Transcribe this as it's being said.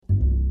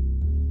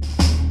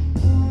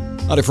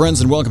Howdy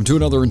friends, and welcome to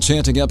another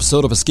enchanting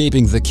episode of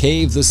Escaping the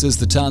Cave. This is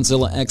the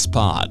Todzilla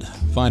X-Pod.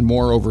 Find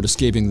more over at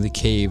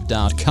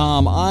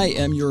escapingthecave.com. I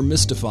am your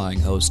mystifying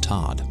host,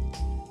 Todd.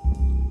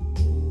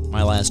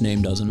 My last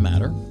name doesn't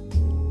matter.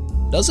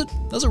 Does it?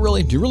 Does it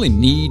really? Do you really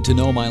need to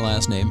know my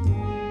last name?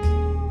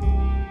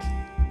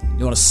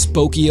 You want to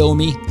Spokio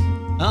me?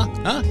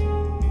 Huh?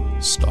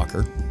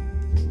 Stalker.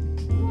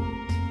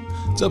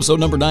 It's episode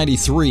number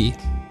 93.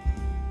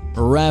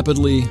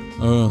 Rapidly,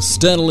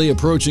 steadily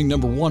approaching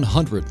number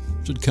 100.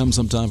 Should come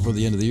sometime before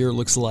the end of the year, it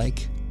looks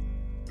like.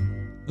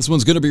 This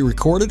one's going to be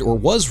recorded, or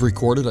was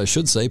recorded, I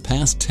should say,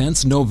 past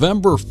tense,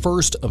 November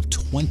 1st of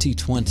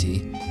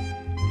 2020.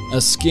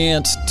 A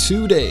scant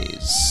 2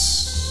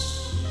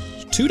 days.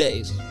 2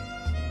 days.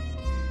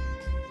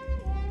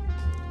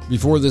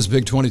 Before this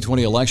big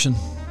 2020 election,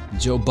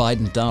 Joe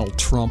Biden, Donald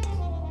Trump.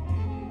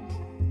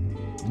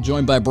 I'm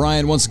joined by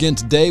Brian once again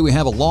today. We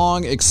have a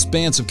long,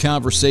 expansive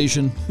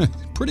conversation.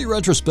 Pretty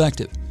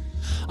retrospective.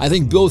 I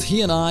think both he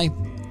and I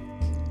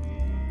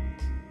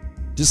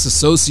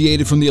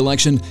disassociated from the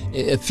election,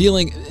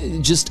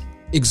 feeling just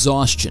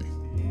exhaustion.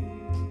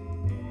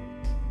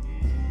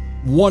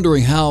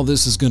 Wondering how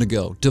this is going to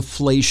go.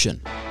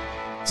 Deflation.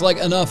 It's like,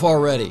 enough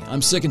already.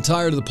 I'm sick and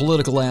tired of the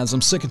political ads.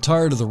 I'm sick and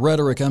tired of the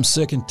rhetoric. I'm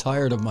sick and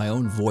tired of my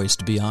own voice,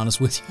 to be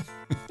honest with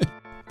you.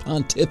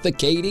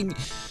 Pontificating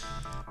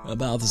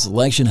about this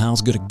election, how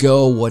it's going to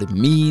go, what it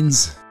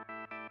means.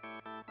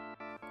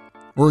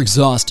 We're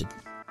exhausted.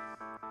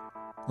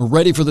 We're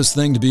ready for this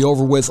thing to be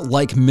over with,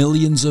 like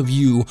millions of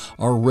you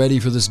are ready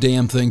for this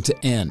damn thing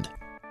to end.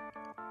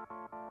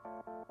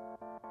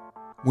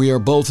 We are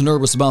both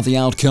nervous about the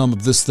outcome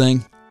of this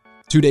thing.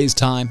 2 days'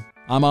 time.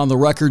 I'm on the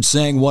record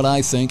saying what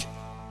I think.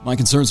 My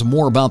concerns are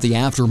more about the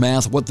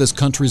aftermath, what this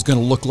country is going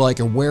to look like,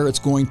 or where it's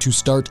going to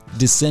start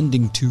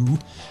descending to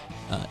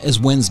as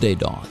Wednesday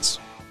dawns.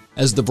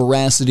 As the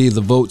veracity of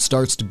the vote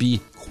starts to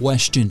be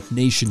questioned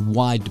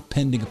nationwide,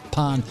 depending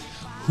upon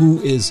who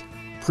is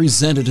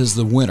presented as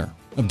the winner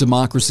of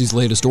democracy's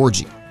latest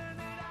orgy.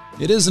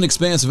 It is an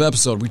expansive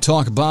episode. We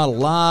talk about a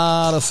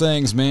lot of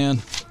things,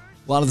 man.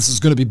 A lot of this is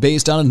going to be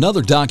based on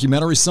another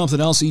documentary, something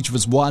else each of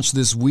us watched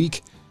this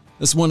week.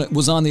 This one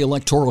was on the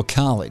Electoral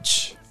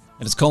College,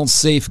 and it's called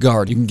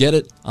Safeguard. You can get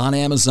it on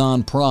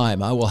Amazon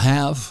Prime. I will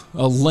have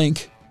a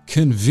link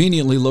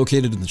conveniently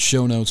located in the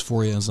show notes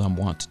for you, as I'm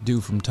wont to do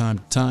from time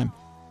to time.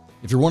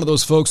 If you're one of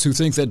those folks who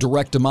think that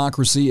direct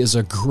democracy is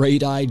a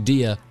great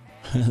idea,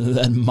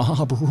 then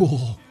mob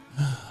rule.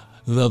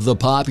 The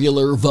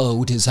popular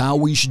vote is how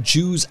we should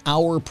choose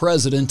our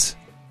president.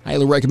 I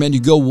highly recommend you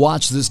go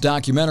watch this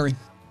documentary.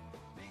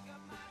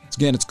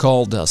 Again, it's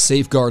called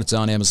Safeguard. It's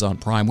on Amazon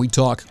Prime. We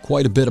talk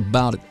quite a bit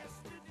about it.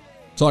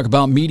 Talk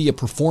about media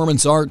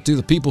performance art to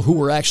the people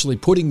who are actually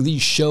putting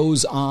these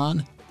shows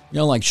on. You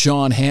know, like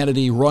Sean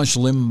Hannity, Rush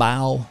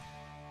Limbaugh.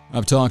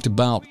 I've talked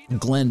about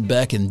Glenn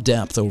Beck in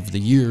depth over the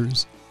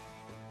years.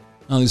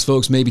 Now, these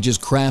folks may be just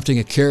crafting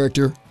a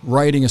character,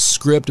 writing a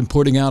script, and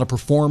putting out a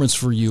performance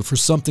for you, for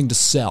something to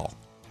sell.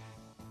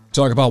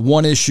 Talk about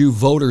one-issue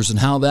voters and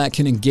how that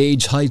can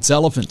engage Height's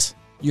elephant.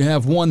 You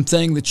have one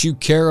thing that you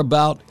care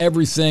about,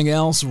 everything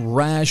else,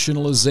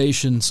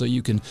 rationalization, so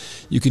you can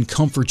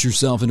comfort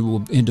yourself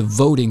into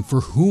voting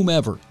for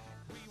whomever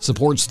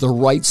supports the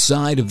right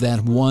side of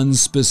that one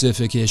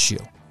specific issue.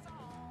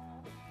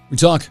 We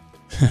talk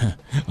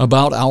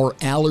about our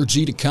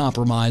allergy to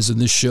compromise in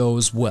this show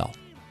as well.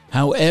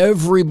 How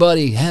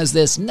everybody has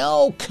this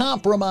no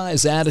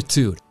compromise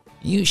attitude.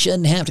 You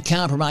shouldn't have to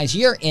compromise.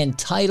 You're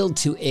entitled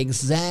to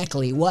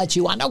exactly what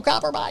you want. No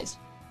compromise.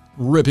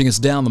 Ripping us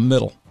down the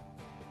middle.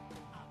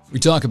 We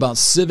talk about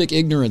civic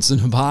ignorance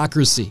and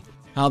hypocrisy,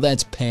 how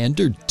that's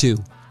pandered to,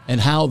 and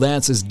how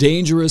that's as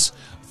dangerous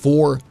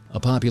for a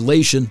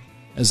population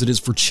as it is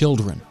for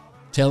children.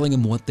 Telling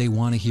them what they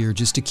want to hear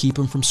just to keep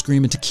them from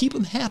screaming, to keep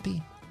them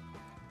happy.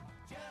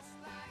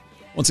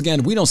 Once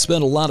again, we don't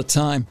spend a lot of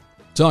time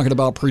talking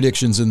about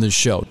predictions in this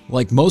show.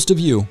 Like most of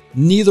you,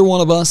 neither one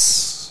of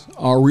us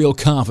are real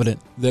confident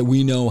that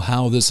we know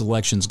how this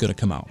election's going to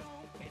come out.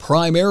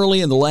 Primarily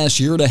in the last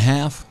year and a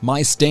half,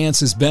 my stance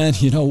has been,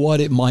 you know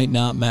what, it might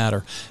not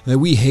matter. That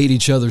we hate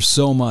each other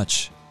so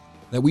much,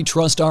 that we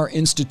trust our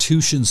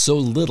institutions so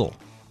little,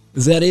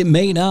 that it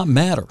may not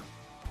matter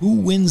who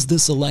wins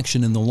this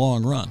election in the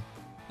long run.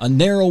 A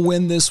narrow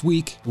win this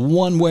week,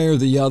 one way or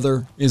the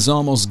other, is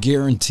almost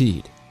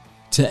guaranteed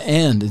to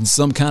end in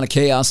some kind of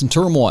chaos and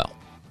turmoil.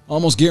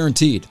 Almost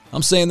guaranteed.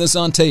 I'm saying this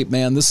on tape,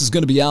 man. This is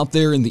going to be out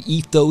there in the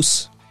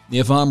ethos.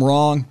 If I'm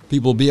wrong,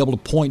 people will be able to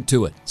point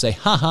to it. Say,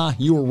 haha,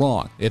 you were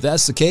wrong. If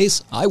that's the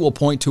case, I will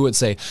point to it and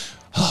say,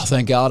 oh,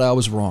 thank God I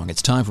was wrong.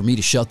 It's time for me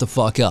to shut the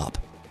fuck up.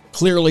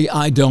 Clearly,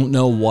 I don't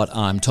know what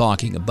I'm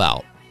talking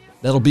about.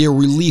 That'll be a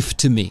relief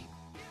to me.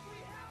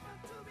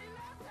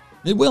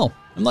 It will.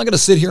 I'm not going to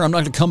sit here, I'm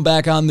not going to come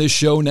back on this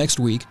show next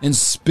week and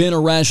spin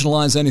or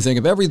rationalize anything.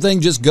 If everything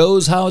just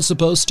goes how it's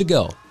supposed to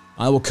go,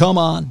 I will come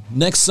on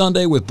next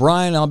Sunday with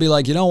Brian. I'll be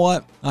like, you know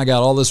what? I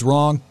got all this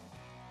wrong.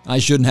 I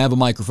shouldn't have a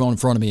microphone in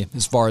front of me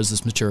as far as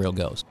this material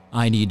goes.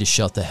 I need to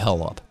shut the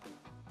hell up.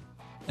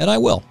 And I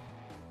will.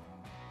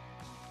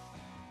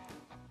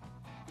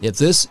 If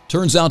this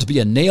turns out to be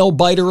a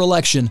nail-biter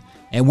election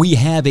and we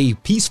have a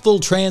peaceful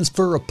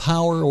transfer of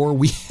power, or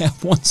we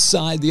have one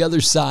side, the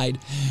other side,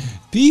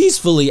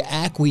 peacefully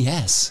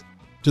acquiesce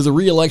to the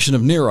re-election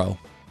of Nero,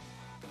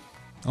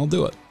 I'll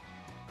do it.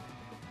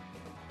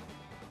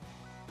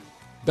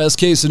 Best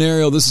case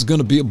scenario, this is going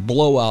to be a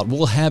blowout.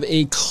 We'll have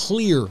a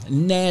clear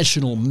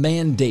national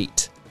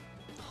mandate,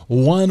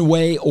 one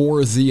way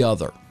or the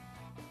other.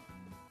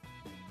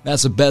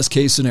 That's the best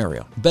case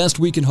scenario. Best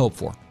we can hope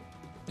for.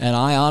 And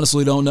I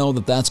honestly don't know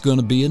that that's going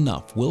to be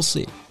enough. We'll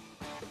see.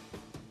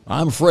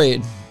 I'm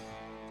afraid,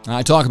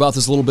 I talk about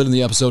this a little bit in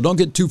the episode, don't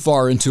get too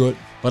far into it,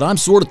 but I'm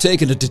sort of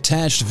taking a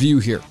detached view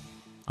here.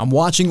 I'm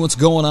watching what's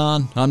going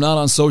on. I'm not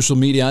on social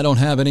media. I don't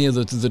have any of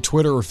the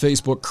Twitter or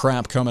Facebook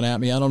crap coming at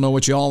me. I don't know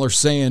what y'all are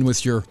saying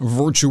with your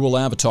virtual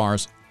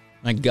avatars.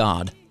 Thank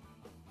God.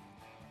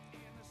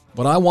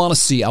 But I want to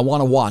see. I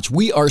want to watch.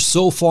 We are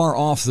so far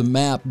off the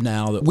map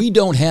now that we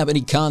don't have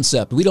any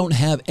concept. We don't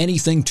have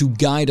anything to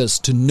guide us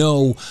to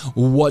know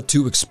what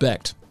to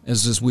expect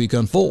as this week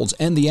unfolds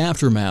and the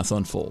aftermath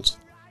unfolds.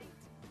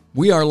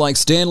 We are like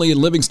Stanley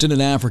and Livingston in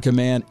Africa,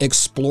 man,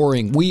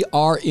 exploring. We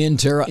are in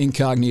terra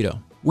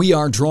incognito. We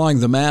are drawing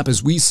the map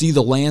as we see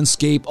the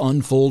landscape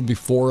unfold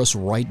before us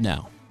right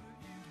now.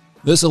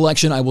 This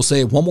election, I will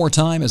say it one more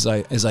time as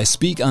I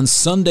speak on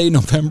Sunday,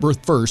 November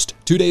 1st,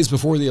 2 days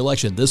before the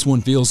election. This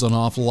one feels an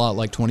awful lot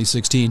like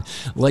 2016,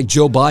 like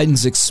Joe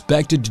Biden's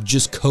expected to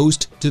just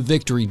coast to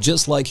victory,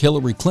 just like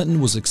Hillary Clinton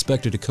was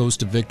expected to coast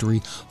to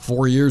victory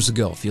 4 years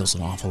ago. Feels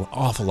an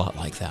awful lot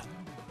like that.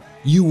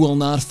 You will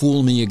not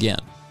fool me again.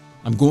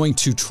 I'm going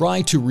to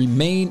try to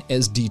remain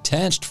as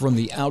detached from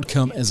the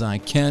outcome as I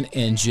can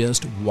and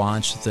just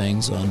watch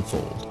things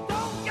unfold.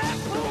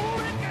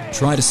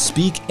 Try to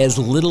speak as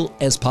little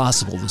as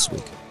possible this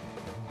week.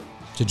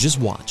 To just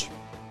watch.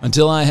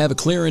 Until I have a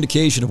clear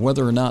indication of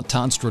whether or not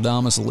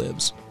Todstradamus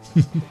lives.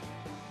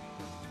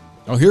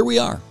 Oh, here we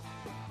are.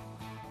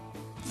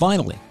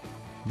 Finally.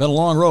 Been a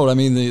long road. I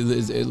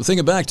mean,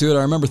 thinking back to it,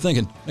 I remember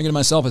thinking to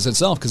myself, I said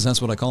self, because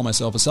that's what I call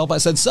myself, a self. I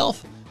said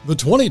self. The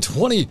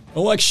 2020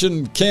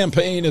 election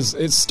campaign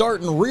it's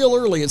starting real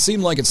early. It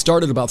seemed like it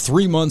started about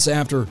 3 months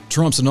after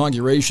Trump's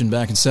inauguration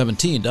back in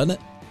 2017, doesn't it?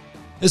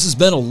 This has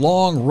been a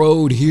long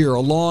road here,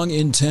 a long,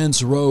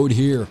 intense road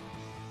here.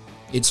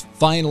 It's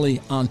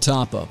finally on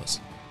top of us.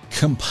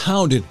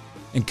 Compounded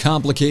and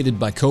complicated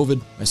by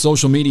COVID, by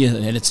social media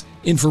and its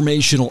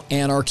informational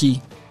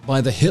anarchy, by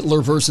the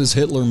Hitler versus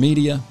Hitler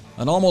media,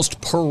 an almost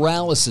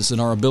paralysis in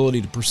our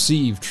ability to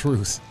perceive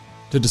truth,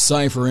 to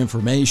decipher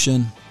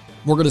information.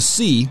 We're going to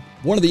see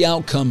one of the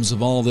outcomes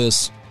of all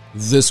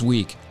this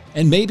week,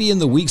 and maybe in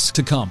the weeks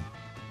to come.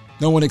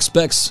 No one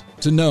expects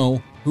to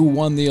know who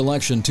won the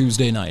election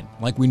Tuesday night,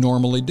 like we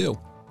normally do.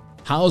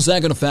 How is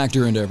that going to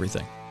factor into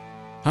everything?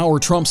 How are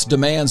Trump's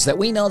demands that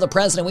we know the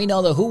president, we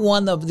know who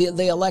won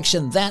the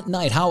election that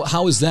night?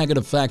 How is that going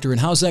to factor in?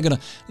 How is that going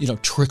to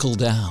trickle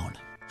down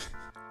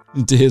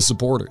to his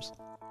supporters?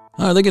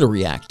 How are they going to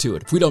react to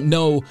it? If we don't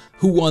know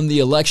who won the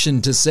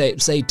election to say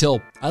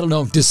till, I don't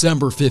know,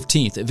 December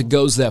 15th, if it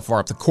goes that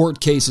far, if the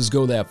court cases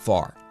go that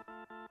far.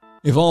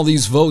 If all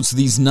these votes,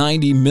 these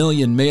 90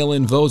 million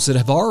mail-in votes that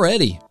have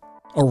already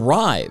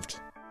arrived,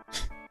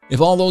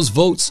 if all those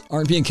votes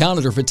aren't being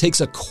counted, or if it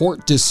takes a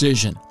court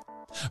decision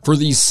for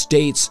these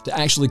states to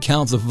actually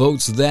count the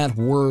votes that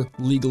were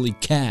legally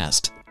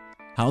cast,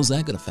 how's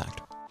that going to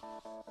factor?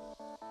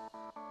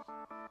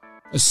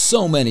 There's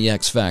so many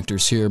X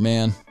factors here,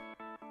 man.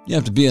 You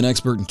have to be an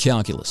expert in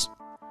calculus.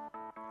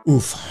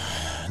 Oof.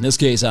 In this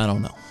case, I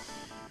don't know.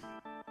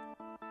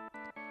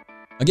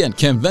 Again,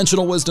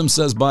 conventional wisdom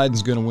says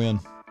Biden's going to win.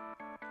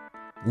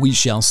 We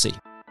shall see.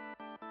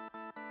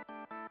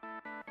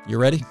 You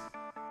ready?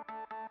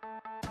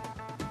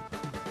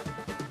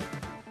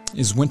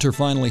 Is winter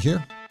finally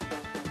here?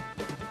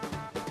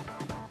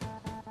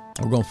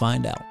 We're going to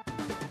find out.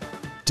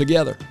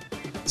 Together.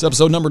 It's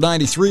episode number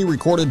 93,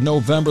 recorded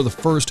November the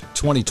 1st,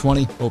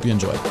 2020. Hope you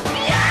enjoy.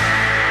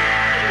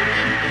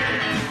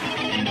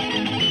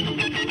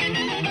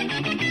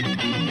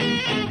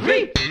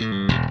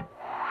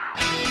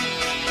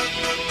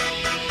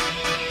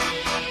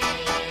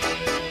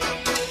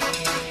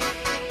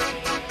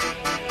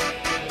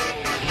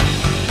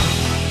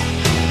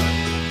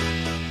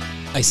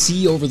 I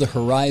see over the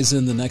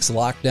horizon the next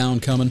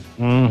lockdown coming.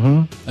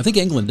 Mm-hmm. I think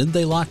England, didn't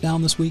they lock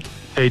down this week?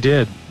 They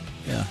did.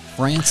 Yeah.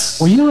 France.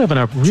 Well, you live in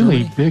a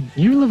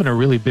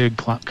really big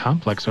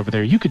complex over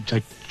there. You could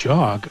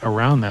jog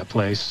around that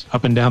place,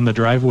 up and down the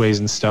driveways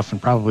and stuff,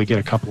 and probably get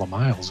a couple of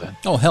miles in.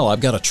 Oh, hell,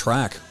 I've got a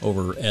track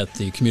over at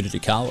the community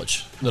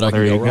college that I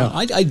can go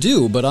around. I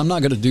do, but I'm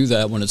not going to do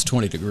that when it's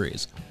 20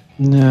 degrees.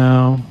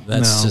 No.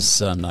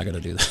 Just, I'm not going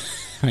to do that.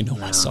 I know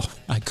myself.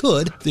 I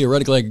could.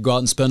 Theoretically, I could go out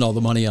and spend all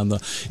the money on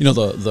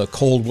the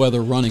cold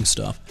weather running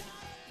stuff.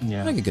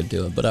 Yeah. I could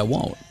do it, but I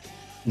won't.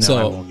 No, so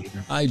I won't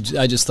either.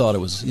 I just thought it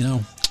was,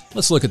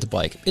 let's look at the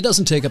bike. It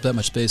doesn't take up that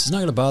much space. It's not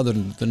going to bother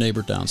the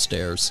neighbor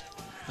downstairs.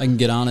 I can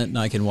get on it and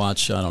I can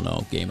watch, I don't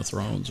know, Game of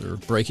Thrones or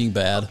Breaking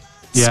Bad.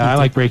 Yeah, I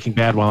like Breaking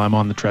Bad while I'm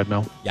on the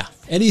treadmill. Yeah,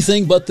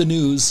 anything but the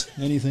news.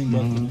 Anything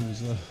but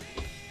the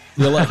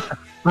news.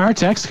 Our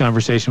text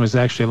conversation was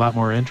actually a lot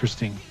more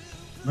interesting.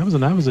 That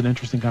was an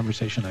interesting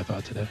conversation, I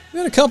thought, today. We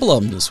had a couple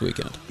of them this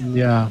weekend.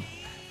 Yeah.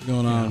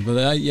 Going on.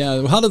 But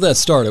how did that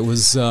start? It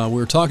was, we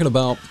were talking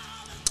about,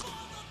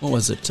 what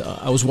was it?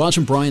 I was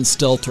watching Brian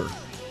Stelter,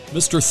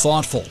 Mr.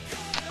 Thoughtful.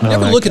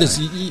 Ever look at his,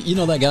 you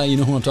know that guy, you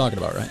know who I'm talking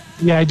about, right?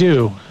 Yeah, I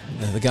do.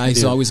 The guy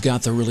who's always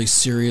got the really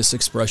serious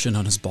expression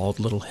on his bald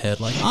little head,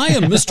 like, I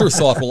am Mr.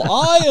 Thoughtful.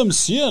 I am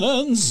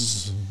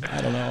CNN's,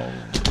 I don't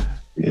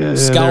know,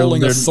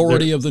 scowling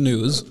authority of the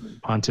news.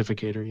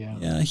 Pontificator, yeah.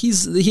 Yeah,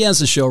 he has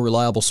the show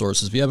Reliable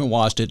Sources. If you haven't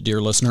watched it,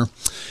 dear listener,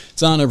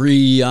 it's on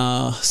every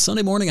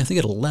Sunday morning, I think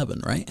at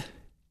 11, right?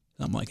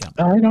 Something like that.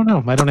 I don't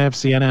know. I don't have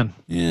CNN.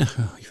 Yeah,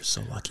 you're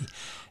so lucky.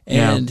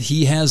 And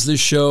he has this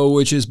show,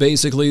 which is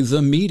basically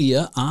the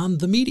media on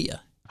the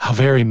media. How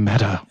very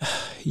meta.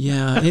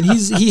 Yeah, and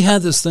he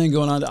had this thing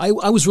going on.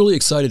 I was really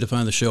excited to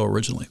find the show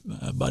originally,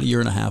 about a year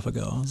and a half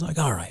ago. I was like,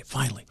 all right,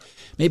 finally.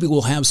 Maybe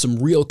we'll have some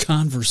real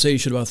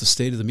conversation about the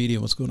state of the media,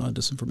 what's going on,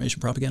 disinformation,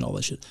 propaganda, all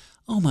that shit.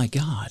 Oh, my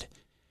God.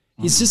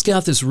 He's just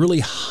got this really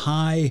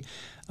high-minded,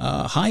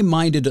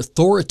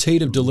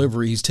 authoritative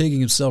delivery. He's taking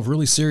himself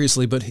really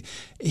seriously, but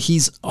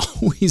he's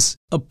always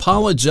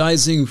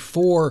apologizing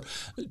for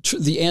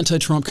the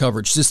anti-Trump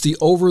coverage, just the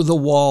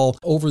over-the-wall,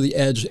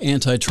 over-the-edge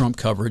anti-Trump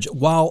coverage,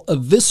 while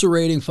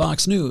eviscerating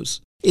Fox News.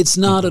 It's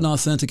not an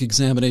authentic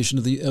examination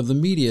of the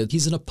media.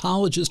 He's an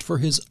apologist for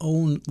his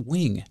own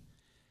wing.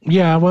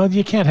 Yeah, well,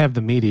 you can't have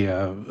the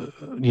media,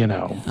 you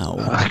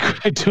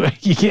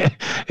can't.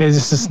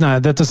 It's just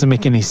not. That doesn't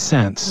make any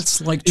sense.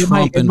 It's like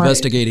Trump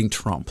investigating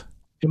Trump.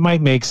 It might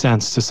make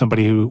sense to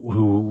somebody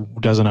who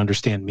doesn't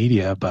understand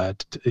media,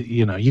 but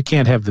you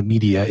can't have the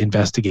media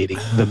investigating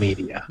the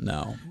media.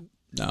 No.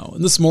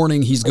 And this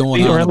morning he's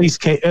going or at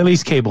least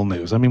cable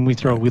news. I mean, we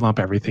lump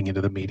everything into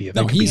the media.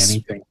 That could be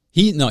anything.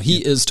 He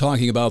is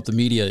talking about the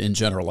media in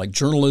general, like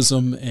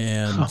journalism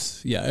and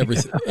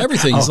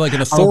everything. He's like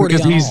an authority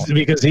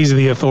because he's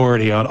the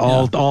authority on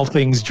all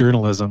things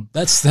journalism.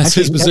 That's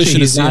his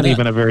position. He's not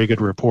even a very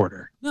good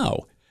reporter.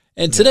 No.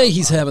 And today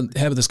he's having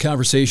this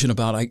conversation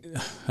about,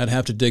 I'd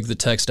have to dig the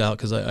text out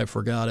because I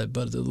forgot it,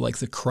 but like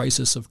the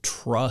crisis of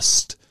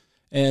trust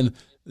and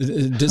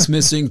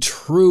dismissing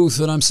truth.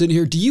 And I'm sitting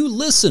here, do you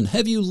listen?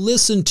 Have you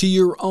listened to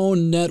your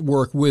own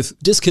network with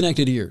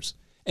disconnected ears?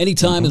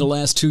 Anytime in the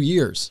last 2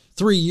 years,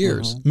 3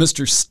 years,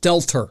 Mr.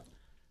 Stelter,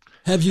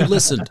 have you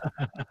listened?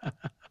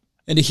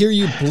 And to hear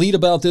you bleat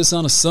about this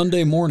on a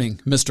Sunday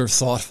morning, Mr.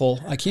 Thoughtful,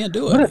 I can't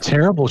do it. What a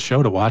terrible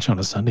show to watch on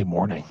a Sunday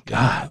morning.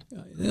 God.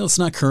 It's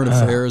not current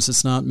affairs.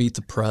 It's not Meet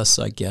the Press,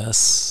 I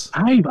guess.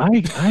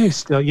 I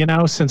still,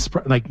 since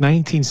like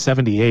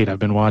 1978, I've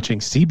been watching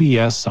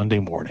CBS Sunday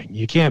morning.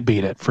 You can't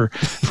beat it for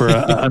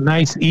a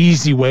nice,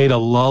 easy way to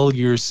lull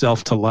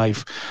yourself to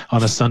life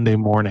on a Sunday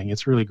morning.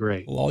 It's really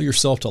great. Lull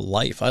yourself to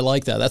life. I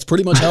like that. That's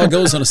pretty much how it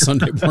goes on a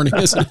Sunday morning,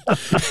 isn't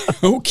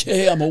it?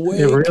 Okay, I'm awake.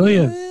 It really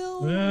is.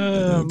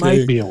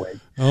 Might be awake.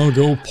 I'll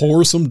go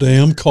pour some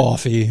damn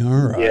coffee.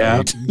 All right.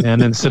 Yeah,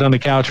 and then sit on the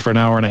couch for an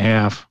hour and a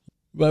half.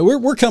 But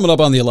we're coming up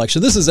on the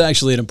election. This is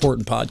actually an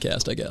important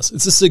podcast, I guess.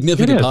 It's a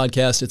significant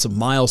podcast. It's a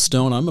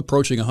milestone. I'm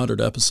approaching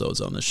 100 episodes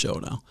on this show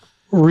now.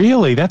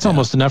 Really? That's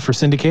almost enough for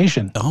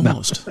syndication.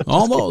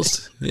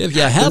 Almost. If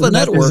you have a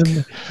network.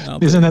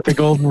 Isn't that the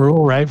golden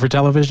rule, right, for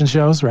television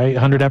shows, right?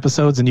 100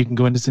 episodes and you can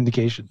go into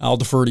syndication. I'll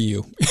defer to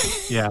you.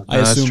 Yeah. I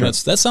assume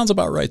that sounds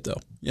about right, though.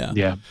 Yeah.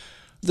 Yeah.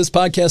 This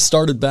podcast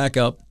started back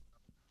up.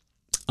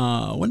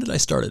 When did I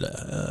start it?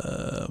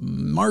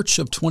 March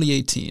of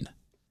 2018.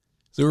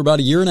 So we're about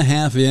a year and a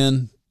half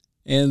in,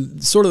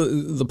 and sort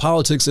of the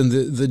politics and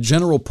the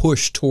general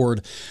push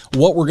toward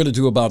what we're going to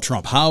do about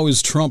Trump. How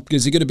is Trump,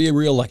 is he going to be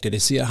reelected?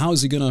 How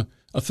is he going to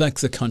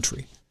affect the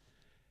country?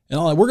 And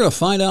all that. We're going to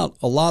find out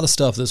a lot of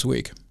stuff this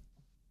week.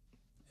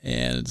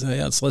 And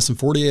it's less than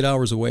 48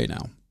 hours away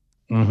now.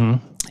 Mm-hmm.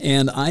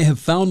 And I have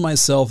found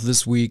myself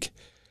this week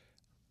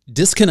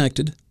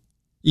disconnected,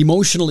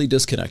 emotionally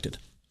disconnected.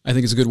 I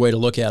think it's a good way to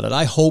look at it.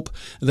 I hope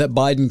that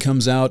Biden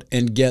comes out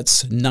and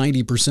gets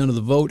 90% of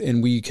the vote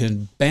and we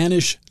can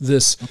banish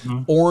this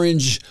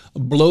orange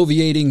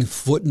bloviating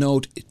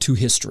footnote to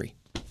history.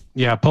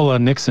 Yeah, pull a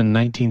Nixon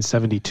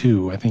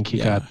 1972. I think he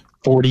got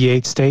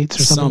 48 states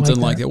or something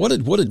like that. What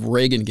did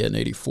Reagan get in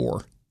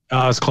 84?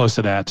 It's close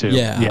to that, too.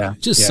 Yeah.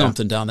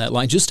 Something down that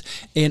line. Just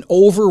an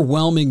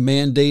overwhelming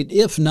mandate,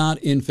 if not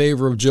in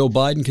favor of Joe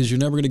Biden, because you're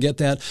never going to get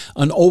that,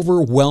 an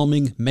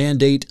overwhelming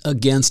mandate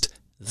against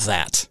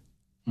that.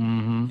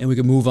 Mm-hmm. And we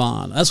can move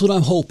on. That's what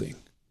I'm hoping.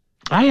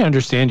 I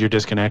understand your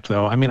disconnect,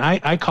 though. I mean,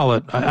 I call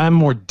it, I'm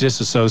more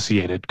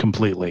disassociated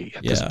completely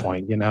at this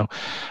point.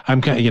 I'm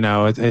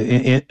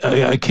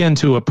akin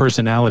to a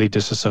personality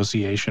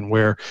disassociation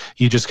where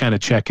you just kind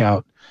of check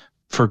out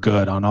for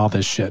good on all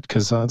this shit,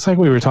 because it's like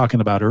we were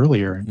talking about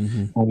earlier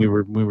when we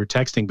were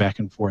texting back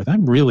and forth.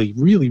 I'm really,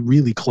 really,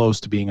 really close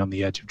to being on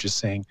the edge of just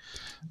saying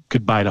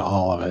goodbye to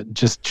all of it,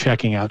 just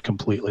checking out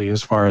completely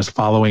as far as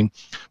following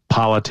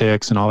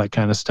politics and all that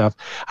kind of stuff.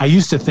 I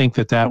used to think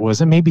that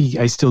was, and maybe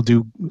I still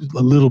do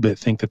a little bit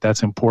think that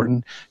that's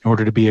important in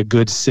order to be a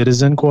good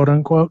citizen, quote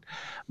unquote.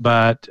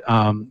 But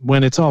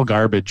when it's all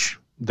garbage,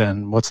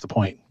 then what's the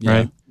point,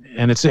 right?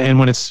 And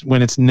when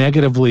it's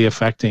negatively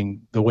affecting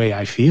the way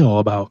I feel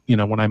about,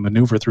 when I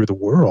maneuver through the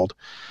world,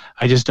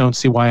 I just don't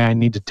see why I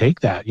need to take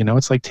that.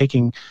 It's like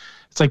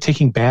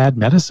taking bad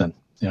medicine.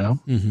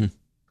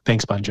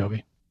 Thanks, Bon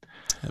Jovi.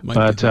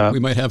 We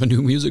might have a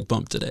new music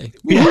bump today.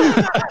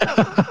 Yeah.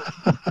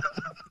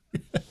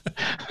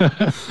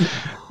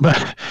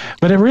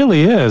 but it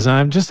really is.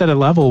 I'm just at a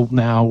level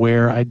now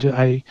where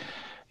I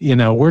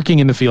working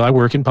in the field, I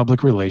work in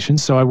public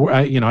relations, so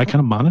I kind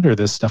of monitor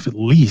this stuff at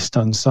least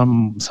on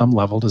some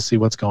level to see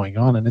what's going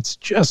on, and it's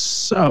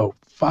just so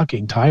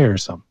fucking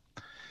tiresome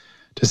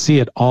to see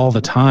it all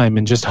the time,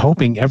 and just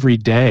hoping every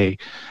day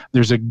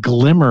there's a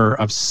glimmer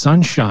of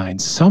sunshine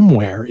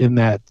somewhere in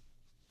that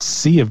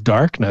sea of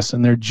darkness,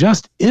 and there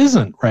just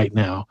isn't right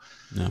now.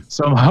 No.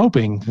 So I'm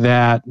hoping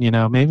that,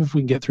 maybe if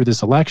we can get through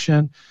this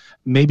election,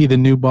 maybe the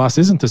new boss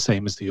isn't the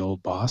same as the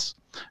old boss.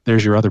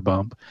 There's your other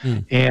bump.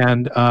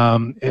 And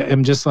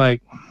I'm just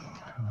like,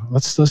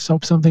 let's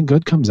hope something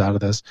good comes out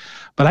of this.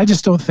 But I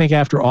just don't think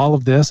after all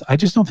of this, I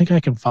just don't think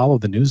I can follow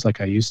the news like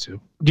I used to.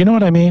 Do you know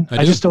what I mean?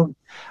 I just don't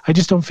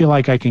feel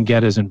like I can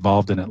get as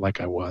involved in it like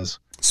I was.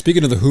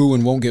 Speaking of the who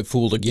and won't get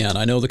fooled again,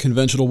 I know the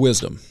conventional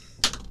wisdom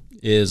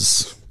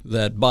is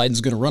that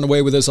Biden's going to run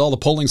away with this. All the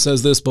polling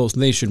says this, both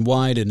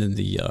nationwide and in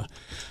the,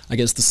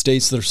 the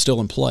states that are still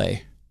in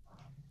play.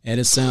 And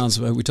it sounds,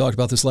 we talked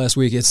about this last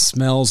week, it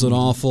smells an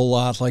awful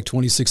lot like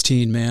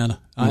 2016, man.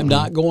 I'm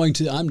not going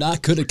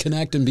to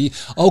connect and be,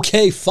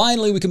 okay,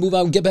 finally we can move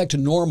out and get back to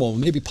normal.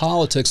 Maybe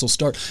politics will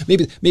start,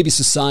 maybe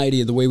society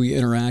and the way we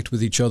interact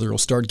with each other will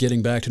start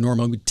getting back to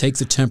normal. We take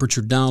the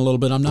temperature down a little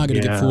bit. I'm not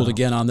going to get fooled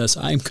again on this.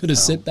 I'm going to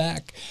sit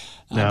back.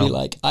 I'll be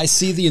like, I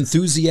see the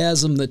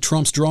enthusiasm that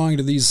Trump's drawing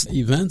to these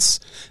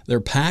events.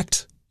 They're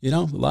packed. A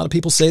lot of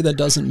people say that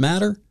doesn't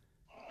matter.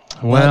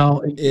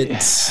 Well,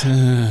 it's you're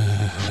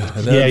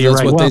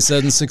that's right. what they said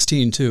in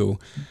 2016 too.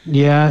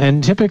 Yeah,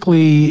 and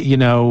typically,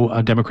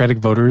 Democratic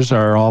voters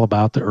are all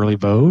about the early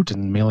vote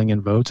and mailing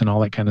in votes and all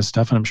that kind of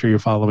stuff. And I'm sure you're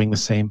following the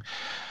same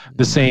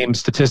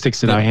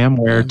statistics that I am,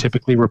 where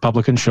typically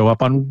Republicans show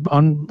up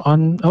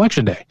on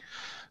election day.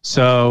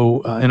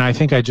 So, and I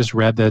think I just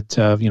read that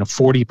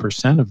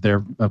 40%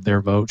 of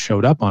their vote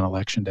showed up on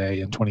election day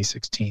in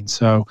 2016.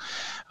 So,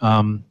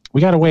 we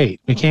got to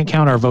wait. We can't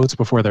count our votes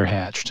before they're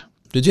hatched.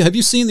 Have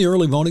you seen the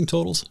early voting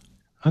totals?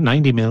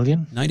 90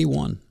 million.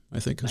 91,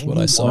 I think is what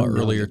I saw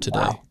earlier today.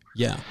 Wow.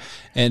 Yeah.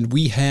 And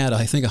we had,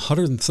 I think,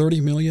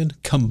 130 million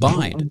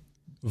combined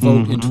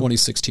vote in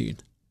 2016.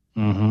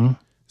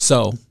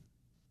 So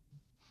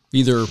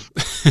either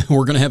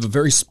we're going to have a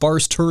very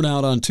sparse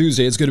turnout on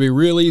Tuesday. It's going to be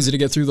real easy to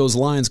get through those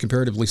lines,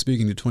 comparatively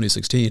speaking, to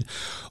 2016,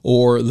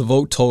 or the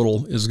vote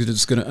total is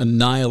just going to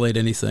annihilate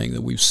anything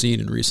that we've seen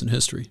in recent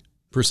history,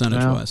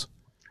 percentage-wise.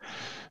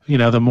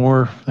 The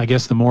more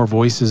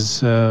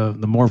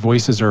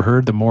voices are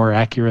heard, the more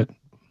accurate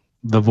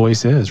the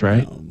voice is,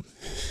 right?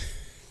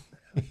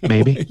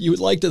 Maybe. You would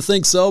like to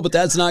think so, but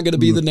that's not going to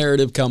be the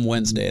narrative come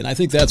Wednesday. And I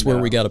think that's where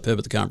we got to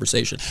pivot the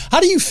conversation. How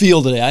do you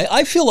feel today?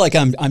 I feel like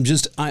I'm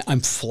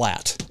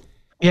flat.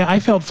 Yeah, I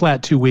felt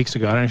flat 2 weeks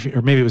ago,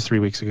 or maybe it was 3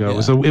 weeks ago.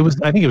 Yeah. It was.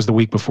 I think it was the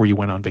week before you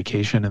went on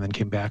vacation and then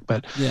came back.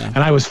 And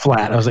I was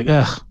flat. I was like,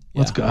 ugh,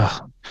 let's go.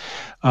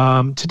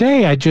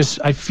 Today,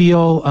 I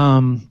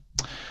feel.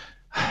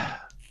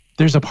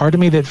 There's a part of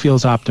me that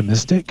feels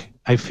optimistic.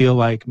 I feel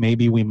like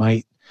maybe we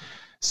might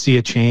see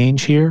a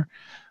change here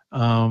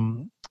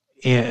come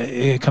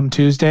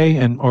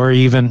Tuesday, or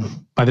even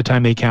by the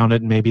time they count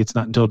it, and maybe it's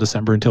not until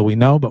December until we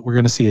know, but we're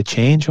going to see a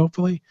change,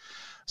 hopefully.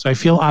 So I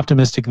feel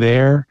optimistic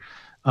there.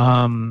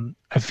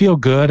 I feel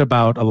good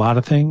about a lot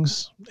of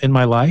things in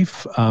my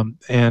life.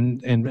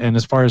 And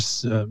as far as,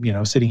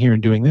 sitting here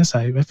and doing this,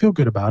 I feel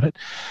good about it.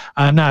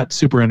 I'm not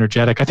super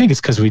energetic. I think it's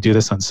because we do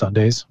this on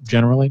Sundays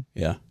generally.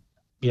 Yeah.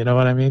 You know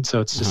what I mean?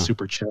 So it's just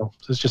super chill.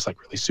 So it's just like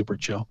really super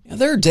chill. Yeah,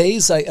 there are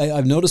days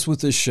I've noticed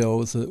with this show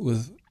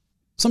with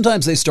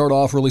sometimes they start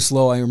off really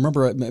slow. I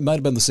remember it might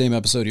have been the same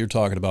episode you're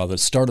talking about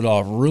that started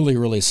off really,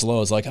 really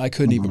slow. It's like I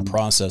couldn't even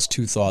process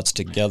two thoughts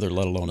together,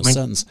 let alone a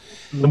sentence.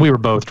 We were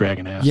both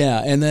dragging ass.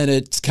 Yeah, and then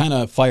it kind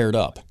of fired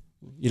up,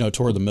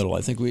 toward the middle.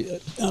 I think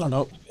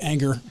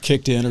anger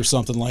kicked in or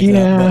something like that.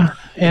 Yeah,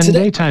 and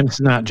daytime's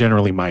not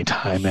generally my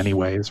time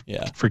anyways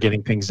for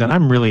getting things done.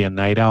 I'm really a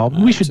night owl.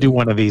 We should do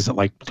one of these at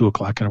like 2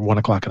 o'clock and 1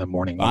 o'clock in the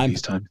morning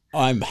these times.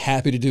 I'm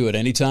happy to do it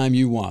anytime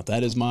you want.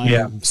 That is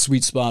my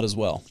sweet spot as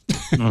well.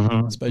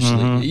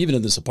 Especially even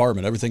in this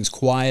apartment, everything's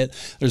quiet.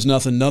 There's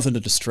nothing to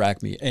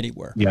distract me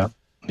anywhere. Yeah.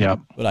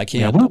 But I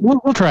can't. Yeah,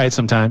 we'll try it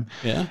sometime.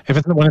 Yeah.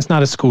 When it's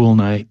not a school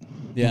night,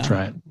 we'll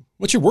try it.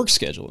 What's your work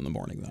schedule in the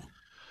morning though?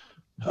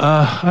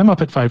 I'm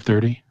up at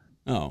 5:30.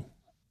 Oh.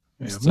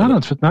 Yeah.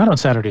 Not on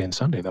Saturday and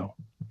Sunday though.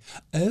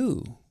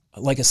 Oh,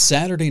 like a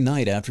Saturday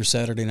night after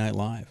Saturday Night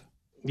Live.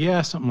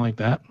 Yeah, something like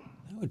that.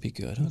 That would be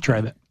good. Okay.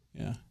 Try that.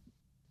 Yeah.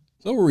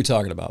 So what were we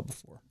talking about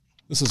before?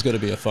 This is going to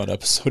be a fun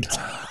episode.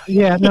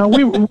 Yeah, no,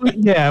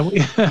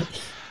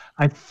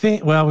 I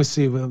think, well, we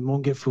see, we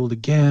won't get fooled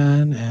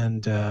again.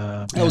 And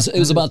it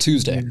was about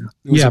Tuesday.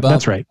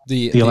 That's right.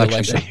 The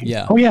election day.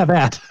 Yeah. Oh yeah,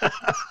 that.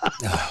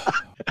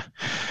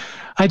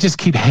 I just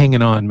keep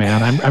hanging on,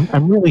 man.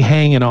 I'm really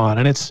hanging on,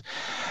 and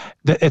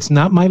it's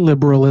not my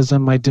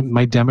liberalism, my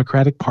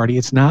Democratic Party.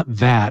 It's not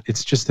that.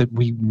 It's just that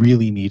we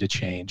really need a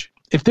change.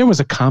 If there was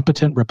a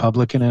competent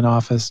Republican in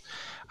office,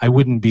 I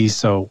wouldn't be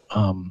so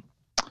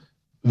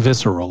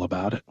visceral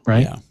about it,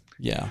 right?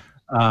 Yeah.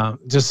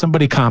 Just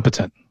somebody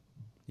competent,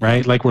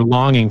 right? Like we're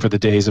longing for the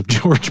days of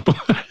George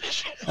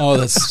Bush. Oh,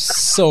 that's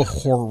so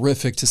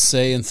horrific to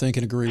say and think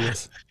and agree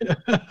with.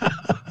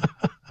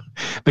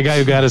 The guy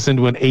who got us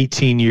into an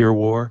 18-year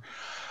war.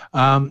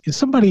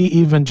 Somebody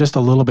even just a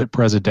little bit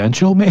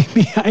presidential,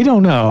 maybe. I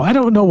don't know. I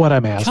don't know what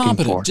I'm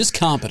asking for. Just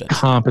competent.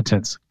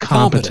 Competence.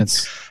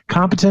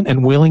 Competent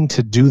and willing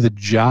to do the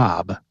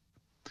job,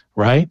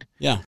 right?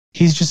 Yeah.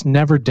 He's just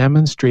never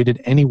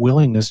demonstrated any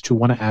willingness to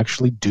want to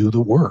actually do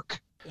the work.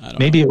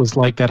 Maybe it was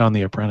like that on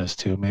The Apprentice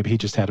too. Maybe he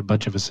just had a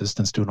bunch of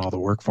assistants doing all the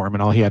work for him,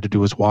 and all he had to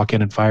do was walk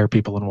in and fire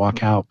people and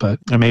walk out.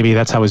 But maybe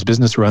that's how his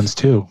business runs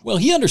too. Well,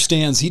 he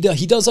understands. He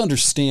does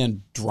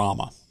understand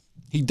drama.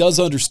 He does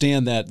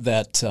understand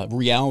that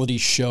reality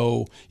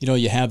show. You know,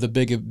 you have the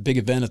big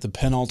event at the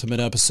penultimate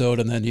episode,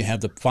 and then you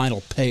have the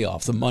final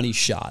payoff, the money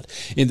shot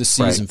in the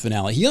season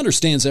finale. He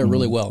understands that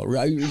really well.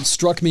 It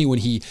struck me when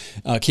he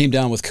came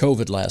down with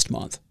COVID last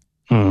month.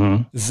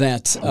 Mm-hmm.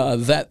 That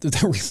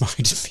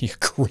reminded me a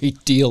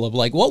great deal of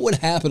like what would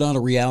happen on a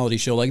reality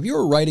show. Like if you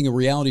were writing a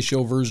reality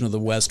show version of The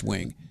West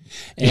Wing,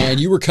 and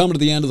you were coming to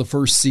the end of the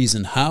first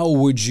season, how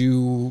would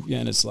you?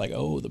 And it's like,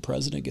 oh, the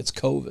president gets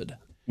COVID.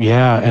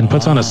 Yeah, and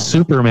puts on a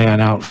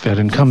Superman outfit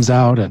and comes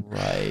out and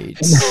right,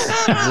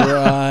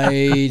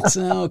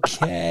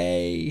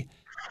 okay.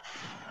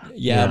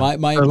 Yeah.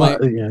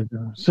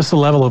 It's just a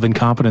level of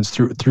incompetence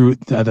through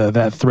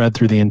that thread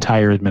through the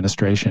entire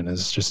administration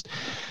is just.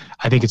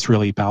 I think it's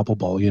really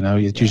palpable. You know,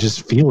 you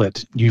just feel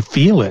it. You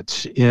feel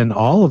it in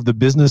all of the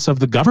business of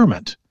the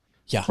government.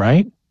 Yeah.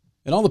 Right.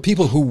 And all the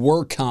people who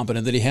were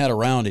competent that he had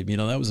around him. You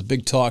know, that was a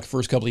big talk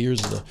first couple of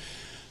years of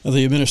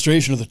the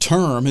administration of the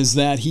term is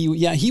that he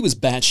was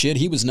batshit.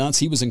 He was nuts.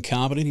 He was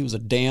incompetent. He was a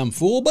damn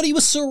fool. But he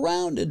was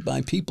surrounded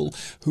by people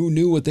who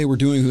knew what they were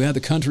doing, who had the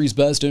country's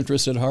best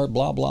interest at heart,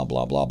 blah, blah,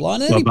 blah, blah, blah.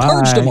 And then he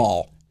purged them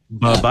all.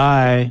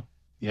 Bye-bye.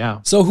 Yeah.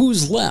 So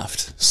who's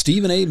left?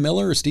 Stephen H.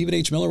 Miller,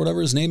 whatever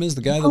his name is,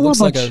 the guy that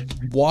looks like a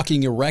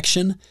walking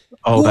erection.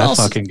 Oh, that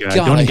fucking guy.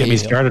 Don't get me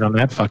started on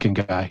that fucking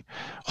guy.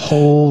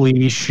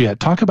 Holy shit.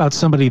 Talk about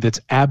somebody that's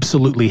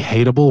absolutely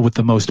hateable with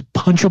the most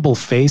punchable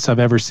face I've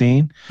ever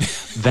seen.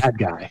 That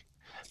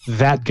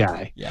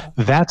guy. Yeah.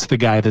 That's the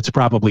guy that's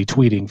probably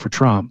tweeting for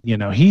Trump. You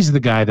know, he's the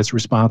guy that's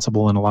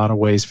responsible in a lot of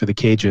ways for the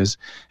cages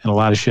and a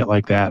lot of shit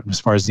like that as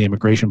far as the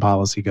immigration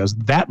policy goes.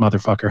 That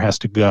motherfucker has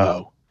to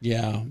go.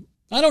 Yeah.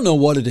 I don't know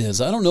what it is.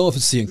 I don't know if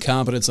it's the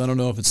incompetence. I don't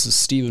know if it's the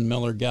Stephen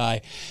Miller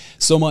guy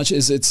so much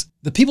as it's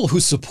the people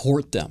who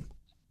support them.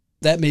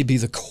 That may be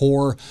the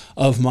core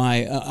of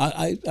my,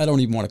 I don't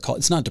even want to call it,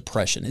 it's not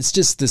depression. It's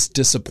just this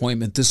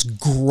disappointment, this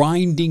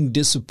grinding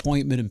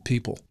disappointment in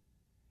people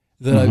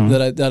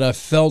that I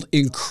felt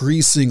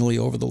increasingly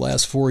over the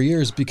last 4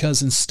 years,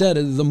 because instead,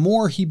 the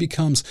more he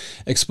becomes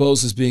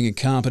exposed as being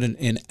incompetent,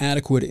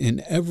 inadequate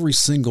in every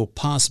single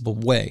possible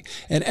way,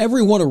 and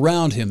everyone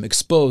around him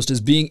exposed as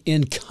being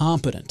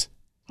incompetent,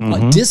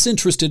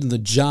 disinterested in the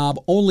job,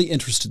 only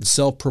interested in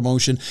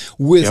self-promotion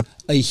with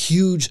a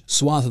huge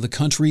swath of the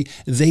country,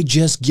 they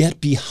just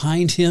get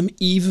behind him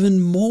even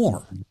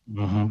more.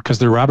 Because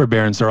they're robber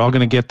barons. They're all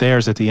going to get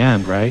theirs at the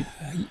end, right?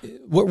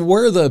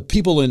 Where are the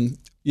people in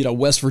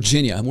West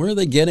Virginia, and where are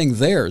they getting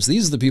theirs?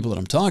 These are the people that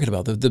I'm talking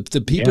about.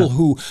 The people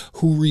who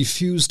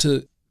refuse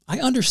to. I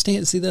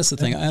understand. See, that's the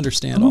thing. I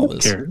understand all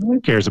this. Who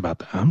cares about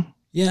them?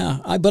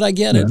 Yeah, but I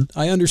get it.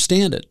 I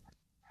understand it.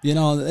 You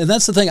know, and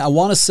that's the thing. I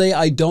want to say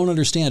I don't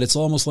understand. It's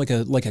almost like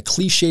a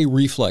cliche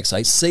reflex.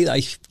 I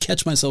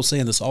catch myself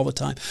saying this all the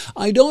time.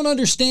 I don't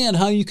understand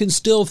how you can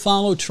still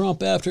follow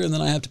Trump after, and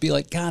then I have to be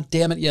like, God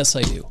damn it, yes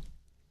I do.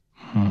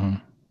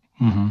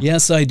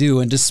 Yes I do.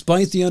 And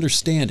despite the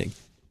understanding,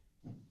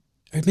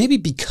 or maybe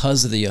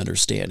because of the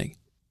understanding,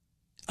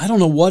 I don't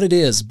know what it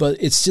is, but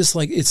it's just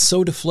like it's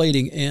so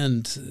deflating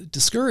and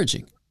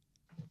discouraging.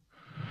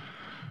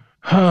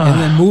 And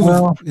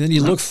then then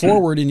you look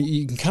forward, and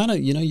you can kind of,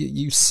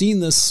 you've seen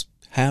this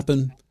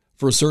happen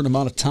for a certain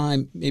amount of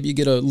time. Maybe you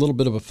get a little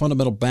bit of a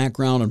fundamental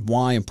background on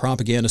why, and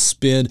propaganda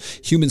spin,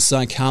 human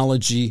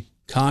psychology,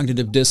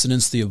 cognitive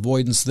dissonance, the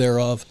avoidance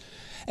thereof.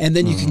 And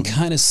then you can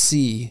kind of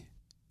see,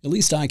 at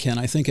least I can,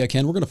 I think I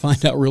can. We're going to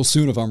find out real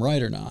soon if I'm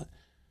right or not,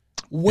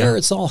 where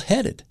it's all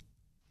headed.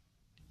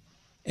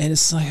 And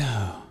it's like,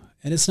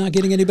 and it's not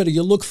getting any better.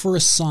 You look for a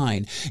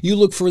sign. You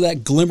look for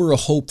that glimmer of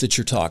hope that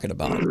you're talking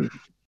about. And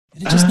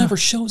it just never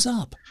shows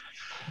up.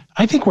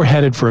 I think we're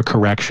headed for a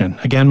correction.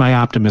 Again, my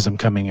optimism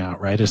coming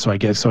out, right? So I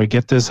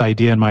get this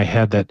idea in my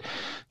head that,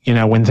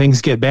 when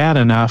things get bad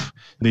enough,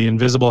 the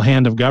invisible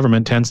hand of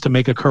government tends to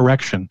make a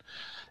correction.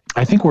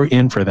 I think we're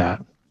in for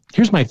that.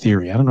 Here's my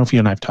theory. I don't know if you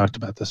and I have talked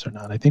about this or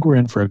not. I think we're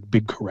in for a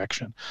big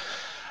correction.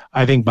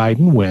 I think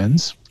Biden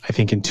wins. I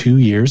think in 2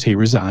 years he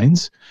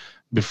resigns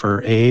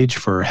for age,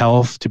 for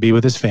health, to be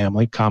with his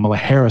family. Kamala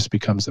Harris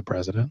becomes the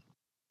president,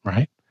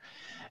 right?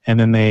 And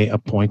then they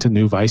appoint a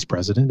new vice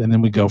president, and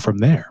then we go from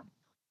there.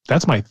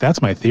 That's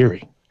my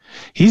theory.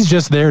 He's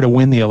just there to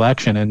win the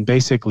election and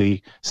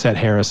basically set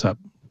Harris up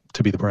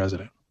to be the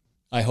president.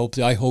 I hope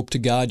to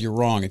God you're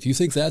wrong. If you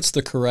think that's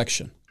the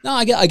correction. No,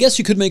 I guess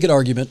you could make an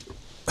argument.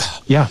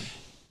 Yeah.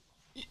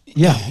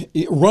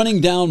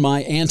 Running down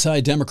my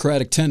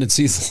anti-democratic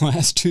tendencies the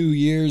last 2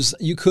 years,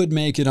 you could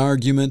make an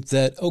argument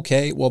that,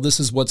 okay, well, this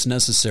is what's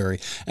necessary.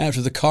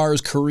 After the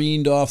car's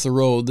careened off the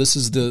road, this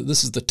is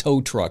the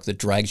tow truck that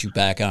drags you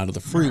back onto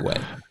the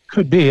freeway.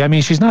 Could be. I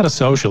mean, she's not a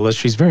socialist.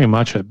 She's very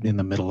much in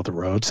the middle of the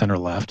road, center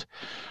left.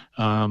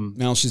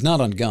 Now, she's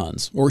not on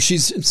guns.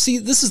 This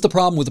is the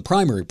problem with the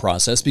primary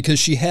process, because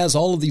she has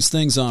all of these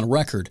things on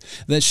record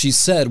that she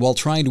said while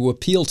trying to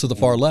appeal to the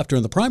far left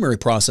during the primary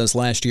process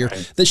last year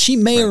that she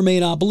may or may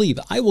not believe.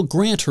 I will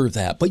grant her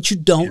that, but you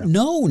don't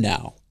know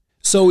now.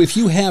 So if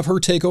you have her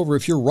take over,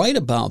 if you're right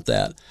about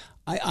that,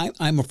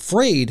 I'm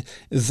afraid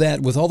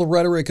that with all the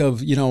rhetoric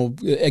of,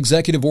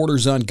 executive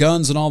orders on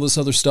guns and all this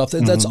other stuff,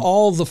 that's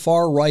all the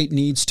far right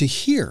needs to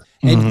hear.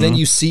 And then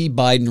you see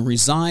Biden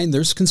resign.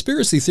 There's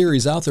conspiracy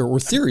theories out there,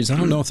 or theories. I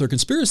don't know if they're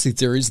conspiracy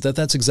theories,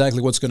 that's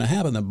exactly what's going to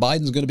happen, that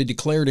Biden's going to be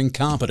declared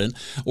incompetent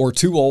or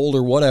too old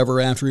or whatever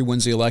after he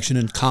wins the election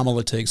and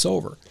Kamala takes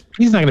over.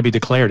 He's not going to be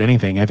declared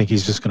anything. I think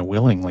he's just going to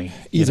willingly.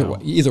 Either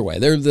way,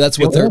 that's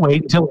what he'll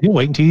wait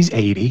until he's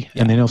 80,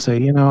 and then he'll say,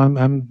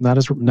 I'm not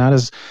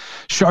as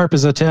sharp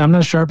as I'm not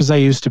as sharp as I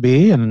used to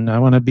be, and I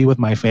want to be with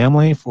my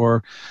family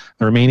for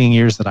the remaining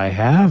years that I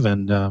have.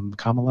 And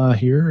Kamala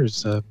here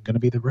is going to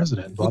be the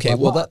president. Blah, okay,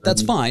 blah, blah.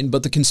 That's fine,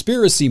 but the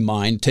conspiracy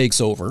mind takes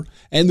over,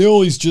 and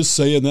he's just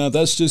saying that.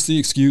 That's just the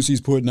excuse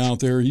he's putting out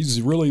there.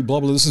 He's really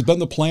blah blah. This has been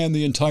the plan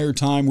the entire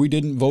time. We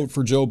didn't vote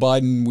for Joe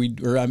Biden. We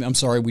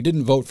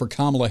didn't vote for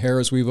Kamala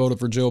Harris. We voted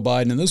for Joe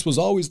Biden, and this was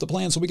always the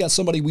plan. So we got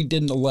somebody we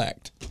didn't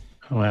elect.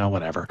 Well,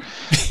 whatever.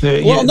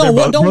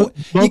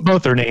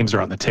 Both their names are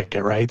on the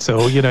ticket, right?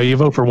 So you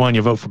vote for one,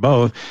 you vote for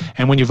both,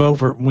 and when you vote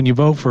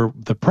for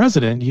the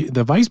president,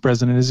 the vice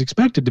president is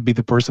expected to be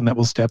the person that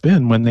will step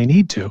in when they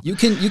need to. You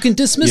can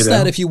dismiss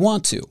that if you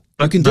want to.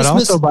 But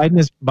also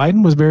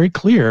Biden was very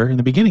clear in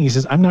the beginning. He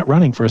says, "I'm not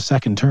running for a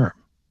second term."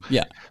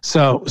 Yeah.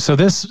 So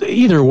this,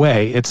 either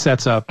way, it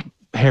sets up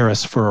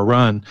Harris for a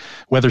run,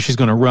 whether she's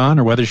going to run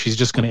or whether she's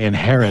just going to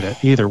inherit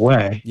it. Either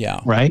way,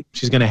 right?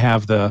 She's going to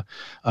have the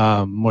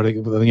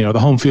the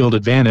home field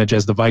advantage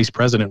as the vice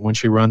president when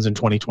she runs in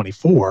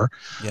 2024,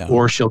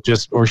 or she'll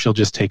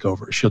just take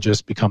over. She'll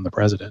just become the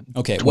president.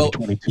 Okay, well,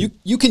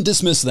 you can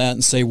dismiss that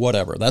and say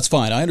whatever. That's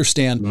fine. I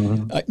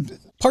understand.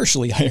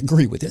 Partially, I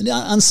agree with it.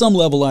 On some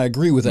level, I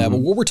agree with that. But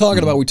what we're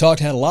talking about,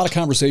 had a lot of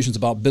conversations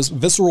about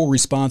visceral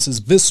responses,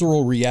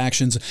 visceral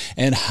reactions,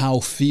 and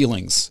how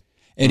feelings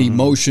and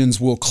emotions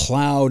will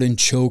cloud and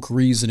choke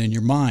reason in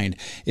your mind.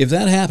 If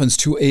that happens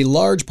to a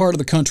large part of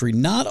the country,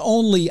 not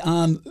only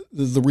on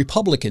the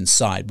Republican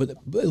side, but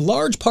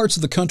large parts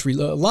of the country,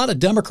 a lot of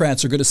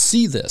Democrats are going to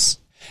see this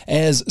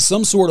as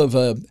some sort of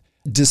a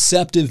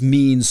deceptive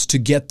means to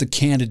get the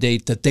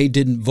candidate that they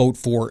didn't vote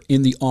for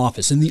in the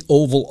office, in the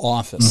Oval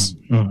Office.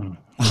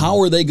 How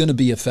are they going to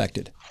be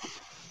affected?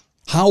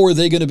 What are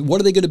they going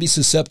to be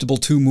susceptible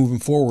to moving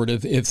forward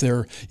if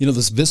they're,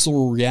 this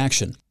visceral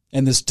reaction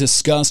and this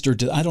disgust, or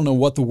I don't know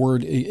what the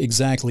word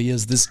exactly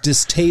is, this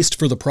distaste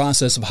for the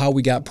process of how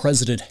we got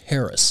President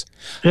Harris?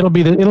 It'll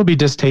be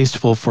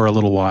distasteful for a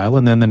little while,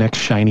 and then the next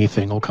shiny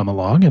thing will come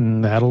along,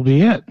 and that'll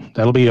be it.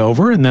 That'll be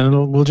over, and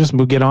then we'll just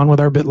get on with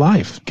our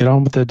life, get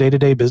on with the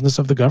day-to-day business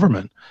of the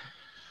government.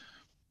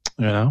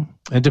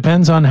 It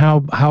depends on how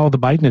the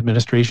Biden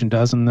administration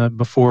does,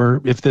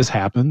 if this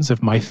happens,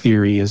 if my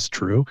theory is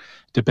true,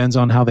 depends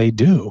on how they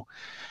do.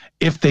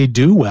 If they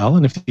do well,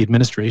 and if the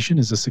administration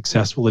is a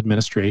successful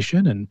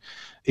administration, and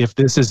if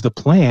this is the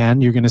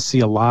plan, you're going to see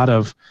a lot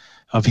of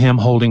him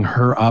holding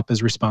her up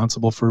as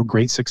responsible for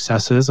great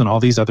successes and all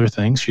these other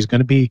things. She's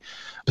going to be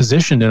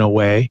positioned in a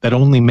way that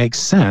only makes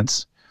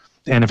sense.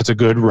 And if it's a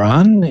good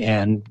run,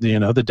 and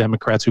the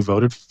Democrats who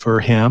voted for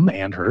him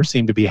and her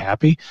seem to be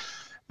happy,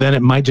 then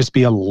it might just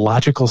be a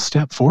logical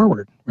step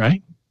forward,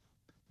 right?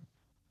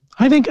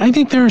 I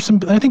think there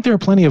are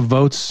plenty of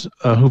votes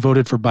who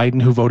voted for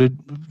Biden who voted,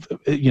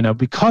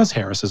 because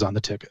Harris is on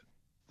the ticket.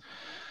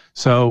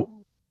 So,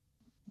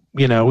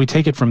 we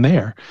take it from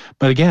there.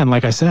 But again,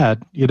 like I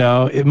said,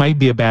 it might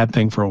be a bad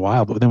thing for a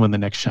while, but then when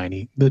as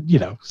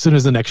soon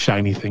as the next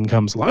shiny thing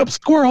comes along,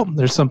 squirrel,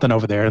 there's something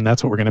over there, and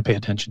that's what we're going to pay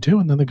attention to,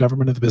 and then the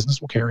government of the business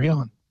will carry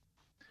on,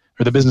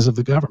 or the business of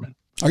the government.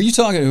 Who are you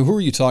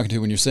talking to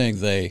when you're saying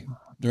they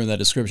during that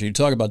description? Are you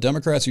talking about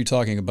Democrats? Are you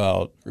talking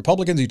about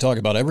Republicans? Are you talking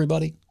about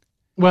everybody?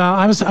 Well,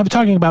 I'm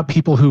talking about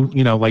people who,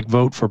 like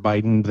vote for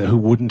Biden, who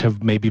wouldn't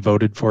have maybe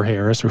voted for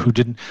Harris, or who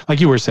didn't, like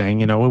you were saying,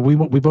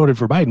 we voted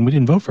for Biden, we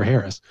didn't vote for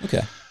Harris.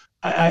 Okay.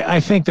 I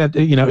think that,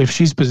 if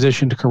she's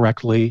positioned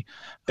correctly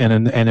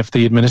and if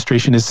the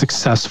administration is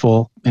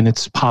successful in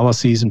its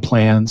policies and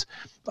plans,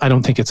 I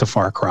don't think it's a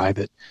far cry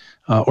that,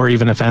 or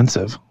even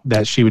offensive,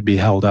 that she would be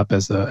held up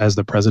as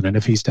the president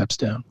if he steps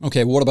down.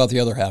 Okay. What about the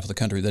other half of the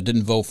country that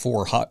didn't vote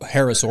for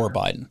Harris or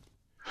Biden?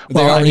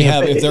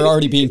 If they're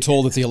already being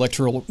told that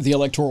the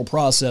electoral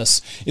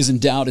process is in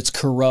doubt, it's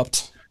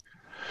corrupt.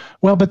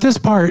 Well, but this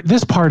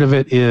part of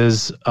it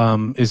is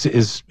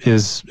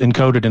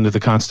encoded into the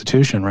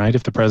Constitution, right?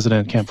 If the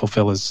president can't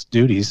fulfill his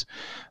duties,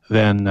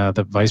 then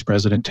the vice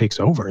president takes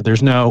over.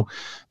 There's no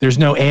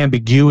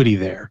ambiguity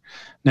there.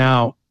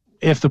 Now,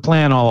 if the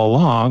plan all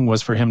along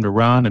was for him to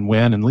run and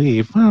win and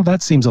leave, well,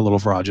 that seems a little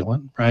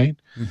fraudulent, right?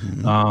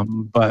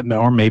 Mm-hmm.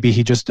 Or maybe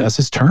he just does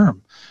his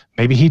term.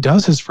 Maybe he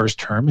does his first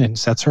term and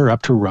sets her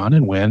up to run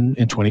and win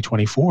in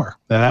 2024.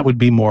 That would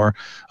be more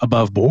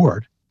above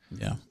board.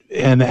 Yeah.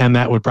 And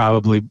that would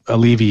probably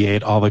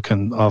alleviate all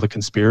the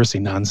conspiracy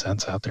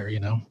nonsense out there,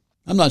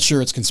 I'm not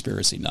sure it's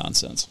conspiracy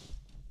nonsense.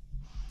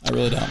 I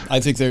really don't. I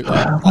think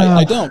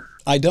I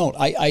don't.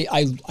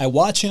 I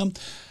watch him.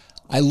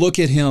 I look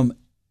at him,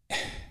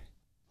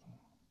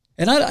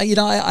 and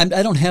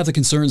I don't have the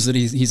concerns that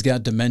he's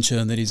got dementia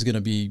and that he's going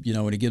to be,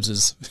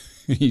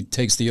 when he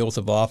takes the oath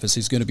of office,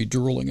 he's going to be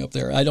drooling up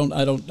there. I don't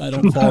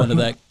fall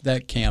into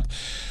that camp,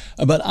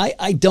 but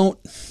I don't.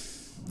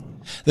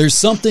 There's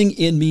something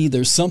in me,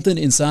 there's something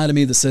inside of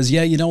me that says,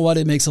 yeah, you know what?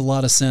 It makes a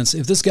lot of sense.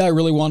 If this guy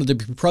really wanted to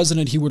be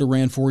president, he would have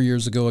ran 4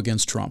 years ago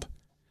against Trump.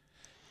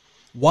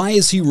 Why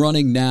is he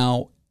running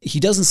now? He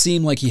doesn't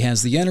seem like he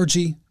has the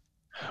energy.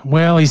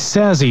 Well, he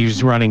says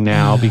he's running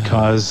now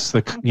because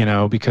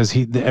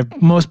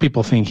most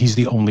people think he's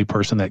the only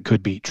person that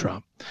could beat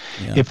Trump.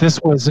 Yeah. If this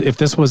was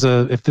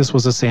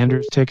a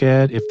Sanders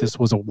ticket, if this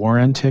was a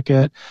Warren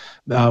ticket,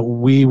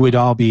 we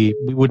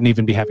wouldn't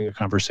even be having a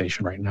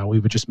conversation right now. We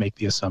would just make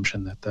the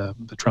assumption that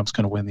the Trump's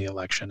going to win the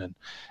election,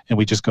 and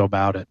we just go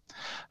about it.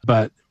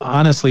 But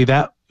honestly,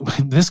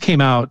 this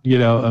came out,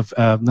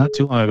 not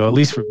too long ago, at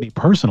least for me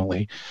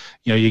personally.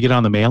 You get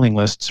on the mailing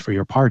lists for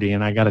your party,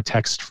 and I got a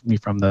text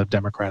from the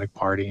Democratic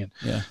Party,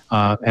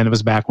 and it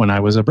was back when I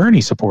was a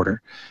Bernie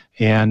supporter.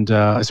 And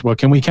I said, well,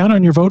 can we count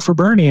on your vote for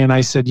Bernie? And I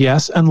said,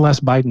 yes, unless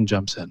Biden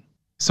jumps in.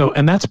 So,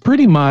 and that's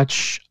pretty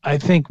much, I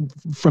think,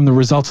 from the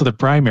results of the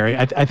primary,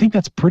 I think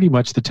that's pretty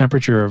much the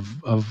temperature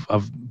of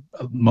a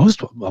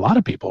lot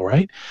of people,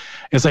 right?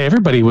 It's like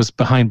everybody was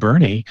behind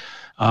Bernie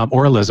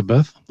or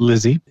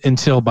Lizzie,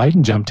 until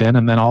Biden jumped in,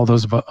 and then all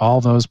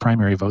those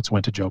primary votes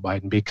went to Joe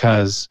Biden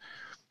because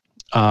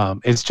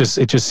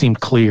it just seemed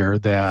clear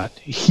that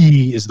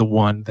he is the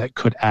one that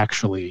could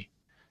actually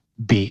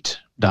beat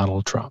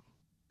Donald Trump.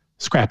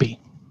 Scrappy.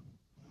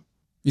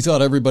 You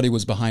thought everybody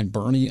was behind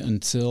Bernie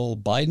until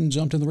Biden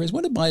jumped in the race?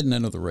 When did Biden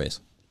enter the race?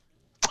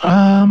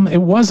 It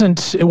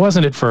wasn't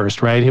at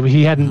first, right?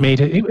 He hadn't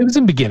made it. It was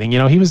in the beginning.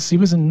 He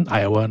was in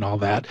Iowa and all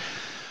that.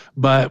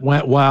 But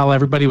while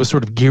everybody was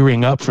sort of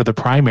gearing up for the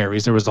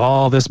primaries, there was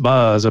all this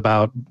buzz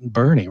about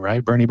Bernie,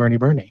 right?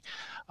 Bernie.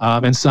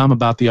 And some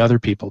about the other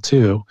people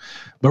too.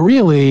 But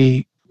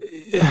really,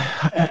 the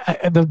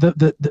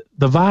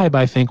vibe,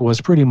 I think, was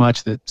pretty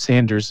much that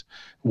Sanders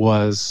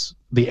was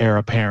the heir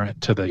apparent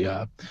to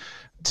the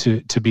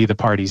to be the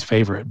party's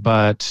favorite.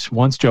 But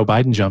once Joe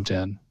Biden jumped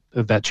in,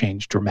 that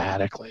changed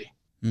dramatically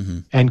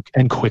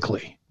and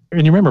quickly.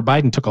 And you remember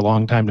Biden took a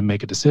long time to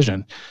make a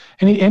decision,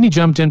 and he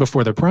jumped in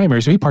before the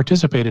primary, so he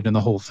participated in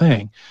the whole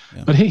thing.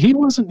 Yeah. But he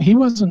wasn't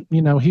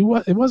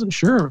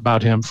sure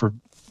about him for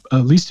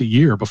at least a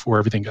year before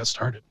everything got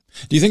started.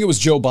 Do you think it was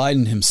Joe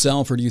Biden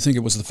himself, or do you think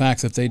it was the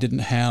fact that they didn't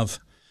have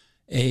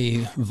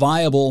a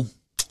viable,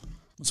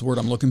 what's the word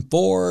I'm looking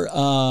for,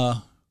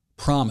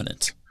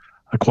 prominent?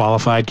 A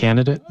qualified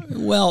candidate?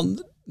 Well,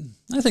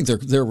 I think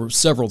there were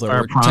several that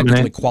were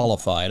technically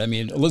qualified. I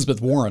mean,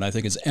 Elizabeth Warren, I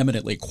think, is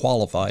eminently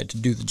qualified to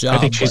do the job. I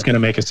think she's going to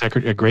make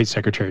a great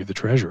Secretary of the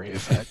Treasury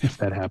if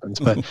that happens.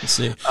 But we'll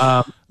see.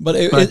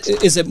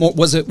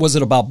 Was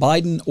it about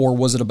Biden, or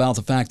was it about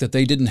the fact that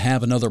they didn't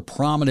have another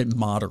prominent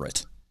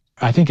moderate?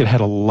 I think it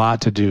had a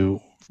lot to do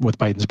with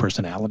Biden's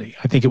personality.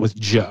 I think it was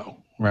Joe,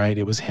 right?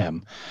 It was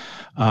him.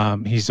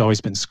 He's always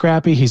been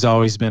scrappy. He's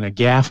always been a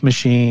gaffe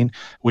machine,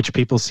 which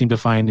people seem to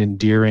find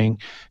endearing.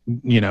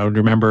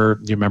 Remember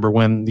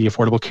when the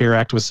Affordable Care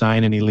Act was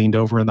signed and he leaned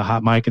over in the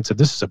hot mic and said,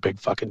 "This is a big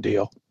fucking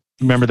deal."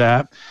 Remember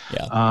that?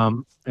 Yeah.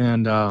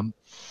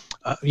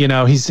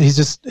 He's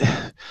just,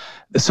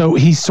 so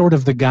he's sort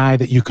of the guy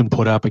that you can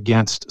put up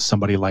against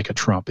somebody like a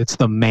Trump. It's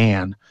the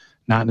man,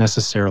 not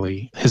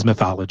necessarily his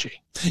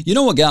mythology. You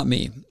know what got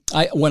me?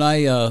 When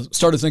I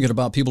started thinking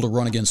about people to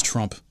run against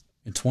Trump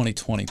in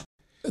 2020,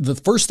 the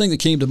first thing that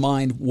came to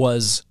mind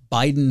was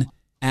Biden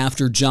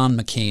after John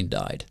McCain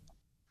died.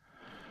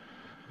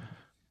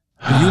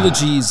 The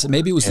eulogies,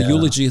 maybe it was the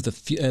eulogy at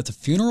the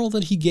funeral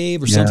that he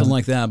gave or something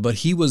like that, but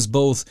he was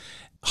both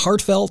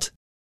heartfelt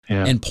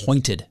and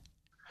pointed.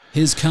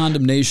 His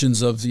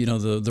condemnations of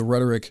the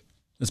rhetoric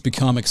that's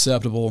become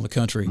acceptable in the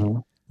country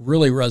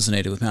really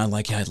resonated with me.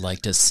 I'd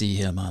like to see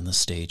him on the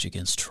stage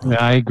against Trump.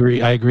 Yeah, I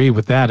agree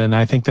with that, and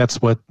I think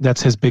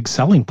that's his big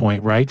selling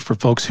point, right? For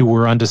folks who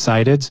were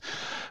undecideds,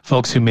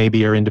 folks who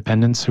maybe are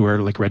independents, who are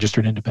like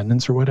registered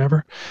independents or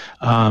whatever.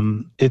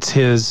 It's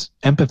his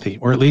empathy,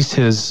 or at least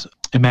his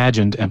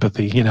imagined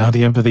empathy,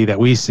 the empathy that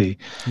we see.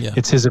 Yeah.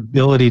 It's his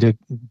ability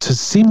to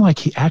seem like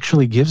he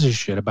actually gives a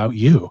shit about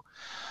you.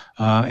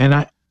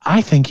 And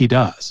I think he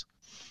does.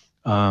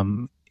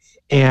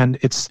 And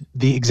it's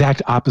the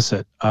exact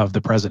opposite of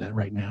the president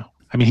right now.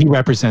 I mean, he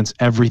represents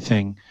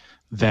everything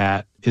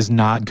that is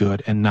not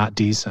good and not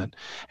decent.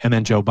 And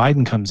then Joe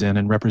Biden comes in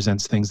and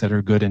represents things that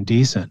are good and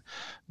decent.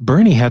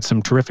 Bernie had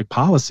some terrific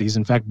policies.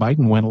 In fact,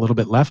 Biden went a little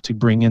bit left to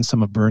bring in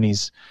some of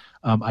Bernie's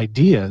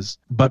ideas.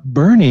 But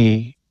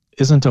Bernie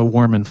isn't a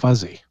warm and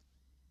fuzzy.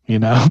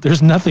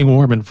 There's nothing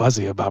warm and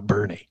fuzzy about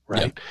Bernie,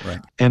 right? Yeah,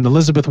 right. And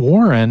Elizabeth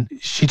Warren,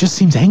 she just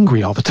seems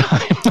angry all the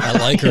time. I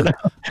like her.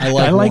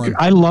 I like her.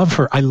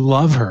 I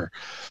love her.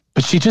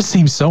 But she just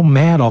seems so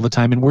mad all the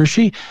time. And where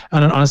she,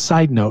 on a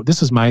side note,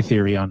 this is my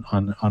theory on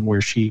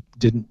where she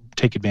didn't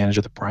take advantage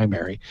of the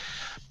primary,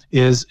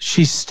 is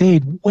she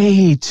stayed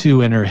way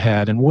too in her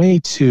head and way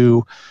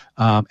too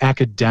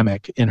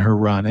academic in her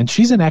run. And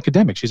she's an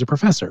academic. She's a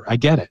professor. I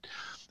get it.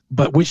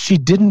 But what she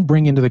didn't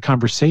bring into the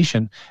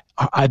conversation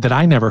that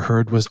I never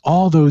heard was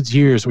all those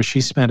years where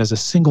she spent as a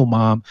single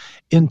mom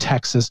in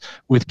Texas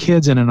with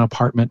kids in an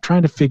apartment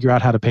trying to figure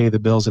out how to pay the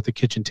bills at the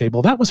kitchen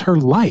table. That was her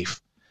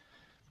life.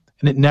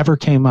 And it never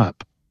came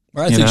up.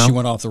 I think she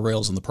went off the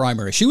rails in the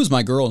primary. She was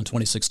my girl in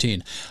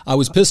 2016. I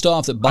was pissed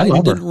off that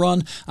Biden didn't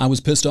run. I was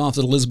pissed off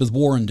that Elizabeth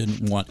Warren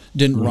didn't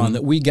run,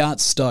 that we got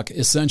stuck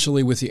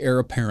essentially with the heir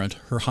apparent,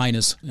 Her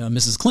Highness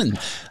Mrs. Clinton.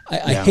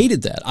 I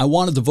hated that. I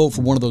wanted to vote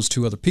for one of those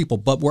two other people.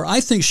 But where I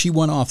think she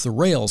went off the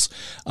rails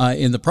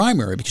in the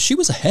primary, because she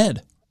was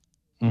ahead.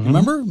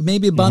 Remember?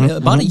 Maybe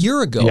about a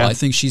year ago, I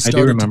think she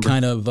started to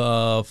kind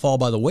of fall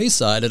by the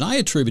wayside, and I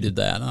attributed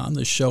that on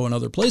this show and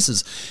other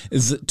places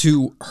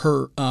to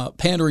her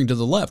pandering to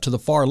the left, to the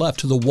far left,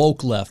 to the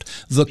woke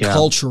left, the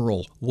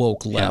cultural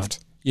woke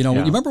left. You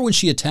remember when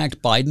she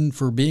attacked Biden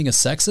for being a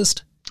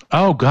sexist?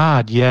 Oh,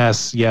 God,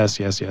 yes.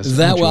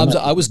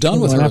 I was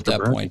done with her at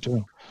that point.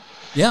 Too.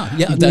 Yeah,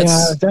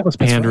 that was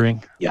pandering.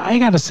 Right. Yeah, I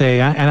got to say,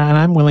 and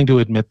I'm willing to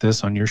admit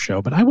this on your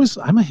show, but I'm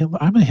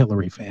a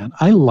Hillary fan.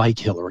 I like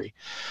Hillary.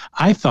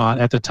 I thought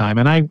at the time,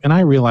 and I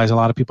realize a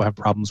lot of people have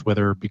problems with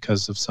her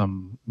because of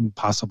some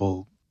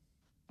possible,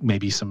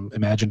 maybe some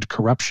imagined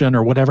corruption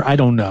or whatever. I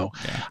don't know.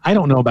 Yeah. I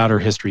don't know about her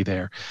history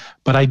there,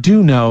 but I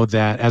do know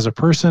that as a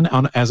person,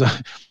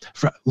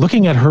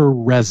 looking at her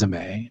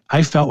resume,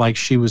 I felt like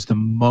she was the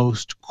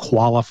most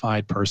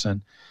qualified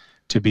person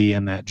to be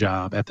in that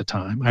job at the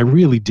time. I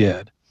really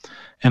did.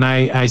 And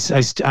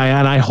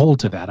I hold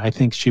to that. I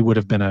think she would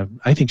have been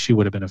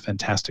a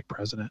fantastic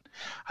president.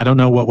 I don't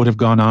know what would have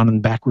gone on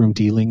in backroom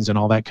dealings and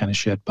all that kind of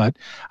shit, but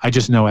I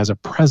just know as a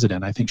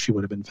president, I think she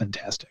would have been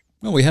fantastic.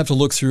 Well, we have to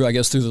look through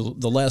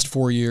the last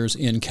 4 years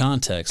in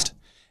context,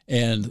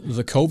 and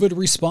the COVID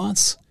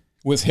response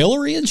with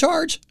Hillary in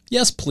charge.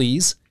 Yes,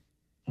 please.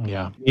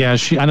 Yeah.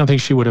 I don't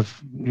think she would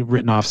have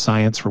written off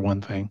science for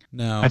one thing.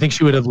 No. I think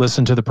she would have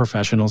listened to the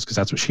professionals because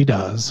that's what she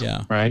does.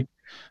 Yeah. Right.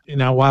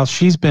 Now, while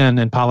she's been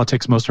in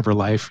politics most of her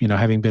life,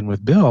 having been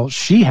with Bill,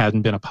 she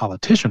hadn't been a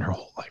politician her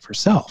whole life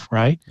herself.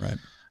 Right. Right.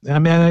 I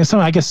mean,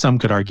 I guess some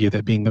could argue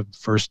that being the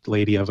first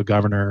lady of a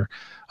governor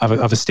of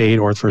a state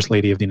or the first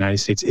lady of the United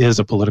States is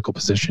a political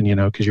position,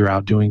 because you're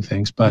out doing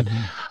things. But at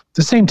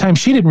the same time,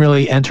 she didn't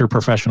really enter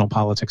professional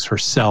politics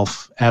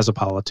herself as a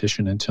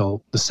politician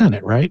until the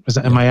Senate, right?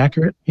 Am I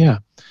accurate? Yeah.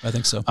 I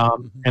think so.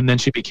 And then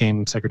she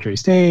became Secretary of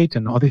State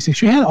and all these things.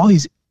 She had all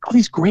these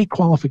great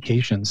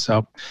qualifications.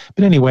 So,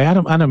 but anyway, I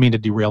don't mean to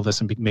derail this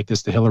and make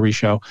this the Hillary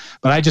show,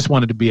 but I just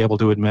wanted to be able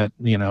to admit,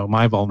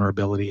 my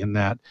vulnerability in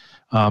that.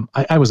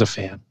 I was a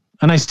fan,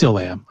 and I still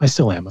am. I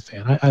still am a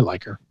fan. I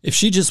like her. If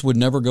she just would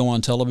never go on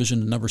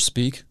television and never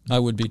speak, I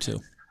would be too.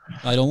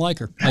 I don't like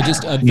her. I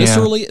just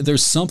viscerally,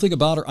 there's something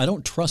about her. I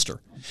don't trust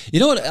her. You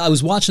know what? I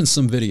was watching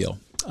some video.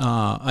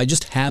 I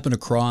just happened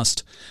across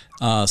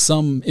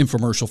some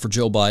infomercial for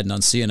Joe Biden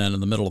on CNN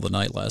in the middle of the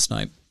night last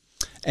night,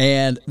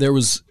 and there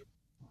was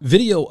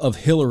video of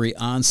Hillary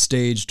on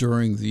stage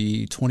during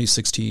the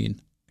 2016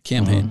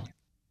 campaign.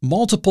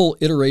 Multiple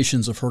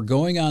iterations of her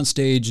going on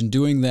stage and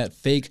doing that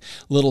fake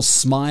little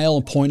smile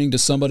and pointing to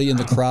somebody in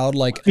the crowd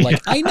like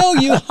I know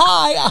you,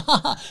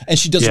 hi, and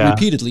she does it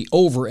repeatedly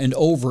over and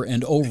over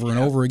and over and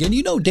over again.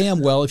 You know damn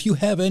well if you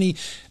have any,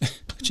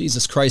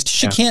 Jesus Christ,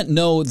 she can't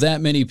know that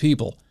many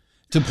people.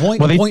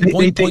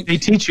 They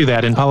teach you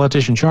that in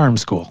politician charm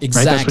school.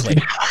 Exactly.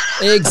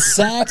 Right?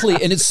 Exactly.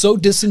 And it's so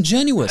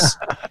disingenuous.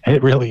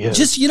 It really is.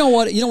 Just, you know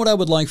what I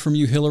would like from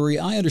you, Hillary?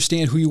 I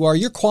understand who you are.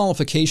 Your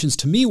qualifications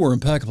to me were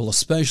impeccable,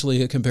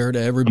 especially compared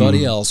to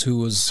everybody else who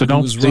was you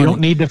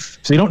don't need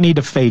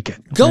to fake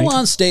it. Go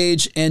on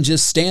stage and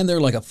just stand there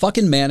like a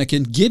fucking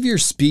mannequin, give your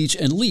speech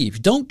and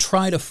leave. Don't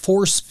try to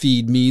force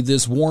feed me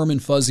this warm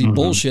and fuzzy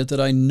bullshit that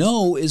I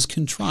know is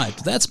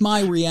contrived. That's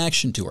my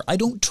reaction to her. I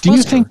don't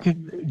trust her.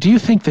 Do you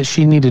think that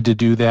she needed to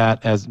do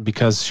that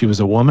because she was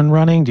a woman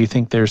running? Do you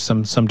think there's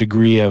some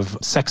degree of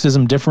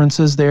sexism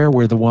differences there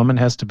where the woman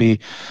has to be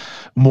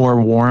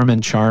more warm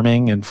and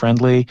charming and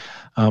friendly,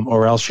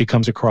 or else she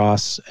comes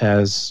across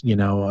as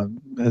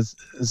as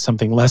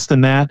something less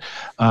than that,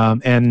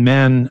 and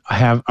men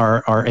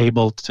are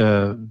able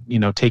to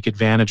take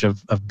advantage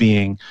of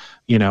being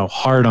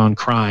hard on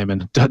crime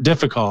and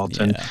difficult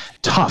and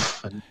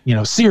tough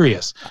and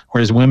serious,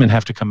 whereas women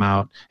have to come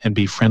out and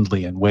be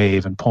friendly and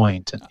wave and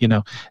point.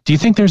 And do you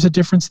think there's a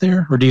difference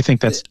there, or do you think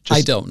that's just...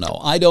 I don't know.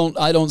 I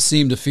don't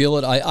seem to feel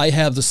it. I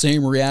have the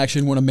same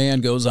reaction when a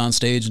man goes on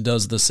stage and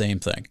does the same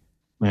thing.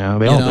 Yeah,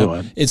 they all do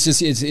it. It's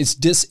just it's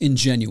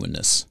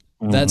disingenuousness.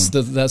 That's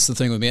the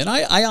thing with me. And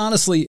I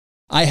honestly,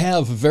 I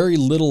have very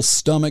little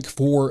stomach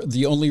for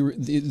the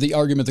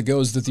argument that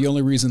goes that the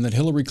only reason that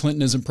Hillary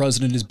Clinton isn't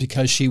president is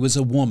because she was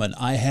a woman.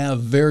 I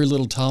have very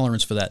little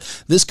tolerance for that.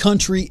 This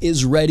country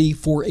is ready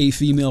for a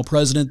female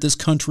president. This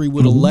country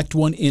would elect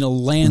one in a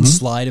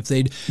landslide if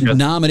they'd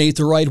nominate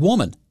the right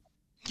woman.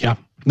 Yeah.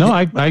 No,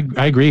 I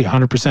agree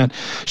 100%.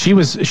 She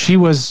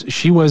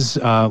was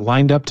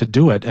lined up to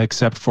do it,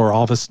 except for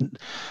all this.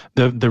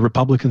 The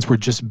Republicans were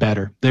just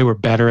better. They were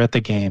better at the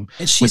game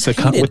with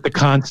the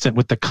constant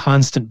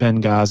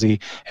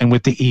Benghazi and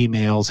with the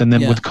emails, and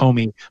then with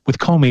Comey. With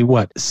Comey,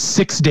 what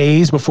 6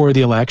 days before the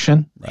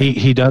election,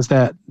 he does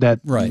that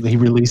he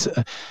released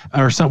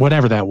or some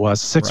whatever that was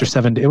 6 or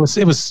 7 days.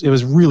 It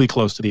was really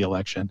close to the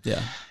election.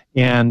 Yeah.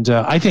 And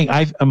I think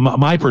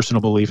my personal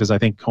belief is I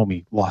think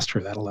Comey lost her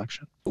that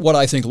election. What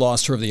I think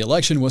lost her the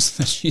election was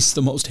that she's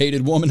the most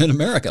hated woman in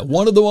America.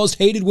 One of the most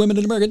hated women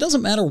in America. It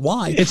doesn't matter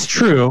why. It's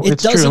true. It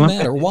doesn't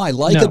matter why.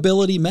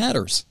 Likability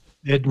matters.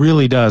 It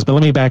really does. But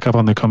let me back up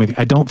on the Comey.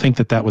 I don't think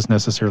that was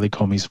necessarily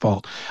Comey's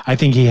fault. I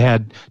think he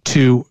had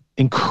two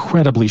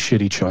incredibly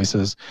shitty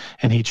choices,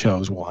 and he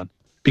chose one.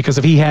 Because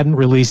if he hadn't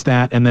released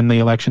that, and then the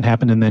election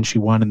happened, and then she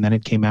won, and then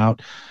it came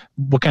out,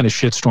 what kind of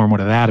shitstorm would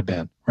that have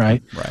been,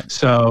 right? Right.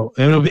 So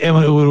it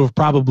would have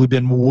probably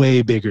been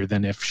way bigger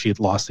than if she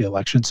had lost the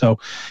election. So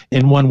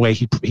in one way,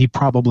 he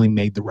probably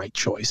made the right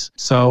choice.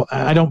 So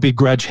I don't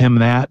begrudge him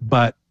that,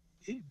 but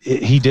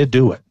he did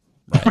do it.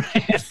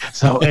 Right.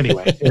 So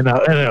anyway,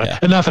 enough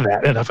of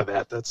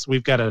that.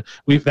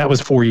 That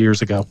was 4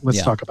 years ago.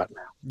 Let's talk about it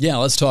now. Yeah,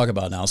 let's talk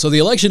about it now. So the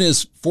election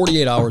is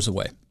 48 hours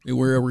away.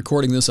 We're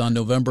recording this on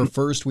November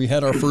 1st. We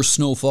had our first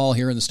snowfall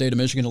here in the state of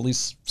Michigan, at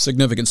least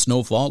significant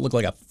snowfall. It looked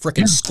like a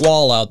frickin'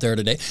 squall out there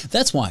today.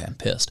 That's why I'm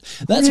pissed.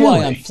 That's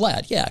why I'm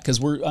flat. Yeah, because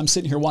I'm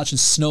sitting here watching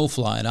snow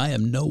fly, and I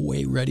am no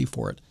way ready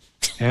for it.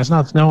 Yeah, it's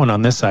not snowing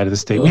on this side of the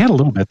state. We had a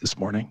little bit this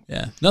morning.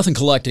 Yeah, nothing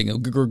collecting.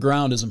 The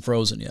ground isn't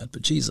frozen yet,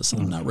 but Jesus,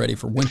 I'm not ready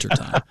for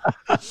wintertime.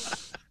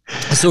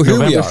 So here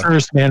we are. November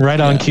 1st, man, right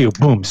on cue.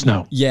 Boom,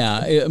 snow.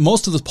 Yeah,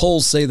 most of the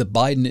polls say that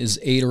Biden is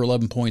 8 or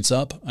 11 points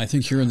up. I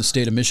think here in the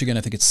state of Michigan,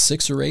 I think it's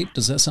 6 or 8.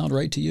 Does that sound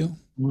right to you?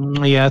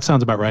 Yeah, it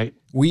sounds about right.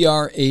 We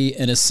are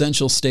an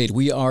essential state.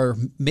 We are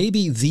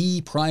maybe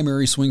the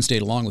primary swing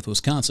state along with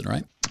Wisconsin,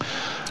 right?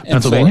 And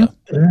Pennsylvania?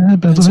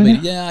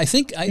 Pennsylvania. Yeah, I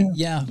think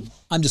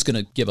I'm just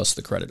going to give us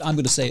the credit. I'm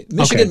going to say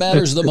Michigan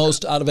matters the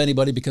most out of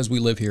anybody because we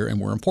live here and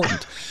we're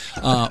important.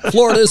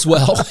 Florida as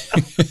well.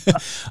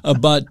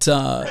 But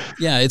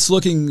it's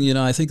looking,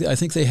 I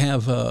think they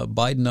have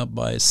Biden up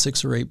by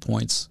 6 or 8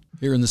 points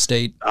here in the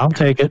state. I'll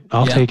take it.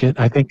 Take it.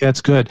 I think that's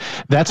good.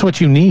 That's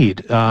what you need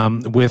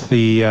with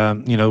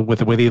the with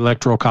the way the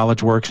Electoral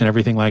College works and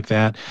everything like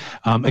that.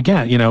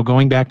 Again,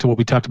 going back to what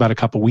we talked about a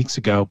couple weeks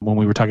ago when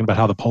we were talking about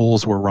how the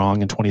polls were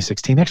wrong in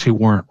 2016, they actually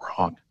weren't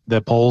wrong. The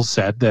polls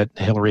said that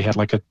Hillary had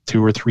like a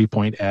 2 or 3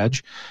 point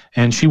edge,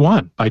 and she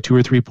won by 2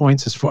 or 3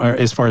 points as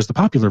far as the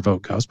popular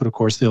vote goes. But of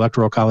course, the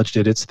Electoral College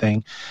did its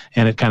thing,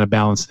 and it kind of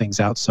balanced things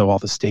out so all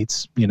the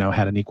states,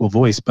 had an equal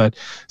voice. But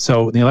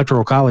so the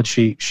Electoral College,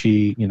 she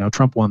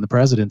Trump won the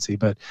presidency,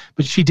 but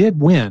she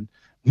did win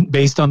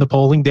based on the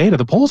polling data.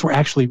 The polls were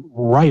actually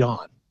right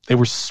on. They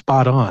were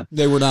spot on.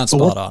 They were not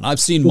spot on. I've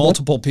seen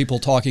multiple people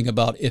talking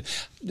about it.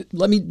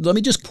 Let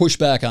me just push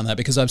back on that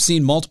because I've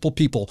seen multiple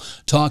people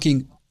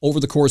talking over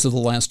the course of the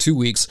last 2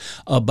 weeks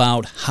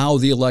about how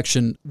the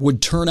election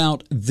would turn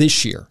out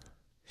this year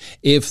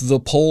if the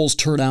polls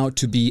turn out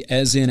to be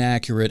as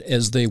inaccurate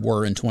as they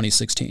were in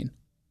 2016.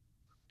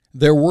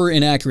 There were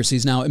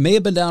inaccuracies. Now, it may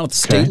have been down at the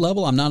state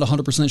level. I'm not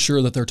 100%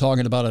 sure that they're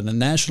talking about it at a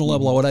national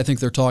level. What I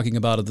think they're talking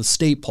about are the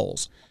state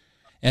polls.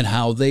 and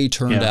how they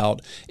turned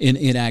out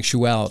in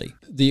actuality.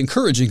 The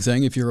encouraging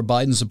thing, if you're a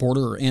Biden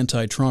supporter or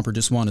anti-Trump or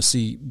just want to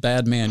see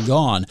bad man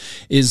gone,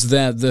 is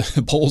that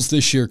the polls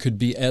this year could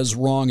be as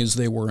wrong as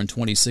they were in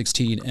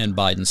 2016 and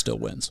Biden still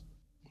wins.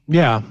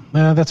 Yeah,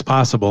 that's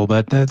possible,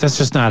 but that's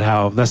just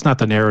that's not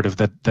the narrative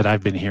that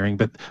I've been hearing.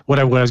 But what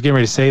I was getting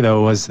ready to say,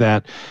 though, was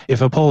that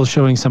if a poll is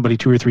showing somebody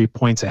 2 or 3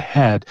 points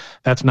ahead,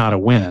 that's not a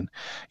win.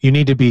 You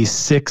need to be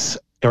 6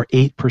 or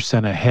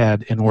 8%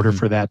 ahead in order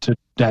for that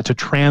to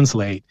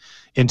translate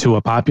into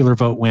a popular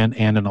vote win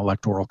and an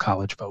electoral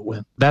college vote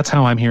win. That's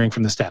how I'm hearing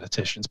from the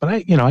statisticians, but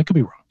I could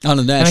be wrong. On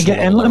a national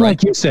level, right?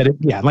 Like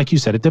you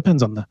said, it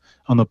depends on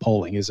the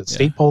polling. Is it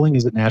state polling?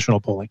 Is it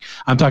national polling?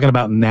 I'm talking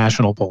about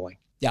national polling.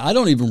 Yeah, I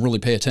don't even really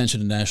pay attention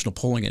to national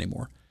polling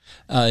anymore.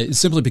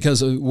 Simply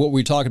because of what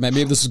we talked about.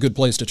 Maybe this is a good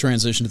place to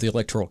transition to the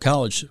Electoral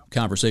College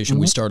conversation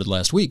we started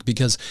last week,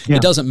 because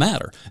it doesn't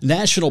matter.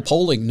 National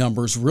polling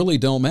numbers really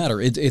don't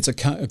matter. It's a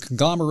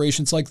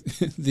conglomeration. It's like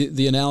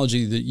the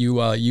analogy that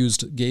you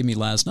gave me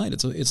last night.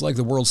 It's like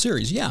the World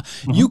Series. Yeah,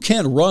 you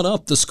can run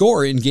up the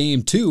score in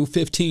game 2,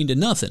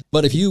 15-0.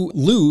 But if you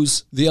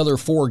lose the other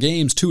 4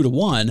 games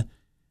 2-1,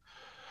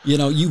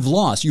 you've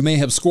lost. You may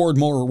have scored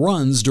more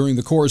runs during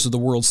the course of the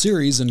World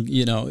Series, and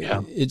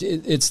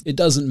it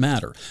doesn't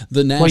matter.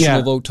 The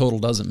national vote total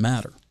doesn't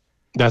matter.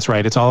 That's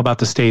right. It's all about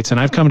the states, and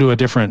I've come to a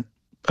different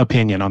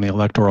opinion on the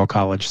Electoral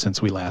College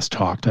since we last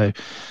talked.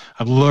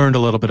 I've learned a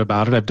little bit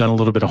about it. I've done a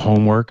little bit of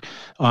homework,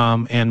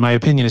 and my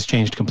opinion has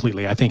changed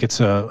completely. I think it's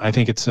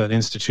an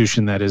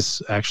institution that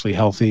is actually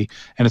healthy,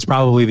 and it's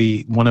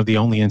probably one of the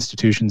only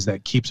institutions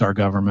that keeps our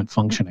government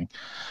functioning.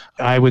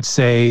 I would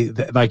say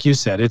that, like you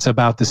said, it's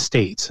about the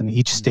states and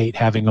each state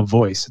having a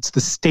voice. It's the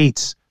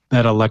states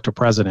that elect a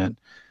president,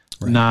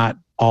 not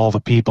all the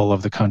people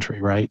of the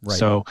country, right?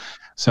 So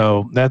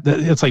that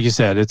it's like you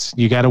said,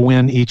 you got to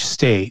win each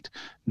state,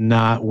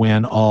 not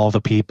win all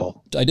the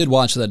people. I did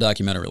watch that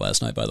documentary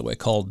last night, by the way,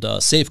 called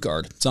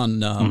Safeguard. It's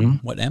on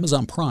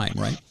Amazon Prime,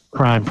 right?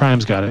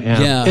 Prime's got it.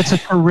 Yeah. It's a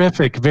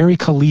terrific, very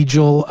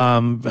collegial,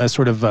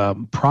 sort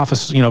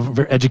of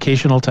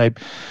educational type,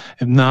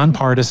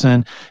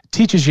 nonpartisan.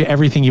 Teaches you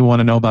everything you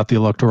want to know about the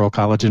Electoral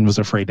College and was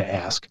afraid to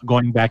ask.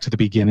 Going back to the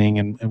beginning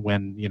and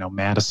when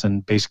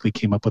Madison basically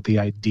came up with the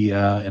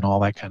idea and all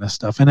that kind of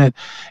stuff, and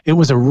it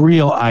was a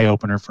real eye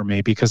opener for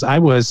me, because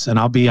and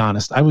I'll be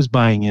honest, I was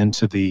buying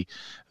into the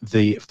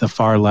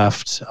far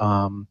left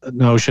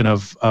notion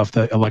of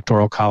the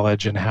Electoral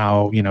College, and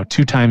how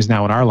 2 times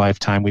now in our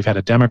lifetime we've had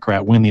a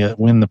Democrat win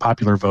the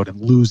popular vote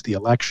and lose the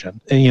election.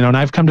 And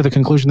I've come to the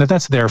conclusion that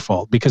that's their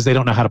fault, because they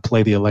don't know how to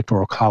play the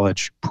Electoral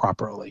College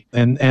properly.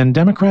 And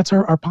Democrats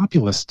are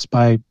populists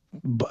by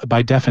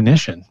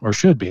definition, or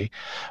should be.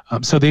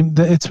 So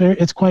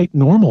it's quite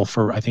normal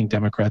for, I think,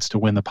 Democrats to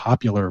win the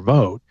popular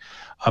vote,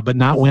 but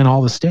not win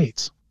all the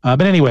states.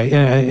 But anyway,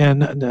 and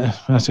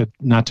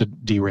not to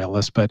derail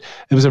us, but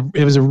it was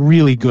a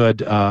really good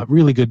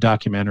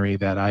documentary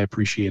that I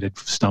appreciated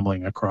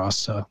stumbling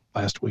across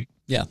last week.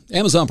 Yeah,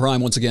 Amazon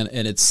Prime once again,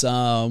 and it's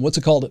what's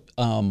it called?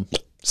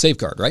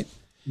 Safeguard, right?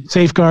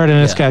 Safeguard,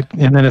 and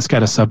it's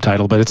got a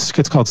subtitle, but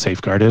it's called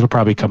Safeguard. It'll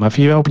probably come up if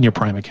you open your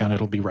Prime account.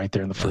 It'll be right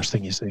there in the first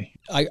thing you see.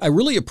 I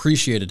really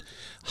appreciated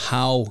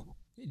how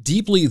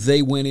deeply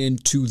they went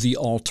into the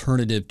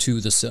alternative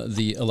to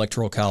the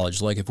Electoral College.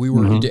 Like, if we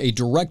were a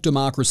direct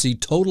democracy,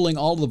 totaling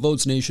all the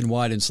votes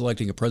nationwide and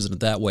selecting a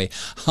president that way,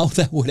 how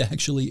that would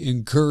actually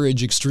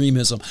encourage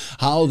extremism,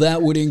 how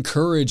that would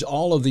encourage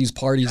all of these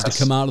parties to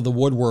come out of the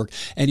woodwork,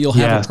 and you'll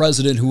have a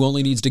president who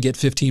only needs to get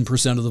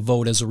 15% of the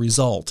vote as a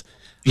result.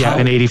 Yeah,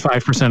 and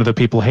 85% of the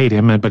people hate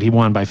him, but he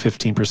won by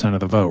 15% of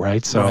the vote,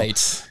 right? So,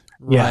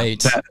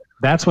 right.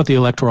 That's what the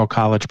Electoral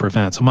College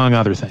prevents, among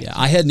other things. Yeah,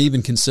 I hadn't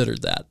even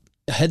considered that.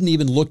 I hadn't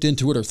even looked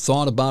into it or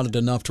thought about it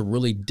enough to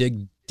really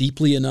dig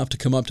deeply enough to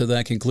come up to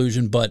that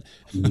conclusion, but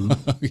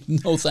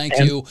no, thank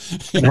you.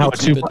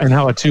 And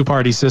how a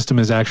two-party system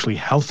is actually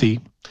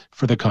healthy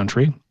for the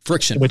country.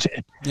 Friction. Which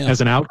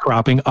has an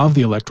outcropping of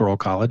the Electoral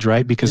College,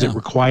 right? Because it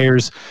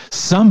requires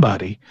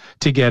somebody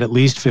to get at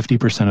least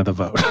 50% of the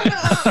vote,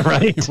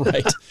 right?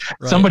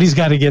 Somebody's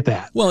got to get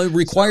that. Well, it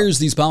requires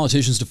these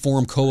politicians to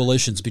form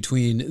coalitions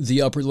between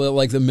the upper,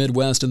 like the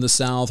Midwest and the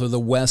South, or the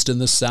West and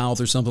the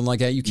South, or something like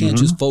that. You can't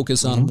just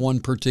focus on one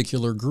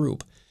particular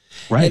group.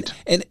 Right.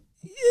 And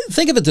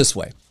think of it this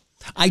way.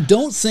 I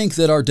don't think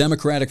that our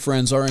Democratic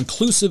friends are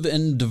inclusive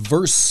and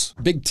diverse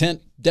big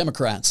tent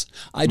Democrats.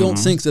 I don't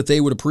think that they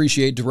would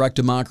appreciate direct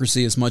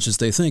democracy as much as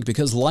they think,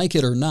 because, like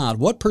it or not,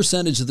 what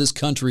percentage of this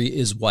country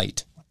is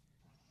white?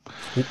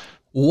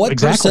 What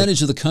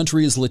percentage of the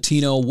country is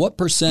Latino? What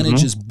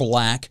percentage is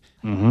black?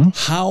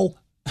 How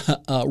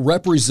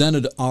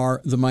represented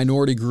are the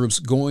minority groups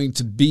going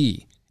to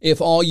be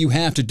if all you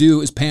have to do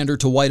is pander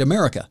to white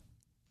America?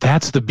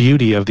 That's the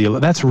beauty of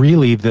that's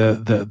really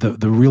the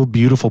real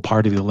beautiful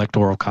part of the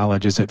Electoral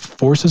College, is it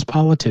forces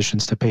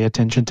politicians to pay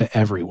attention to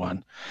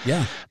everyone.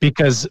 Yeah.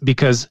 Because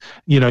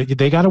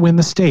they got to win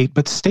the state,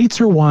 but states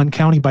are won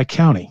county by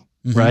county.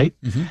 right?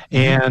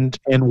 And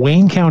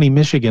Wayne County,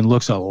 Michigan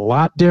looks a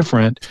lot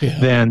different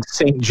than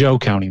St. Joe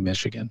County,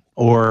 Michigan,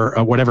 or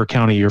whatever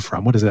county you're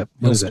from. What is that?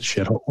 What is that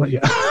shithole? What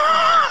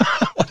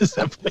is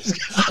that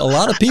place? A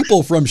lot of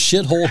people from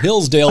shithole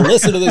Hillsdale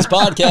listen to this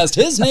podcast.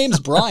 His name's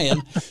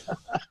Brian.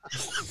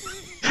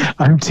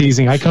 I'm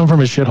teasing. I come from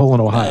a shithole in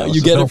Ohio.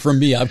 You get it from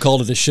me. I've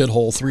called it a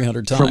shithole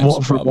 300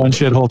 times. From one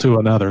shithole to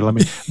another.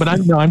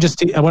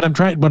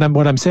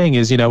 What I'm saying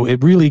is,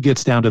 it really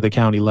gets down to the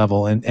county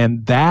level,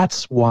 and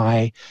that's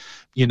why,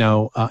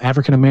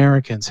 African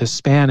Americans,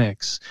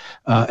 Hispanics,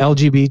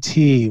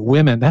 LGBT,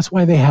 women, that's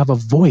why they have a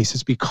voice.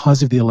 It's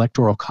because of the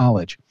Electoral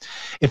College.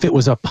 If it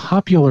was a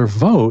popular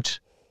vote,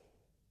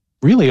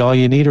 really all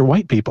you need are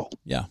white people.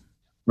 Yeah.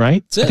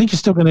 Right? I think you're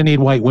still going to need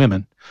white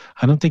women.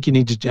 I don't think you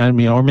need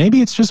to, or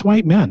maybe it's just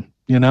white men,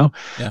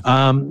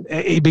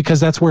 because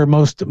that's where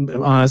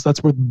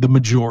that's where the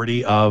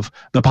majority of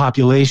the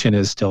population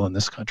is still in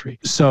this country.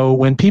 So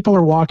when people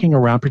are walking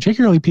around,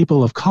 particularly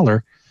people of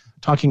color,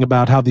 talking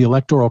about how the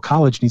Electoral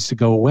College needs to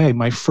go away,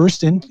 my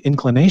first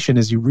inclination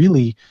is you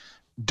really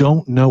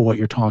don't know what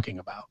you're talking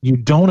about. You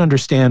don't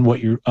understand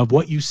what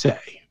you say,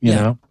 you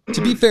know?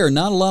 To be fair,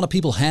 not a lot of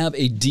people have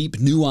a deep,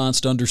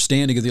 nuanced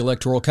understanding of the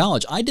Electoral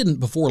College. I didn't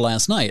before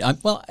last night.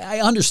 I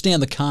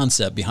understand the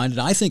concept behind it.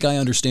 I think I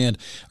understand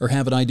or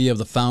have an idea of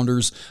the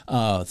founders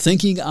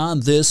thinking on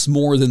this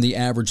more than the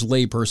average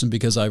layperson,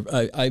 because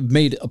I've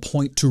made a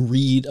point to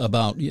read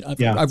about,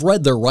 I've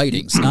read their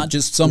writings, not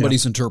just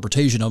somebody's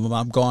interpretation of them.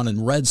 I've gone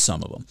and read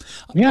some of them.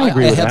 Yeah, I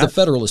agree with that. I have the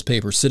Federalist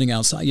Papers sitting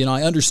outside.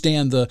 I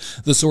understand the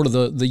sort of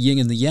the yin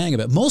and the yang of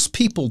it. Most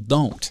people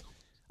don't.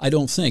 I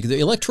don't think.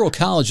 The Electoral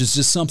College is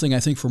just something, I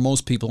think, for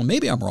most people, and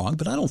maybe I'm wrong,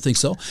 but I don't think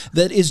so,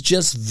 that is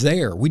just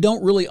there. We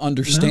don't really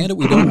understand it.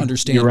 We don't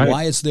understand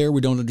why it's there.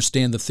 We don't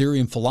understand the theory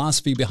and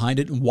philosophy behind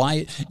it, and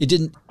why it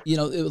didn't, a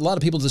lot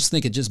of people just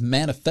think it just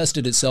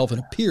manifested itself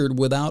and appeared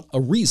without a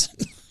reason.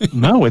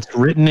 No, it's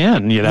written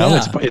in,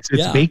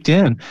 it's baked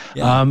in.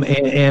 Yeah.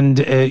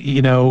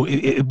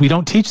 We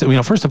don't teach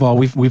that. First of all,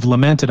 we've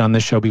lamented on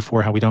this show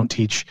before how we don't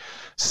teach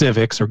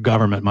civics or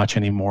government much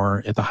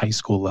anymore at the high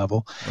school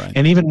level. Right.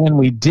 And even when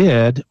we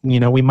did,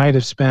 we might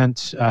have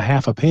spent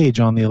half a page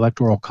on the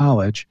Electoral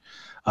College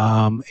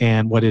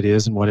and what it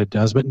is and what it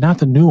does, but not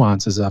the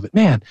nuances of it.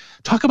 Man,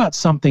 talk about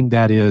something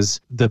that is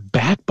the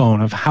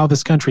backbone of how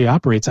this country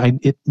operates.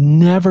 It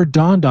never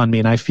dawned on me,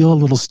 and I feel a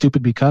little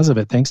stupid because of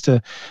it. Thanks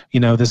to,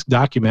 this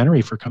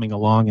documentary for coming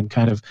along and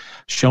kind of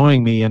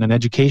showing me in an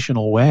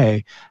educational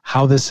way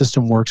how this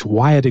system works,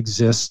 why it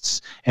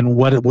exists, and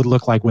what it would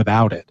look like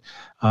without it.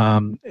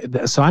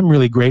 So I'm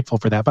really grateful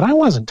for that, but I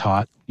wasn't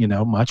taught,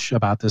 much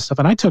about this stuff.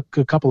 And I took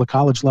a couple of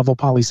college level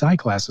poli-sci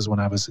classes when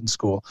I was in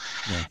school,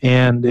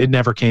 and it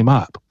never came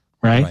up.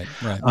 Right.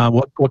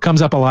 What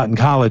comes up a lot in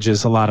college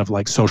is a lot of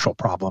like social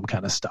problem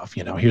kind of stuff.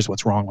 Here's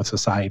what's wrong with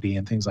society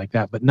and things like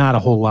that, but not a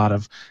whole lot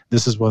of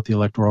this is what the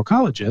Electoral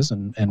College is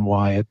and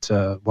why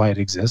it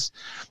exists.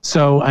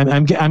 So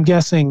I'm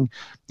guessing,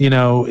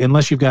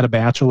 unless you've got a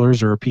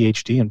bachelor's or a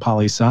PhD in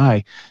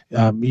poli-sci,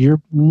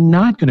 you're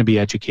not going to be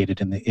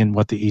educated in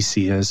what the EC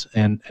is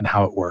and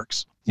how it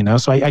works.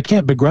 So I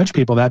can't begrudge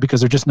people that because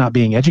they're just not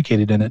being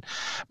educated in it.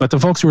 But the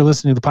folks who are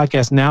listening to the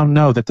podcast now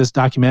know that this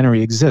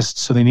documentary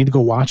exists, so they need to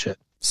go watch it.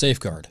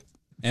 Safeguard,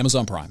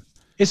 Amazon Prime.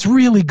 It's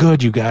really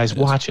good, you guys.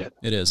 Watch it.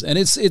 It is. And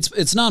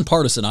it's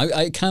nonpartisan.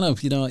 I kind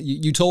of,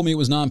 you told me it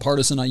was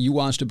nonpartisan. You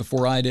watched it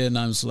before I did, and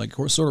I was like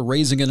sort of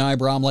raising an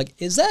eyebrow. I'm like,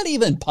 is that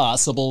even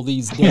possible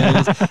these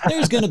days?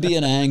 There's going to be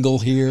an angle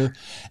here.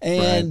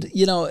 And,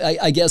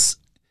 I guess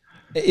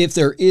if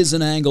there is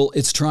an angle,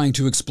 it's trying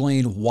to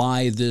explain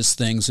why this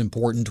thing's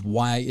important,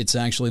 why it's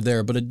actually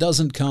there. But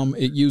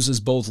it uses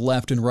both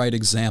left and right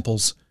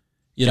examples,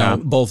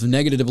 both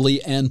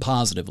negatively and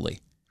positively.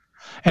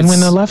 And when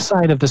the left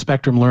side of the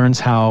spectrum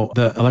learns how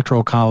the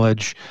Electoral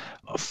College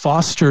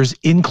fosters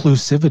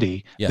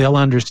inclusivity, they'll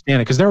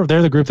understand it, because they're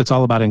the group that's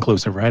all about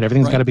inclusive, right?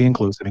 Everything's got to be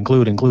inclusive,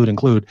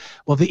 include.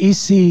 Well, the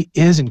EC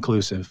is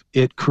inclusive.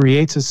 It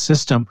creates a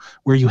system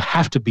where you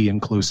have to be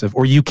inclusive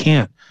or you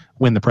can't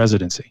win the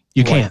presidency.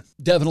 You can't.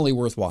 Definitely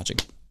worth watching.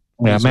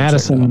 Yeah,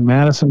 Madison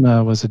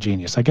was a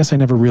genius. I guess I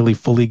never really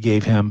fully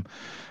gave him.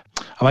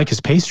 I like his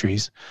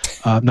pastries.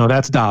 No,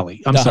 that's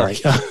Dolly. I'm sorry.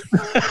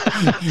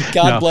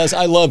 God bless.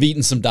 I love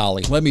eating some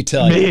Dolly. Let me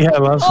tell you. Yeah, I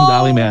love some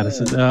Dolly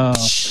Madison.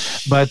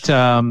 But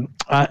I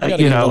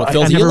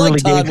never really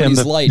gave him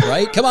he's light,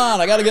 right? Come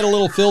on, I got to get a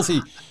little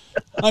filthy.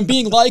 I'm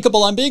being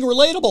likable. I'm being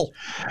relatable.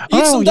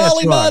 Eat some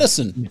Dolly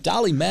Madison.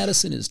 Dolly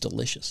Madison is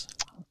delicious.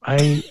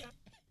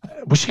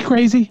 Was she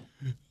crazy?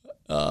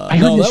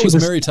 No, that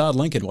was Mary Todd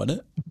Lincoln, wasn't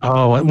it?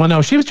 Oh, well,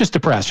 no, she was just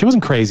depressed. She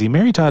wasn't crazy.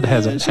 Mary Todd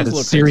had a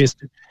serious.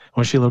 Crazy.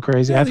 Was she a little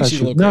crazy? I thought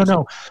she was.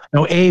 No.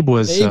 Abe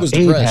was. Abe was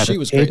depressed. She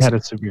was crazy. Abe had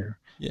a severe.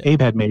 Yeah.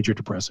 Abe had major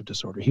depressive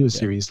disorder. He was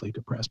seriously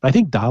depressed. But I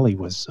think Dolly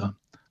was. I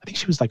think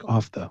she was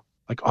off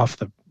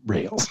the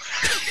rails.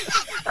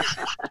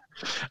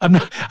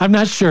 I'm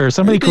not sure.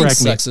 Somebody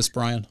correct me. Sexist,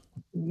 Brian.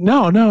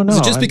 No. Is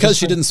it just because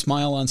she didn't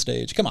smile on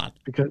stage? Come on.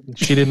 Because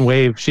she didn't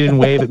wave. She didn't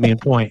wave at me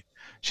and point.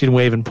 She didn't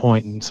wave and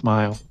point and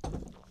smile.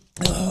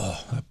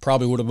 I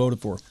probably would have voted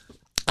for.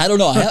 I don't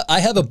know. I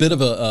have a bit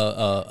of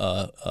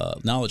a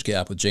knowledge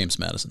gap with James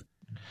Madison.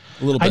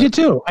 A little bit. I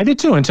did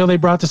too. Until they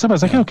brought this up, I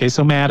was like, okay,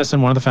 so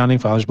Madison, one of the founding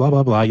fathers, blah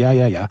blah blah,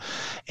 yeah.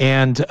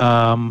 And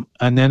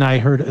then I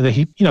heard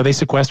that they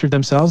sequestered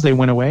themselves. They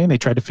went away and they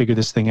tried to figure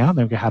this thing out. And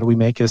they go, how do we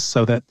make this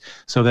so that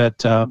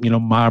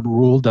mob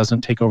rule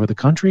doesn't take over the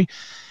country?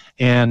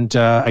 And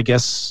I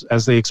guess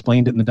as they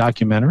explained it in the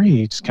documentary,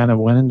 he just kind of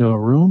went into a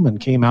room and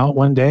came out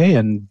one day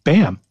and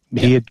bam,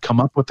 he had come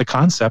up with the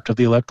concept of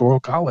the Electoral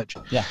College.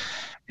 Yeah.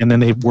 And then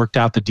they worked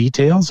out the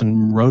details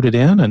and wrote it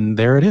in, and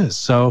there it is.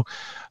 So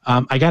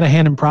I got to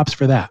hand him props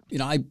for that.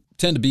 I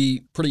tend to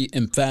be pretty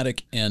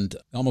emphatic and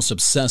almost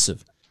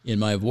obsessive in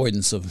my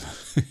avoidance of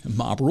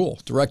mob rule,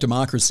 direct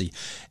democracy,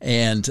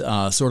 and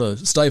sort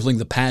of stifling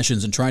the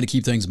passions and trying to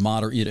keep things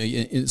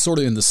moderate, sort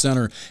of in the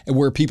center, and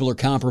where people are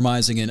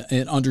compromising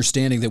and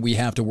understanding that we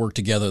have to work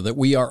together, that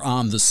we are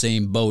on the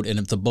same boat, and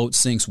if the boat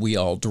sinks, we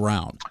all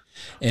drown.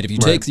 And if you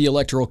take the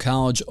Electoral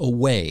College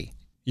away,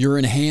 you're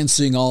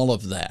enhancing all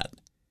of that.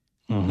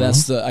 Mm-hmm.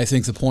 That's I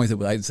think the point that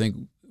I think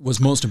was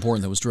most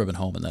important that was driven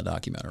home in that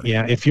documentary.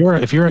 Yeah, if you're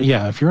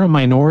a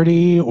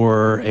minority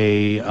or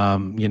a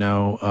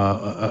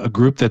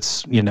group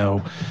that's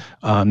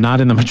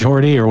not in the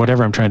majority or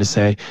whatever I'm trying to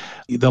say,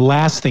 the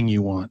last thing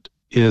you want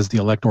is the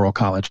Electoral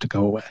College to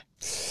go away.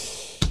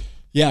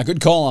 Yeah,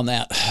 good call on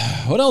that.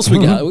 What else we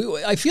got?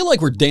 I feel like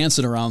we're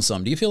dancing around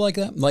some. Do you feel like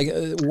that? Like,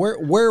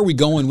 where are we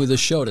going with this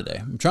show today?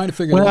 I'm trying to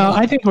figure it out. Well,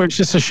 I think we're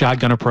just a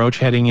shotgun approach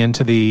heading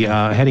into the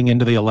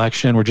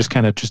election. We're just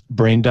kind of just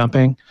brain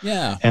dumping.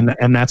 Yeah.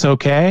 And that's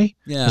okay.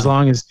 Yeah. As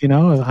long as,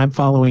 I'm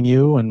following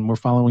you and we're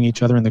following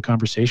each other in the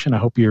conversation. I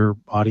hope your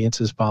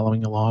audience is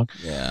following along.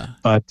 Yeah.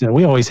 But I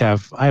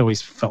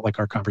always felt like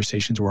our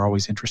conversations were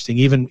always interesting,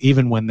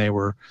 even when they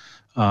were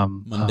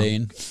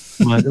mundane.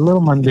 A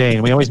little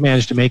mundane. We always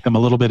managed to make them a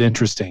little bit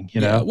interesting,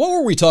 Yeah. What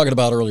were we talking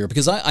about earlier?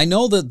 Because I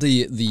know that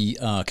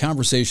the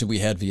conversation we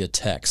had via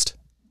text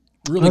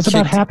really was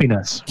about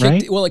happiness,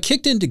 right? Well, it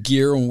kicked into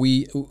gear when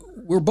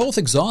we're both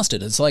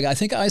exhausted. It's like, I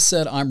think I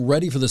said, I'm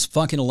ready for this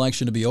fucking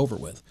election to be over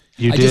with.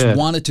 I just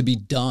want it to be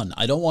done.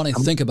 I don't want to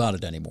think about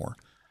it anymore.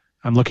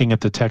 I'm looking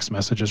at the text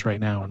messages right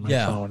now on my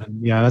phone.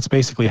 And that's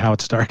basically how it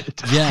started.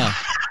 Yeah.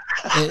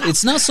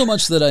 It's not so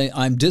much that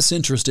I'm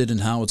disinterested in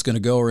how it's going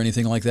to go or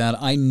anything like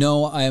that. I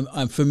know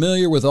I'm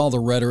familiar with all the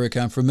rhetoric.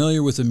 I'm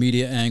familiar with the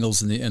media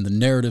angles and the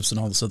narratives and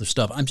all this other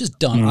stuff. I'm just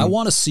done. I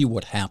want to see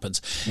what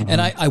happens.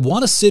 And I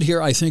want to sit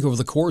here, I think, over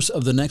the course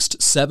of the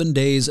next 7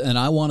 days, and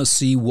I want to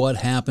see what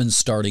happens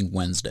starting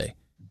Wednesday.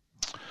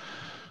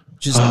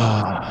 Just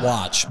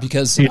watch,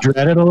 because you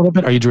dread it a little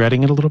bit. Are you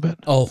dreading it a little bit?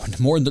 Oh,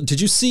 more than. Did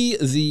you see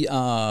the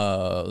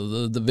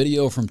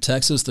video from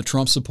Texas? The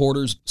Trump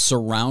supporters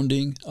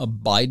surrounding a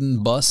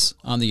Biden bus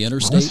on the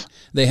interstate. What?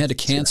 They had to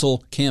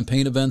cancel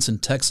campaign events in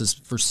Texas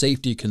for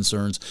safety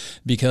concerns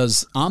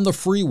because on the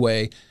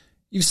freeway,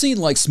 you've seen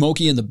like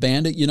Smokey and the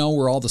Bandit,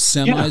 where all the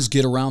semis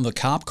get around the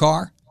cop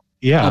car.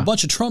 Yeah. A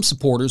bunch of Trump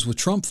supporters with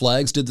Trump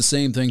flags did the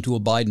same thing to a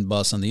Biden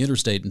bus on the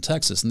interstate in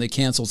Texas, and they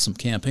canceled some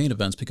campaign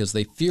events because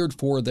they feared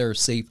for their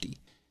safety.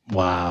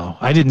 Wow.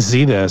 I didn't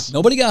see this.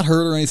 Nobody got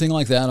hurt or anything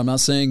like that. I'm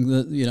not saying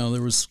that,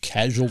 there was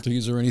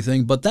casualties or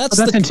anything, but that's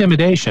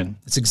intimidation.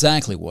 It's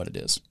exactly what it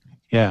is.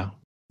 Yeah.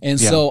 And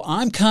so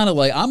I'm kind of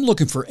like, I'm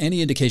looking for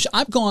any indication.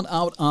 I've gone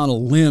out on a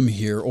limb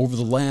here over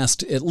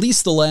at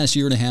least the last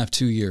year and a half,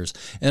 2 years.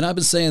 And I've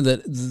been saying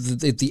that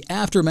the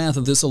aftermath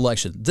of this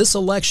election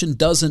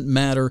doesn't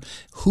matter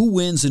who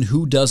wins and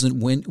who doesn't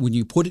win when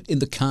you put it in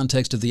the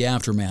context of the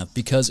aftermath.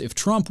 Because if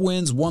Trump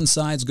wins, one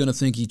side's going to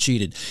think he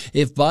cheated.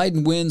 If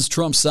Biden wins,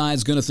 Trump's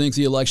side's going to think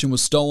the election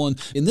was stolen.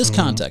 In this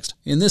context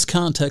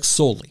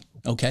solely.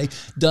 Okay,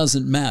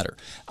 doesn't matter.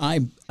 I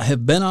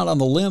have been out on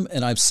the limb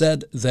and I've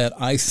said that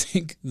I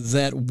think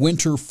that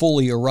winter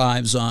fully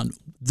arrives on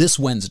this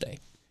Wednesday.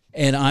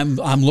 And I'm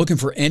looking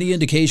for any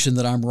indication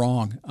that I'm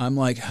wrong. I'm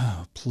like,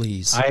 oh,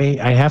 please.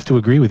 I have to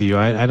agree with you.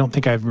 I don't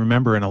think I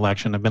remember an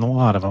election. I've been a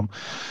lot of them.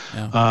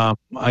 Yeah.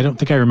 I don't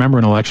think I remember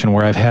an election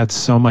where I've had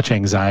so much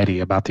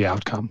anxiety about the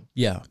outcome.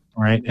 Yeah.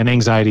 Right. And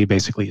anxiety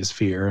basically is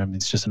fear. I mean,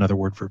 it's just another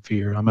word for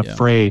fear. I'm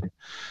afraid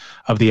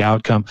of the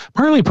outcome,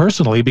 partly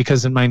personally,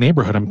 because in my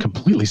neighborhood, I'm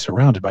completely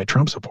surrounded by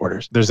Trump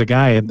supporters. There's a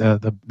guy,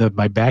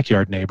 my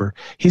backyard neighbor,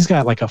 he's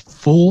got like a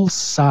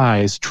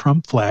full-size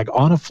Trump flag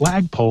on a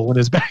flagpole in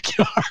his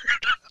backyard.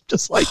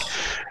 Just like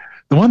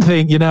the one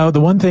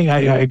thing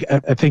I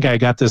think I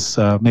got this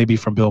maybe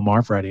from Bill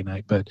Maher Friday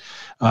night, but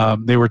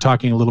they were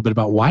talking a little bit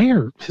about why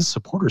are his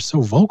supporters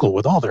so vocal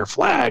with all their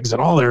flags and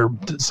all their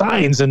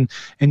signs, and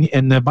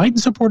the Biden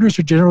supporters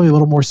are generally a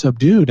little more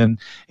subdued. And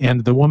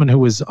the woman who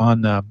was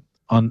on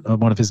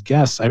one of his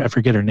guests, I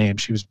forget her name.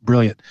 She was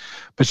brilliant,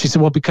 but she said,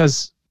 well,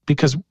 because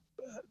the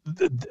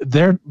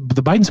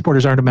Biden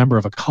supporters aren't a member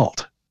of a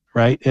cult,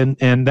 right?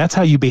 And that's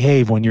how you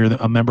behave when you're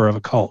a member of a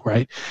cult,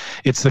 right?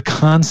 It's the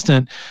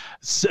constant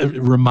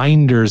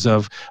reminders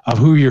of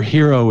who your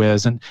hero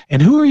is, and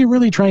who are you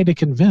really trying to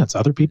convince,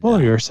 other people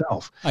or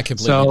yourself? I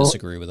completely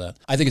disagree with that.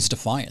 I think it's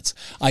defiance.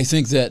 I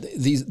think that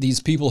these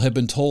people have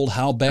been told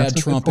how bad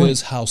Trump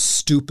is, how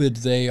stupid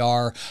they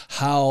are,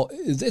 how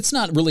it's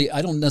not really,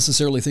 I don't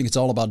necessarily think it's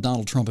all about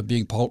Donald Trump and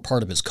being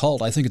part of his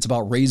cult. I think it's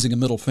about raising a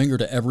middle finger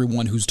to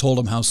everyone who's told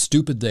him how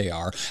stupid they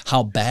are,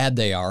 how bad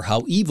they are,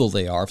 how evil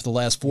they are for the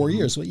last 4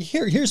 years. Well,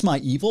 here's my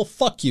evil.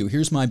 Fuck you.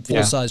 Here's my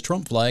full-size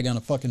Trump flag on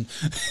a fucking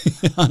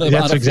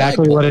That's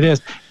exactly what it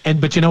is.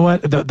 But you know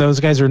what? Those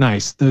guys are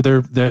nice.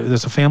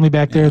 There's a family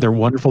back there. They're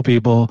wonderful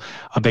people.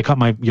 They caught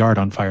my yard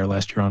on fire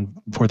last year on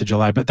 4th of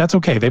July, but that's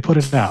okay. They put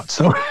it out.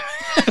 So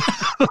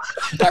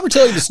Did I ever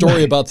tell you the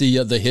story about the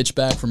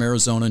hitchback from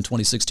Arizona in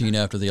 2016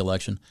 after the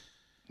election?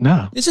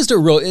 No, it's just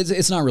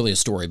it's not really a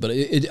story, but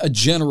a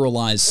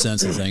generalized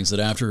sense of things. That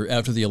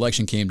after the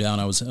election came down,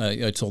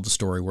 I told the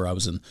story where I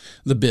was in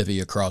the bivvy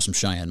across from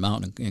Cheyenne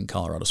Mountain in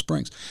Colorado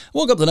Springs. I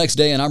woke up the next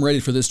day and I'm ready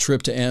for this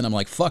trip to end. I'm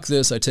like, fuck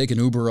this. I take an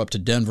Uber up to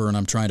Denver and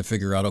I'm trying to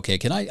figure out, okay,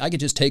 I could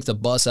just take the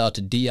bus out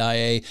to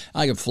DIA.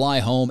 I could fly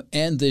home,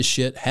 end this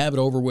shit, have it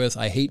over with.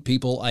 I hate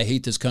people. I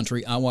hate this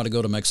country. I want to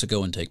go to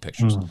Mexico and take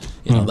pictures.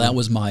 That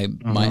was my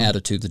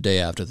attitude the day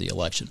after the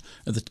election,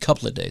 or the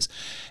couple of days,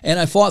 and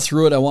I fought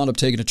through it. I wound up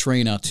taking a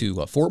train out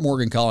to Fort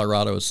Morgan,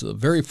 Colorado. It was the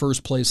very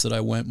first place that I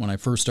went when I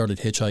first started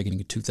hitchhiking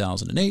in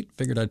 2008.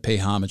 Figured I'd pay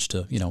homage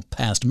to,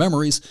 past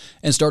memories,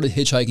 and started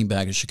hitchhiking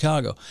back to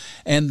Chicago.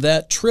 And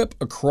that trip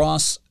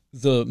across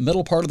the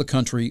middle part of the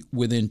country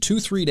within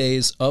 2-3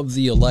 days of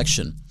the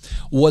election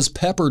was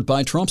peppered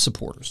by Trump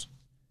supporters.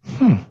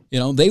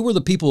 They were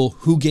the people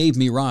who gave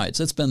me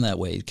rides. It's been that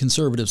way.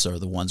 Conservatives are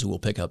the ones who will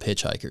pick up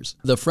hitchhikers.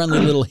 The friendly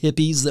little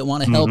hippies that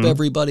want to help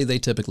everybody, they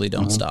typically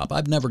don't stop.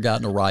 I've never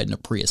gotten a ride in a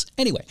Prius.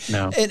 Anyway,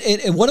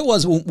 and what it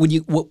was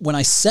when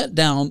I sat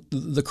down,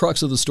 the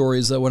crux of the story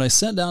is that when I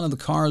sat down in the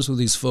cars with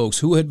these folks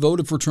who had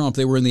voted for Trump,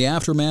 they were in the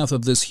aftermath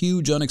of this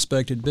huge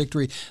unexpected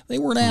victory. They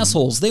weren't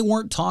assholes. They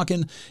weren't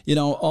talking,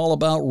 all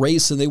about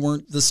race, and they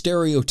weren't the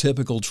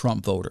stereotypical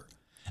Trump voter.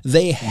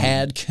 They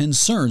had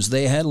concerns.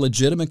 They had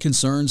legitimate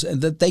concerns,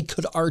 and that they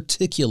could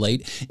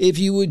articulate if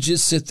you would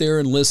just sit there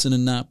and listen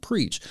and not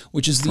preach,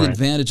 which is the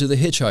advantage of the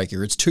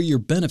hitchhiker. It's to your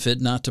benefit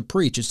not to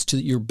preach. It's to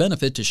your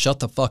benefit to shut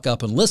the fuck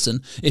up and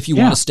listen if you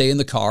want to stay in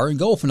the car and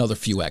go for another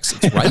few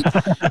exits, right?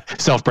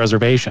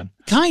 Self-preservation.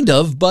 Kind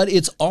of, but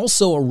it's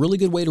also a really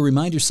good way to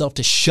remind yourself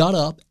to shut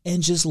up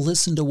and just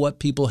listen to what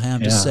people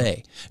have to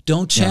say.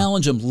 Don't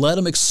challenge them. Let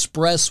them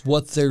express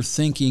what they're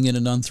thinking in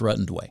an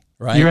unthreatened way.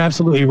 Right. You're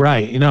absolutely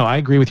right. I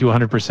agree with you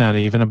 100%,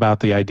 even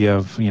about the idea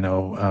of,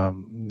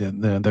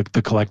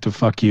 the collective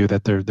fuck you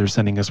that they're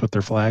sending us with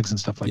their flags and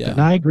stuff like that. And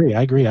I agree.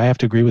 I have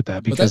to agree with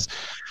that, because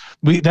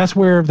that's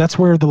where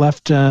the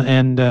left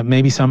and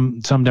maybe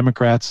some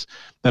Democrats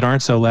that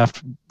aren't so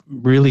left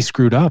really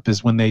screwed up,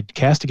 is when they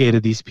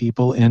castigated these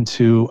people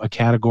into a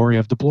category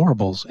of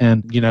deplorables.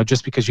 And,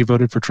 just because you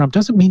voted for Trump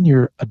doesn't mean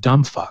you're a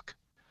dumb fuck.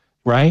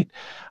 Right?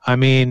 I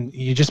mean,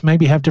 you just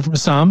maybe have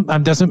different,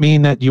 doesn't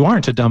mean that you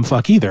aren't a dumb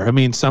fuck either. I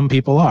mean, some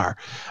people are,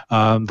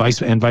 vice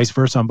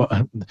versa.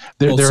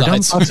 They're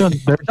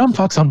dumb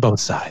fucks on both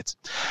sides.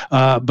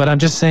 But I'm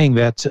just saying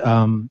that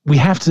we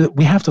have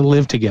to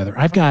live together.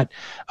 I've got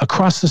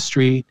across the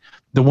street,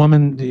 the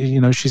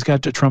woman, she's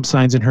got the Trump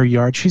signs in her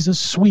yard. She's a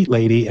sweet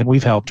lady, and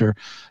we've helped her.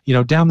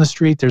 Down the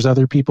street, there's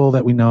other people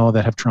that we know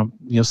that have Trump,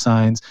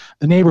 signs.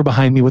 The neighbor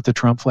behind me with the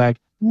Trump flag,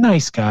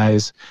 nice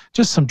guys,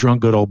 just some drunk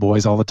good old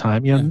boys all the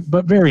time,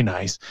 but very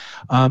nice.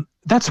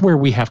 That's where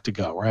we have to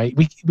go, right?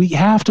 We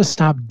have to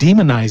stop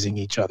demonizing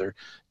each other.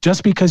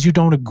 Just because you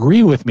don't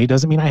agree with me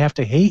doesn't mean I have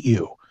to hate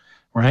you,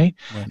 right?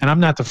 And I'm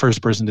not the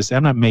first person to say,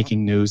 I'm not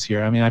making news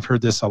here. I mean, I've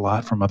heard this a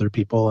lot from other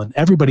people, and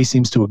everybody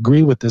seems to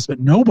agree with this, but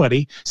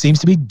nobody seems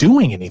to be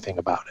doing anything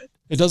about it.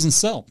 It doesn't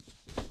sell.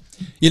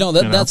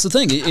 That's the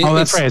thing.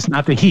 That's right. It's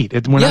not the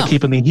heat. We're not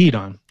keeping the heat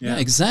on. Yeah,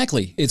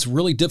 exactly. It's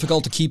really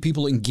difficult to keep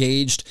people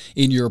engaged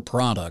in your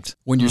product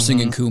when you're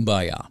singing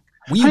Kumbaya.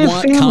 We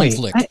want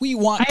conflict.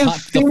 I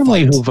have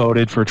family who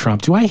voted for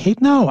Trump. Do I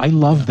hate? No, I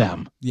love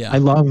them. Yeah, I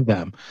love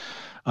them.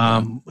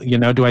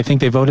 Do I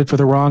think they voted for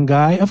the wrong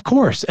guy? Of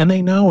course, and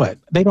they know it.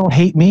 They don't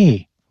hate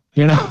me.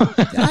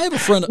 I have a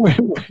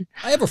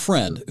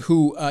friend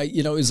who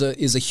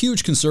is a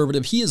huge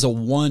conservative. He is a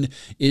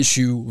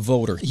one-issue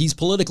voter. He's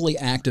politically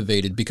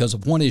activated because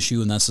of one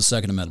issue, and that's the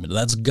Second Amendment.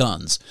 That's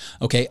guns.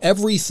 Okay,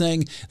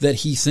 everything that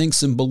he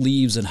thinks and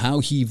believes and how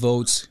he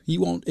votes, he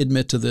won't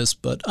admit to this,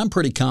 but I'm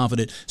pretty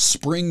confident,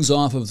 springs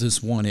off of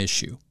this one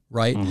issue.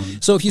 Right?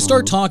 So if you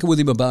start talking with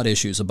him about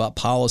issues, about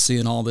policy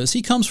and all this,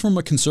 he comes from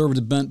a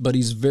conservative bent, but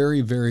he's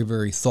very, very,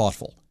 very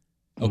thoughtful.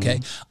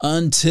 Okay,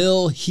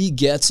 until he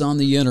gets on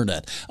the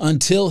internet,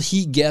 until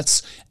he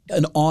gets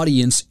an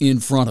audience in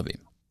front of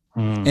him,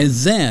 and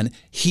then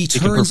he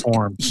turns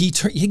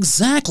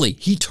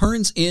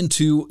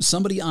into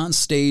somebody on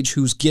stage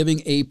who's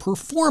giving a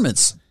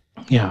performance.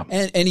 Yeah,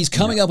 and he's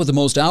coming up with the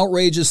most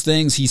outrageous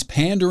things. He's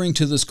pandering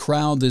to this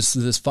crowd,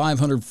 this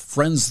 500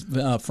 friends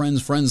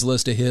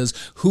list of his,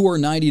 who are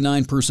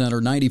 99%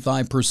 or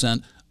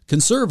 95%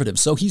 conservative.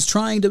 So he's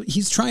trying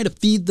to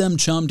feed them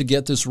chum to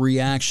get this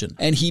reaction.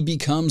 And he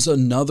becomes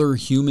another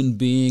human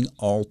being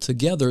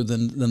altogether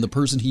than the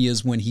person he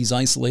is when he's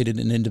isolated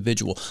and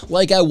individual.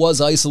 Like I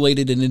was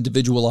isolated and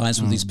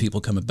individualized with these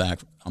people coming back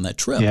on that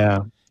trip.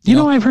 Yeah. You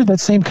know, I've heard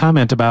that same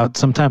comment about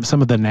sometimes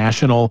some of the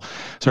national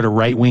sort of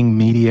right-wing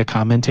media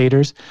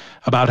commentators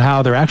about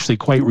how they're actually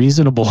quite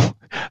reasonable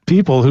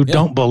people who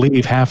don't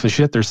believe half the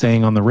shit they're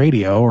saying on the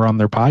radio or on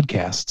their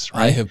podcasts.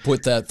 Right? I have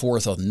put that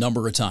forth a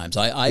number of times.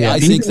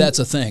 I think that's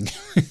a thing.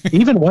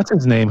 Even what's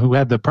his name, who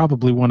had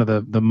probably one of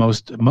the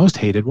most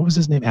hated, what was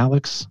his name?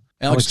 Alex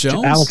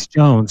Jones? Alex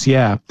Jones,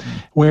 yeah.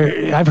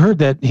 Where I've heard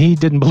that he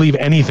didn't believe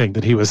anything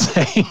that he was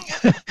saying.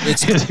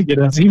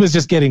 He was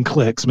just getting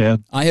clicks,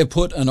 man. I have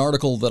put an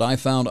article that I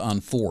found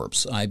on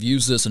Forbes. I've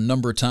used this a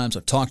number of times.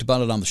 I've talked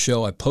about it on the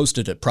show. I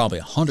posted it probably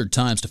 100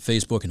 times to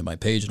Facebook and to my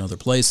page and other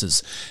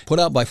places. Put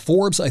out by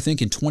Forbes, I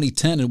think, in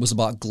 2010. It was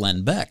about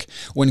Glenn Beck.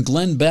 When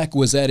Glenn Beck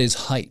was at his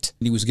height,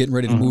 and he was getting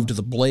ready to move to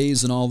the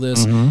Blaze and all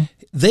this,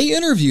 they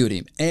interviewed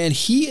him, and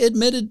he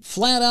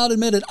flat out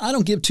admitted, I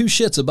don't give two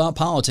shits about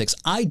politics.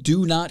 I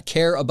do not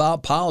care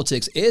about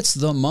politics. It's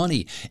the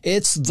money.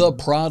 It's the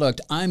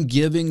product. I'm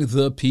giving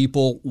the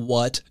people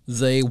what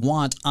they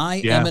want. I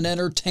am an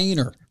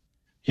entertainer.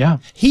 Yeah.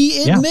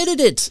 He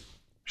admitted it.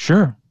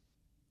 Sure.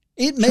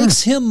 It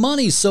makes him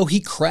money, so he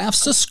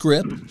crafts a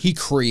script, he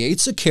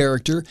creates a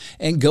character,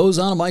 and goes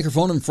on a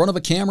microphone in front of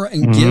a camera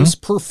and gives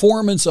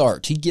performance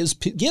art. He give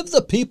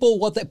the people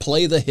what they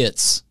play the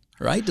hits.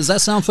 Right? Does that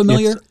sound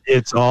familiar?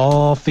 It's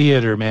all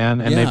theater,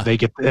 man,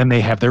 and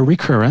they have their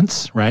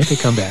recurrence, right? They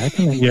come back,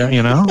 and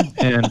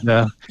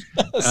and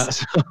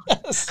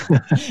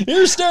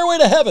here's Stairway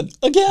to Heaven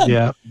again.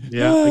 Yeah,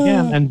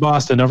 again, and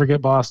Boston. Don't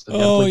forget Boston.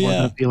 Oh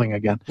yeah, feeling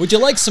again. Would you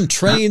like some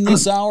Train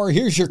this hour?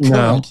 Here's your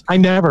current.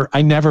 No,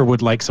 I never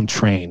would like some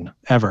Train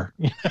ever.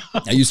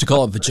 I used to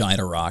call it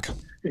Vagina Rock.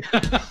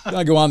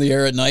 I go on the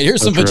air at night.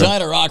 Here's some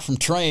Vagina Rock from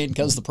Train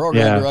because the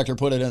program director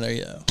put it in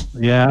there.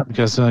 Yeah,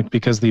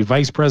 because the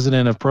vice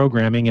president of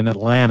programming in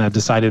Atlanta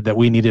decided that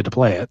we needed to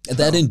play it.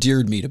 That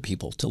endeared me to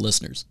people, to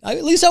listeners.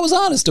 At least I was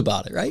honest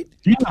about it, right?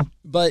 Yeah.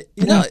 But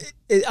you know,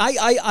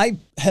 I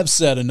have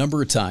said a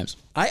number of times,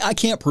 I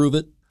can't prove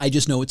it. I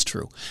just know it's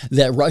true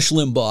that Rush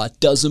Limbaugh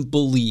doesn't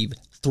believe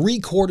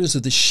 3/4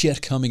 of the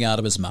shit coming out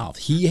of his mouth.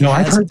 He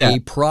has a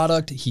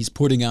product, he's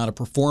putting out a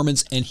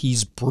performance, and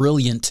he's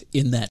brilliant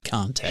in that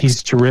context.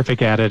 He's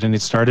terrific at it, and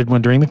it started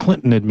during the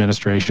Clinton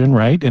administration,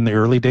 right? In the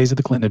early days of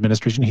the Clinton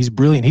administration. He's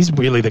brilliant. He's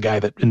really the guy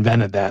that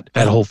invented that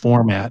whole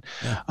format.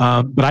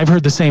 Yeah. But I've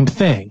heard the same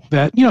thing,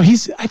 that,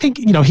 I think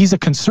he's a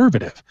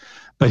conservative,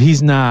 but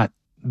he's not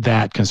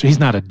that conservative. He's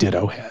not a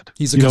ditto head.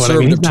 He's a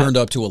conservative turned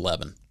up to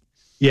 11.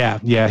 Yeah.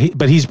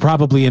 But he's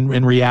probably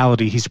in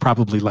reality, he's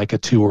probably like a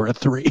 2 or a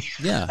 3.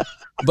 Yeah,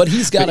 but he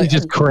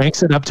just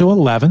cranks it up to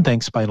 11.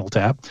 Thanks, Spinal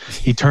Tap.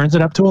 He turns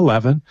it up to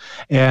 11,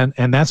 and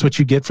that's what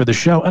you get for the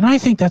show. And I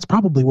think that's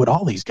probably what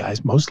all these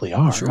guys mostly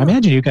are. Sure. I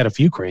imagine you've got a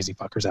few crazy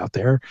fuckers out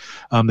there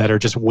that are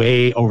just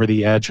way over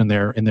the edge in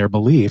their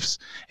beliefs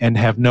and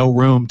have no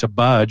room to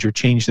budge or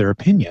change their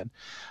opinion.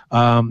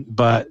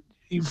 But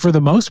for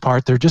the most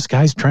part, they're just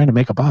guys trying to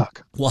make a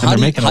buck. Well, how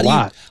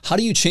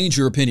do you change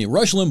your opinion?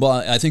 Rush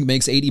Limbaugh, I think,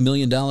 makes $80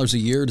 million a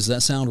year. Does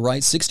that sound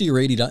right? $60 or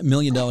 $80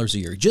 million a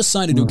year. He just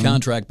signed a new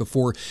contract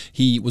before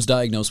he was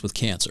diagnosed with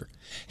cancer.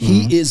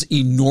 He is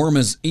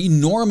enormously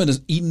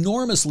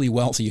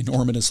wealthy,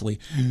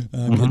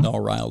 getting all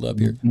riled up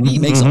here. He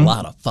makes a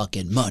lot of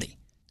fucking money.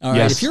 All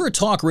right, if you're a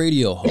talk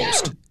radio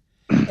host,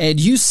 and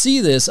you see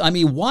this, I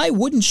mean, why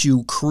wouldn't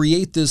you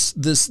create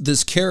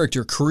this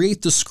character,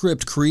 create the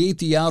script, create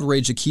the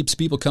outrage that keeps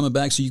people coming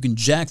back so you can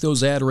jack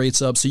those ad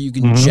rates up, so you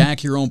can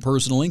jack your own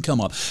personal income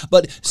up?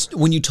 But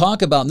when you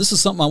talk about, and this is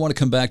something I want to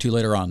come back to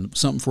later on,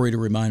 something for you to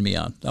remind me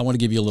on. I want to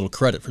give you a little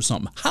credit for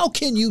something. How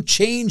can you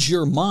change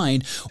your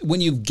mind when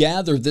you've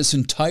gathered this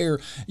entire,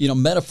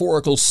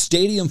 metaphorical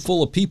stadium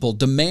full of people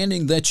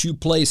demanding that you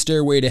play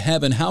Stairway to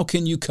Heaven? How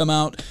can you come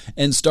out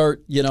and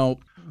start,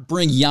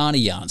 bring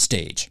Yanni on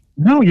stage?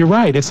 No, you're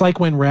right. It's like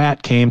when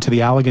Rat came to the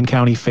Allegan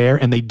County Fair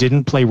and they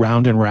didn't play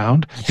Round and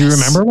Round. Yes. Do you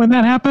remember when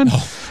that happened?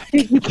 Oh.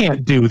 You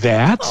can't do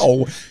that.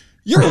 Oh,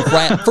 you're a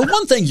rat. For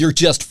one thing, you're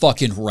just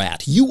fucking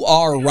Rat. You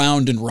are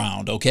Round and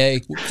Round,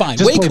 okay? Fine.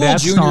 Just play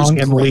that song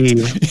and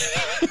leave.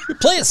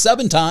 Play it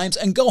 7 times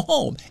and go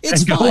home.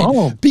 It's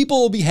fine.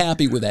 People will be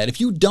happy with that.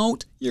 If you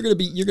don't, you're gonna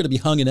be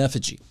hung in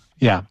effigy.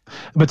 Yeah,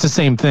 but it's the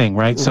same thing,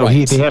 right? So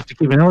they have to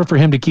keep, in order for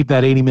him to keep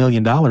that $80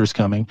 million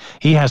coming,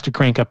 he has to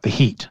crank up the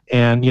heat.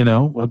 And,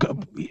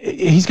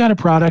 he's got a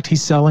product,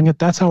 he's selling it.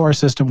 That's how our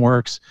system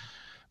works.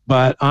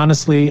 But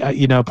honestly,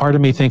 part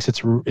of me thinks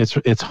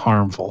it's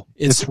harmful.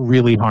 It's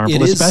really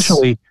harmful,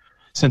 especially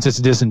since it's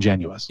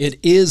disingenuous. It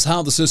is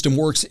how the system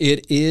works.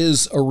 It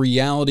is a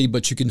reality,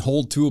 but you can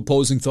hold two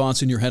opposing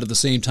thoughts in your head at the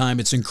same time.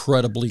 It's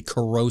incredibly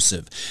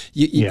corrosive.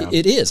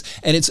 It is.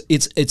 And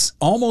it's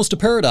almost a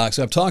paradox.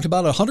 I've talked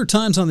about it 100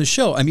 times on the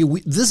show. I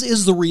mean, this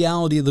is the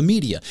reality of the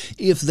media.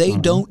 If they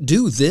don't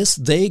do this,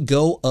 they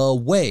go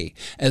away.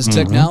 As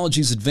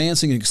technology is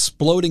advancing and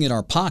exploding in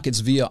our pockets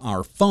via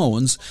our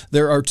phones,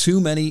 there are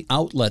too many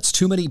outlets,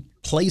 too many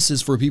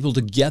places for people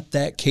to get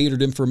that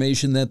catered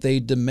information that they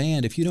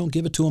demand. If you don't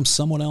give it to them,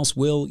 someone else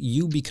will.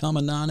 You become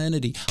a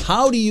non-entity.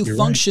 How do you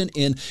function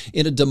in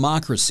a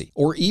democracy?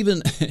 Or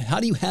even, how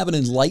do you have an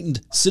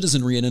enlightened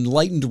citizenry, an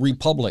enlightened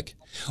republic,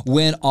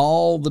 when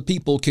all the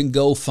people can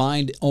go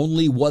find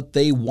only what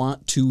they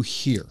want to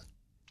hear?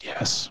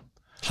 Yes.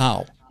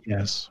 How?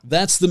 Yes.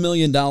 That's the $1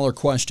 million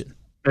question.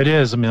 It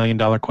is $1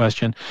 million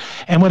question.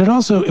 And what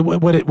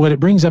it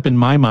brings up in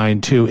my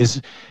mind too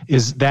is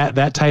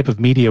that type of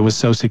media was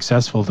so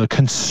successful, the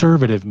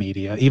conservative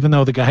media, even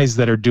though the guys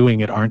that are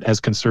doing it aren't as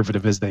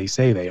conservative as they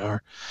say they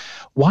are.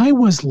 Why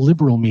was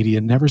liberal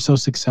media never so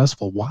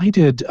successful? Why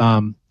did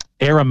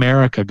Air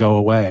America go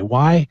away?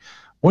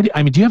 Do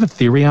you have a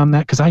theory on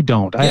that? Because I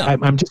don't. Yeah.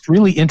 I'm just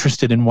really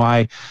interested in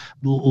why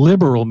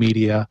liberal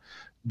media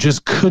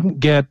just couldn't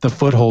get the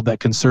foothold that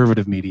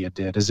conservative media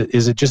did. Is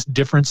it just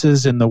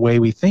differences in the way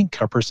we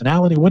think, our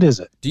personality? What is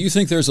it? Do you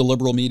think there's a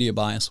liberal media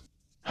bias?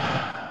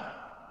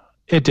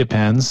 It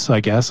depends, I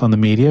guess, on the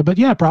media, but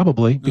yeah,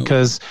 probably,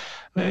 because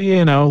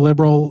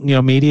liberal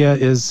media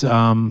is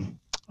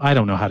I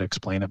don't know how to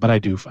explain it, but I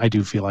do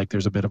feel like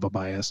there's a bit of a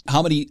bias.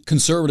 How many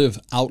conservative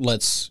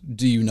outlets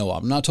do you know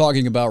of? I'm not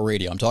talking about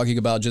radio. I'm talking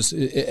about just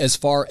as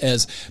far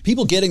as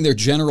people getting their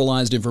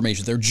generalized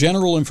information, their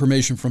general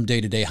information from day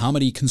to day. How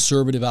many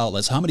conservative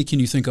outlets? How many can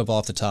you think of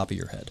off the top of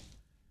your head?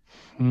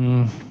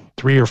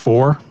 3 or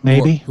 4,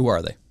 maybe. Who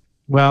are they?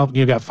 Well,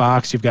 you've got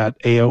Fox, you've got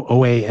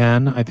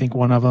OAN, I think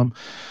one of them.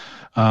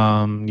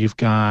 You've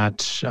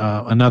got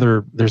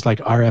another, there's like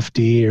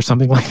RFD or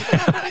something like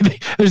that.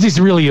 There's these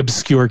really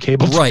obscure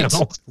cable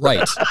channels.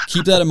 Right.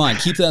 Keep that in mind.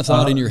 Keep that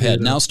thought in your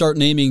head. Now start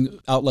naming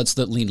outlets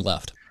that lean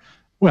left.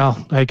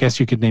 Well, I guess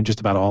you could name just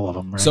about all of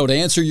them, right? So to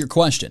answer your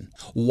question,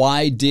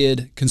 why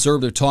did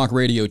conservative talk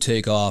radio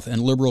take off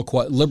and liberal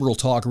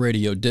talk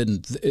radio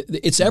didn't?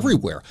 It's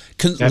everywhere.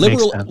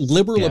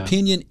 Liberal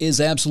opinion is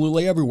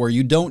absolutely everywhere.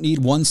 You don't need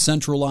one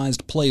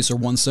centralized place or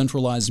one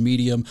centralized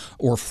medium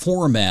or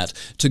format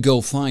to go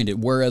find it,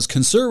 whereas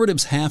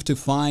conservatives have to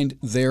find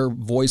their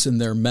voice and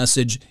their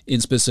message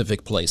in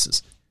specific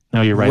places.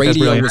 No, you're right.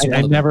 Radio. That's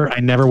brilliant. I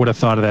never would have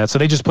thought of that. So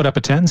they just put up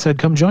a tent and said,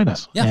 "Come join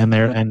us." Yeah.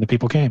 And the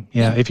people came.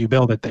 Yeah, if you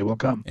build it, they will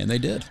come. And they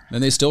did.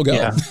 And they still go.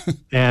 Yeah.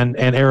 and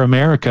Air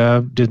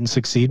America didn't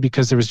succeed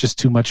because there was just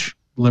too much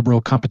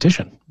liberal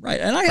competition. Right.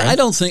 And I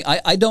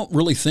don't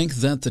really think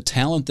that the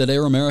talent that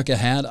Air America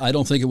had, I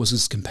don't think it was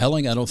as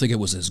compelling. I don't think it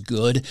was as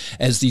good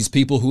as these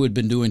people who had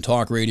been doing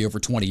talk radio for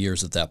 20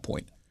 years at that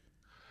point.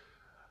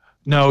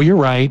 No, you're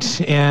right,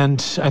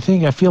 and I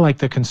feel like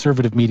the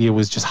conservative media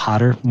was just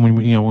hotter when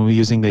we're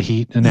using the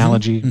heat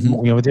analogy.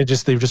 They're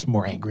just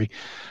more angry,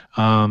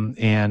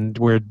 and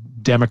where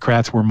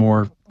Democrats were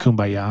more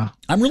kumbaya.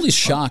 I'm really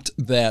shocked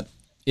that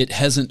it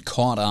hasn't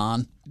caught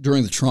on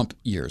during the Trump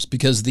years,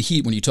 because the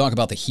heat. When you talk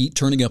about the heat,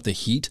 turning up the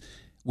heat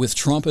with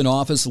Trump in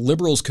office,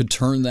 liberals could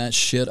turn that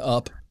shit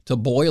up to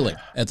boiling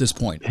at this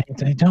point.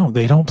 They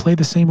don't play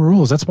the same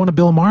rules. That's one of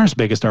Bill Maher's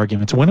biggest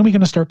arguments. When are we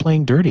going to start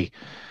playing dirty?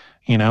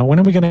 When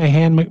are we going to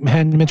hand Mitch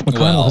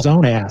McConnell his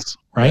own ass,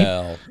 right?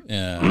 Well,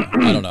 yeah,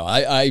 I don't know.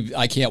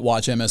 I can't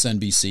watch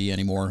MSNBC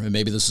anymore.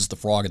 Maybe this is the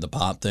frog in the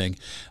pot thing.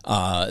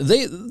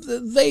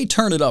 They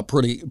turn it up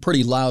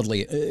pretty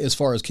loudly as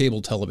far as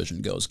cable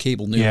television goes,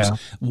 cable news. Yeah.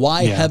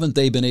 Why haven't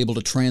they been able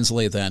to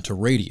translate that to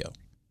radio?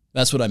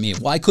 That's what I mean.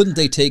 Why couldn't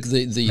they take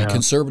the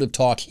conservative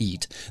talk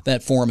heat,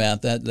 that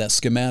format, that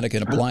schematic,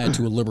 and apply it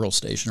to a liberal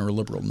station or a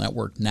liberal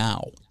network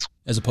now,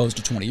 as opposed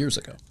to 20 years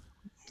ago?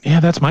 Yeah,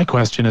 that's my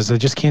question. Is I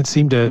just can't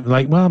seem to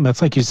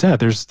that's like you said.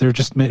 There are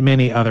just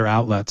many other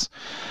outlets,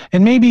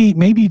 and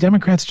maybe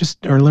Democrats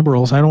just or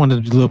liberals. I don't want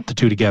to loop the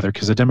two together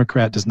because a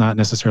Democrat does not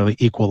necessarily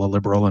equal a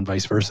liberal and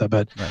vice versa.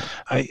 But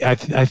right.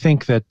 I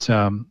think that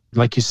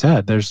like you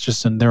said, there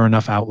are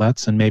enough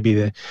outlets, and maybe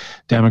the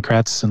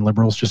Democrats and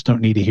liberals just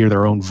don't need to hear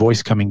their own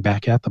voice coming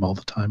back at them all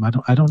the time.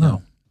 I don't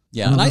know.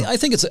 Yeah, and I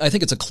think it's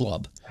a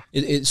club.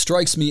 It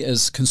strikes me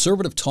as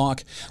conservative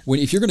talk.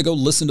 If you're going to go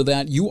listen to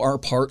that, you are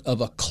part of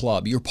a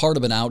club. You're part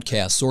of an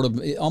outcast, sort of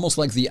almost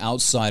like the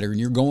outsider, and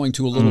you're going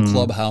to a little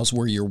clubhouse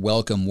where you're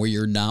welcome, where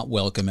you're not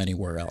welcome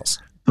anywhere else.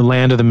 The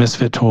land of the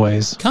misfit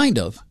toys. Kind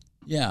of.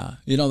 Yeah,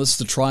 this is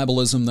the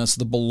tribalism. That's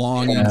the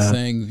belonging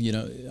thing.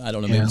 I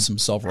don't know, maybe some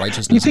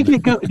self-righteousness. Do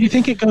you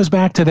think it goes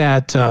back to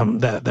that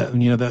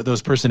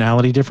those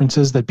personality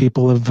differences that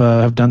people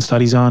have done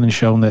studies on and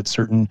shown that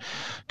certain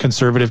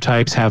conservative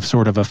types have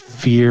sort of a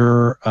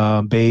fear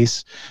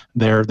base.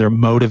 They're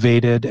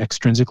motivated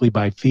extrinsically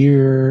by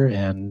fear,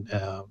 and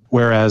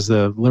whereas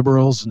the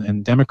liberals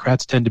and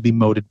Democrats tend to be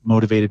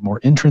motivated more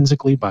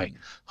intrinsically by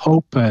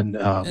hope and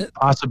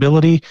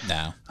possibility.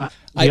 No,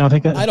 You don't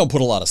think that? I don't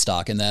put a lot of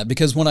stock in that,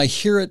 because when I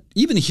hear it,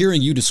 even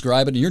hearing you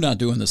describe it, and you're not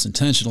doing this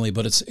intentionally,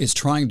 but it's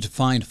trying to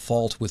find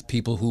fault with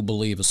people who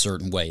believe a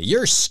certain way.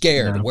 You're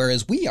scared,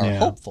 whereas we are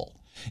hopeful.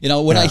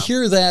 When I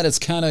hear that, it's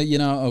kind of,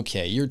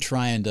 okay, you're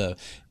trying to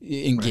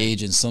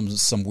engage in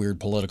some weird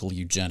political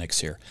eugenics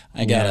here.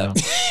 I gotta,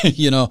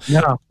 No,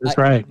 that's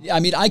right. I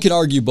mean, I could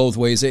argue both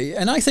ways,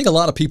 and I think a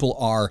lot of people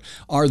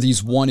are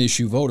these one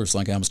issue voters.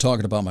 Like I was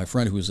talking about my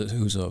friend who's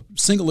a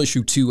single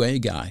issue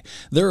 2A guy.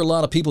 There are a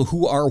lot of people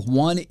who are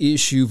one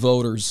issue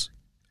voters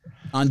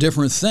on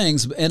different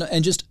things,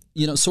 and just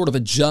sort of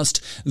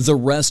adjust the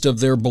rest of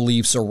their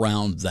beliefs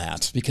around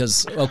that,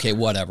 because, okay,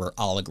 whatever,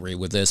 I'll agree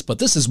with this, but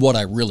this is what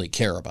I really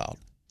care about.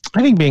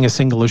 I think being a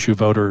single issue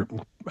voter,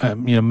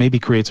 maybe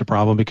creates a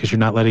problem because you're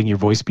not letting your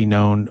voice be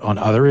known on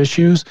other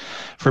issues.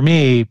 For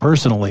me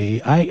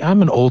personally,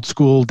 I'm an old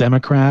school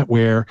Democrat,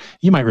 where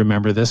you might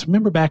remember this.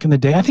 Remember back in the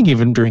day, I think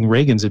even during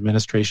Reagan's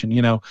administration,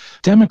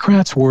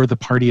 Democrats were the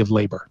party of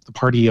labor, the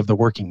party of the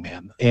working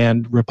man,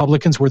 and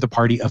Republicans were the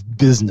party of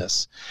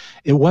business.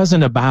 It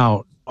wasn't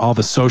about all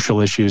the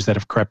social issues that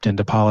have crept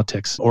into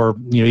politics, or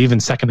even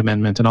Second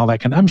Amendment and all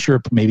that I'm sure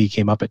it maybe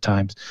came up at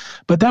times,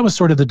 but that was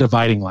sort of the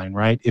dividing line,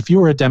 right? If you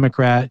were a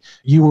Democrat,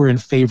 you were in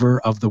favor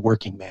of the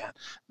working man.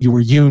 You were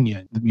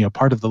union,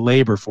 part of the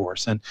labor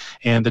force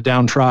and the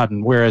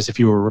downtrodden. Whereas if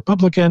you were a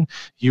Republican,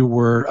 you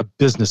were a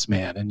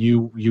businessman, and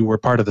you were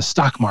part of the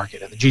stock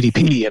market and the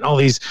GDP and all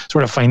these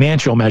sort of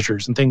financial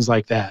measures and things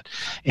like that.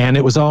 And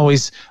it was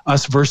always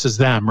us versus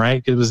them,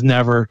 right? It was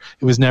never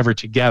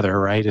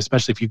together, right?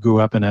 Especially if you grew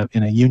up in a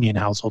union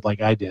household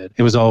like I did.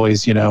 It was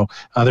always,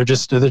 they're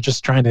just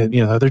trying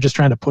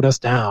to put us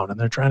down, and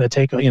they're trying to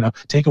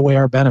take away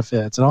our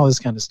benefits and all this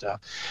kind of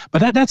stuff.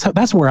 But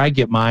that's where I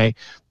get my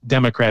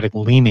Democratic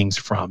leanings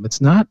from. It's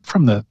not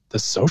from the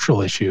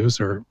social issues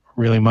or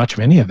really much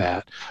of any of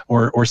that,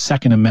 or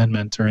Second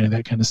Amendment or any of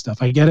that kind of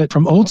stuff. I get it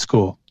from old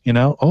school,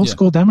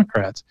 school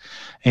Democrats,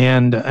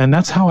 and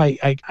that's how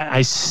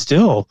I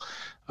still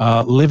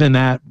live in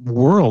that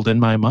world in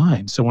my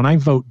mind. So when I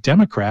vote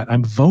Democrat,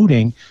 I'm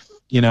voting,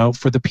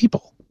 for the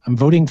people. I'm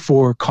voting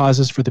for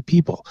causes for the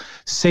people,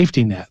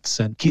 safety nets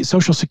and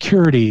Social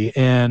Security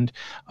and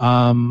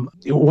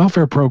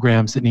welfare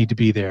programs that need to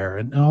be there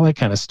and all that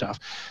kind of stuff.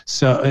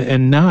 So,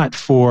 and not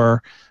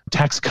for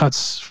tax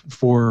cuts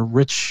for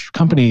rich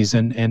companies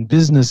and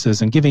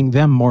businesses and giving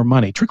them more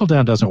money. Trickle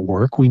down doesn't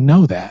work. We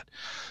know that.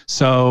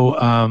 So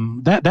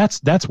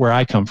that's where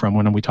I come from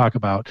when we talk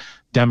about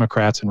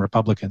Democrats and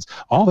Republicans.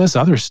 All this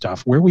other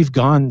stuff, where we've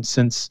gone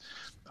since,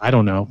 I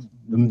don't know,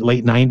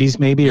 late 90s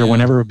maybe, or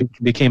whenever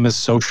it became a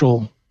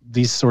social,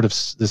 this sort of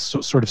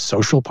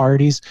social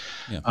parties,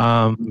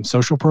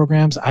 social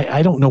programs.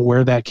 I don't know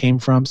where that came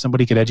from.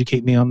 Somebody could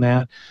educate me on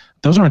that.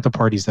 Those aren't the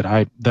parties that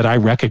I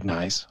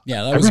recognize.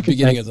 Yeah, that was the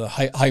beginning of the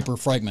hyper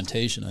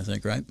fragmentation, I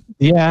think, right?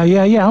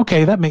 Yeah.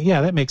 Okay, that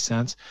makes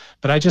sense.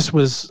 But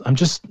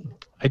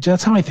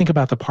that's how I think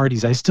about the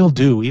parties. I still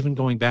do, even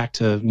going back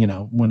to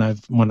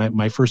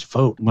my first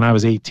vote when I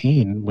was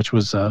 18, which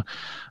was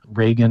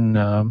Reagan.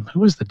 Who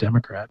was the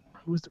Democrat?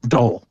 Who was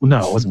Dole?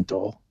 No, it wasn't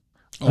Dole.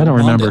 I don't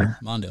remember.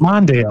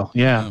 Mondale.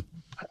 Yeah,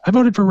 I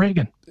voted for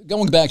Reagan.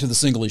 Going back to the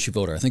single issue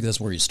voter, I think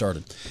that's where you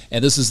started.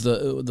 And this is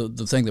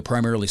the thing that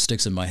primarily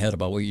sticks in my head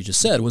about what you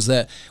just said, was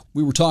that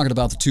we were talking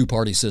about the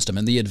two-party system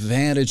and the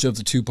advantage of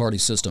the two-party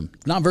system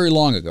not very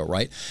long ago,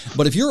 right?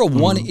 But if you're a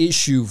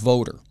one-issue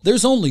voter,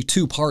 there's only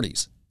two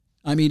parties.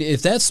 I mean,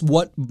 if that's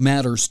what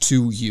matters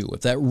to you,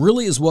 if that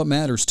really is what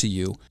matters to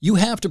you, you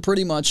have to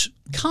pretty much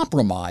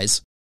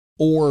compromise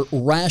or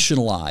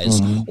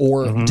rationalize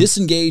or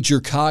disengage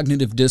your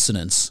cognitive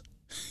dissonance,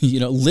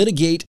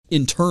 litigate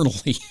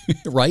internally,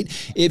 right?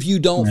 If you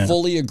don't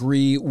fully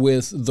agree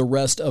with the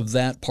rest of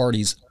that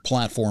party's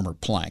platform or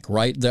plank,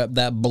 right?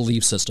 That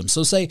belief system.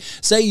 So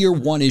say your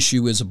one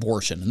issue is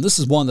abortion. And this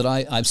is one that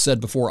I've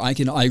said before, I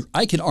can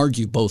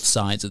argue both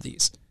sides of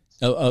these.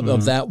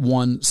 Of that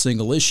one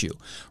single issue,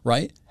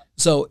 right?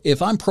 So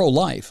if I'm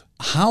pro-life,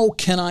 how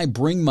can I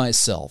bring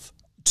myself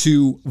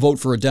to vote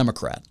for a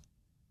Democrat?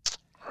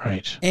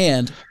 Right.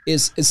 And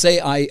say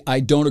I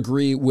don't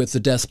agree with the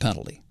death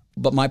penalty,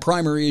 but my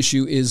primary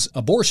issue is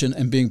abortion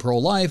and being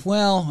pro-life.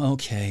 Well,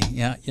 okay,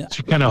 yeah. So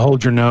you kind of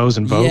hold your nose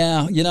and vote.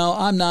 Yeah,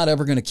 I'm not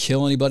ever going to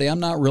kill anybody. I'm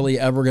not really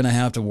ever going to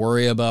have to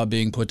worry about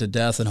being put to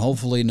death, and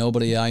hopefully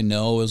nobody I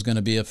know is going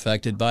to be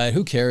affected by it.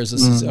 Who cares?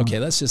 This is okay.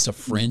 That's just a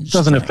fringe. It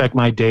doesn't affect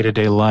my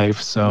day-to-day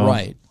life, so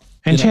right.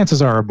 And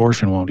chances are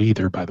abortion won't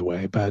either, by the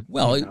way. But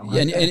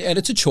and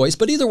it's a choice.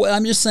 But either way,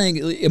 I'm just saying,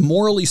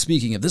 morally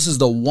speaking, if this is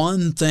the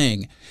one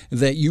thing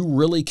that you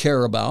really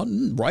care about,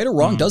 right or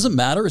wrong, doesn't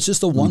matter. It's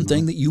just the one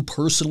thing that you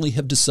personally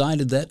have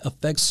decided that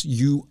affects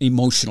you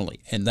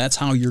emotionally, and that's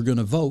how you're going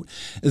to vote.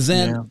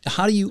 Then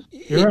how do you?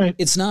 You're right.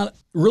 It's not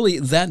really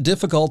that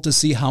difficult to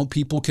see how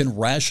people can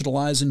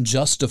rationalize and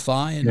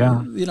justify, and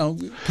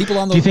people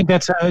on the.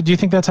 Do you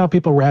think that's how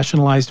people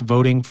rationalized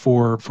voting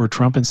for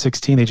Trump in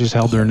 2016? They just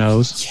held their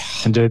nose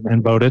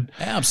and voted.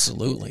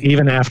 Absolutely.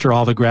 Even after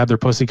all the grab their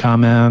pussy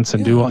comments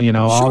and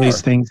all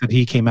these things that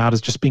he came out as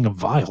just being a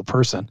vile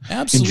person.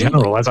 Absolutely. In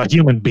general, as a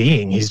human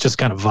being, he's just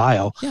kind of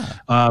vile.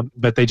 Yeah.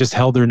 But they just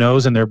held their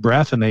nose and their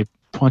breath, and they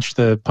punched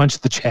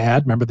the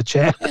Chad. Remember the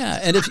Chad? Yeah,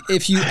 and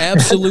if you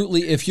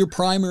absolutely, if your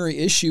primary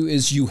issue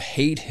is you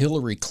hate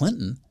Hillary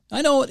Clinton,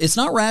 I know it's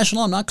not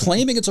rational. I'm not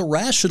claiming it's a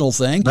rational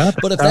thing, but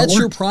if that's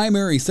your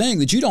primary thing,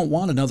 that you don't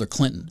want another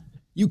Clinton,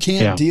 you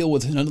can't deal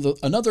with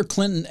another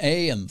Clinton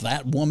and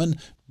that woman,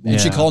 and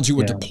she called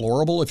you a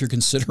deplorable if you're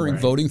considering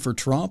voting for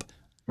Trump.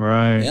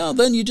 Right. Yeah,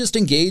 then you just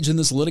engage in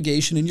this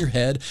litigation in your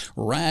head,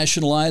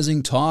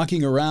 rationalizing,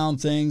 talking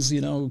around things.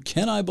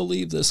 Can I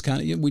believe this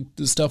kind of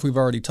the stuff we've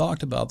already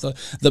talked about,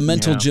 the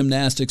mental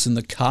gymnastics and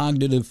the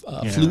cognitive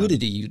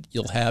fluidity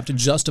you'll have to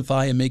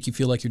justify and make you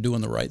feel like you're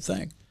doing the right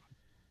thing.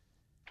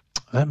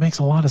 That makes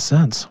a lot of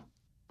sense.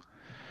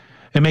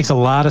 It makes a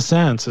lot of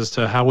sense as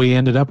to how we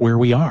ended up where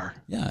we are.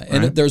 Yeah,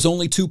 and there's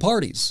only two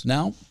parties.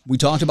 Now, we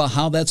talked about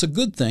how that's a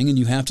good thing, and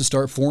you have to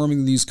start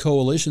forming these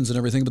coalitions and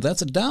everything, but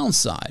that's a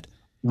downside.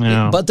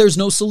 Yeah. But there's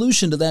no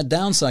solution to that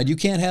downside. You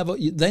can't have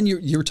then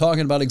you're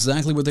talking about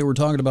exactly what they were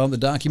talking about in the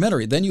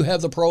documentary. Then you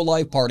have the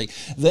pro-life party.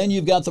 Then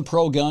you've got the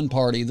pro-gun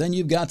party. Then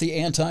you've got the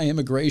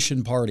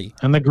anti-immigration party.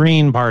 And the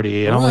Green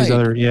Party and all these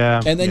other,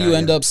 And then you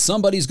end up,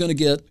 somebody's going to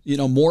get,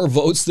 more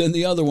votes than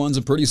the other ones,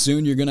 and pretty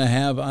soon you're going to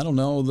have, I don't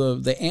know,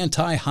 the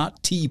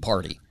anti-hot tea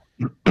party.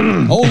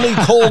 Only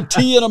cold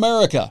tea in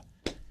America.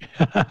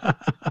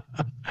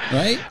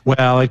 Right?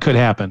 Well, it could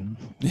happen.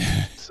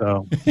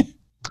 So...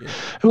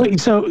 So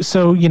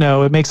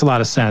it makes a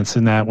lot of sense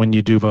in that when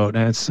you do vote,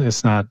 and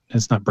it's not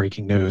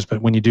breaking news,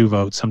 but when you do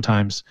vote,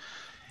 sometimes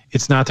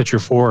it's not that you're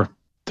for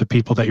the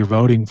people that you're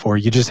voting for.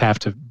 You just have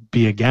to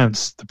be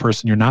against the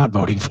person you're not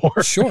voting for.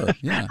 Sure.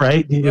 Yeah.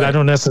 Right? I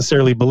don't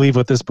necessarily believe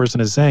what this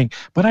person is saying,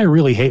 but I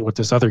really hate what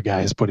this other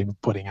guy is putting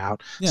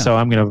out. Yeah. So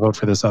I'm going to vote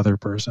for this other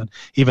person,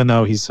 even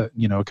though he's a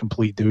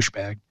complete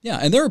douchebag. Yeah.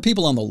 And there are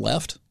people on the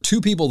left, two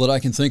people that I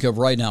can think of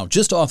right now,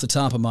 just off the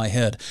top of my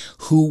head,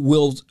 who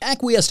will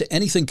acquiesce to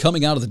anything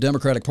coming out of the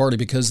Democratic Party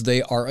because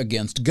they are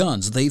against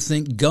guns. They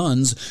think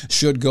guns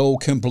should go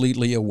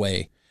completely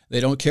away. They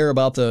don't care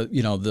about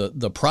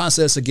the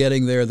process of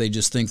getting there. They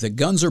just think that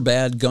guns are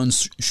bad.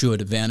 Guns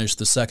should vanish.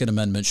 The Second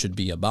Amendment should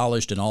be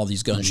abolished, and all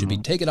these guns should be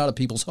taken out of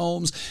people's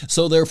homes.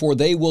 So therefore,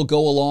 they will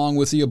go along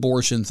with the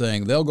abortion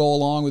thing. They'll go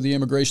along with the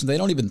immigration. They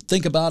don't even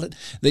think about it.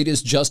 They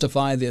just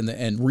justify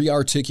and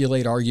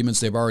re-articulate arguments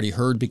they've already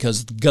heard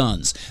because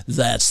guns,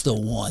 that's the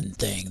one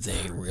thing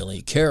they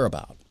really care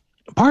about.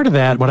 Part of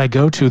that, what I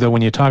go to, though,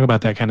 when you talk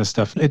about that kind of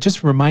stuff, it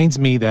just reminds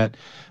me that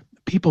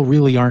people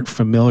really aren't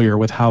familiar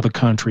with how the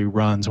country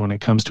runs when it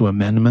comes to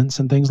amendments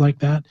and things like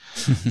that.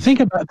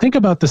 Think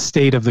about the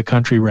state of the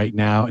country right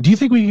now. Do you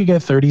think we could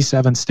get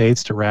 37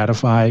 states to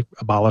ratify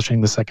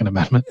abolishing the Second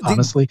Amendment?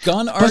 Honestly, the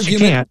gun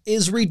argument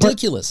is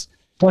ridiculous.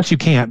 Plus, you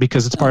can't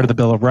because it's part of the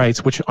Bill of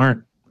Rights, which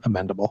aren't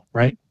amendable,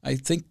 right? I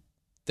think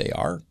they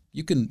are.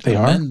 You can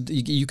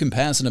You can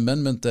pass an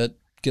amendment that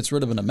gets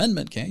rid of an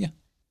amendment, can't you?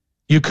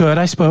 You could,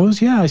 I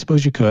suppose. Yeah, I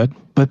suppose you could.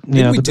 But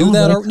the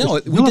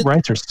Bill of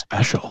Rights are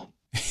special.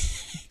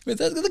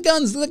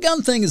 The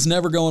gun thing is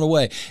never going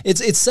away.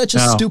 It's such a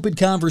stupid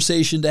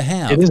conversation to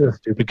have. It is a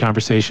stupid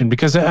conversation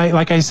because,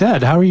 like I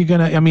said, how are you going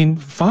to? I mean,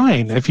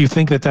 fine if you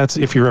think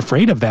if you're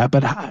afraid of that,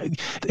 but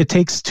it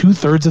takes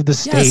 2/3 of the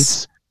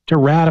states to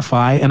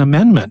ratify an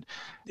amendment.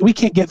 We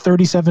can't get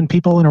 37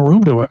 people in a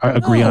room to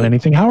agree on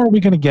anything. How are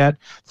we going to get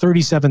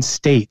 37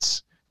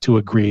 states to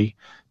agree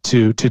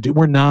to do?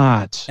 We're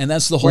not. And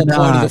that's the whole point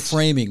of the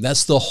framing.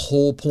 That's the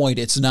whole point.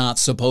 It's not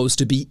supposed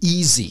to be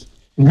easy.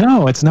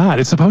 No, it's not.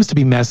 It's supposed to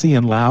be messy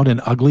and loud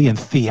and ugly and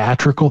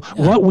theatrical.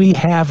 Yeah. What we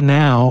have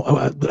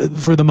now,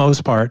 for the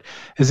most part,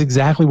 is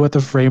exactly what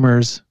the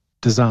framers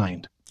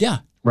designed. Yeah.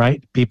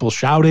 Right? People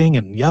shouting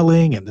and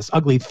yelling and this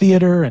ugly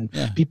theater and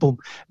people.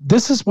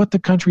 This is what the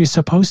country is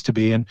supposed to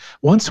be. And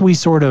once we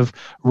sort of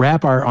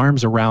wrap our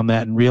arms around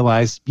that and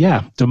realize,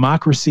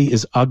 democracy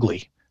is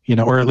ugly,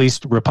 or at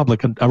least a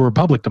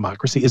republic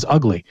democracy is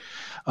ugly.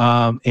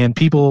 And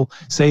people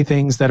say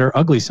things that are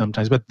ugly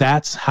sometimes, but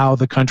that's how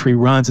the country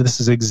runs. And this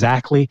is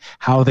exactly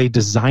how they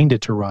designed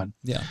it to run.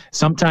 Yeah.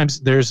 Sometimes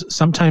there's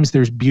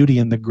beauty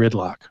in the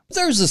gridlock.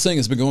 There's this thing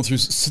that's been going through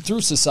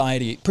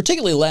society,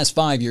 particularly the last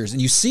 5 years,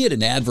 and you see it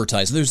in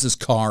advertising. There's this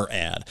car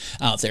ad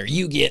out there.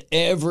 You get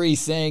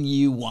everything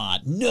you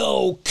want.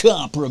 No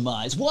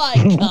compromise. Why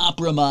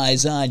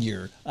compromise on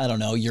your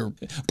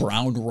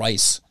brown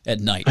rice at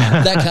night?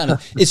 That kind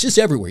of, it's just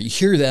everywhere. You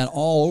hear that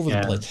all over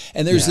the place.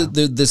 And there's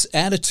this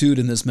attitude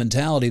and this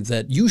mentality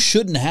that you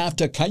shouldn't have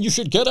to, you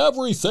should get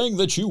everything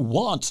that you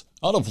want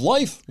out of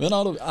life and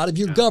out of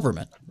your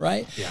government,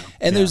 right? Yeah.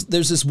 And there's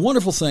this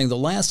wonderful thing. The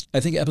last, I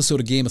think,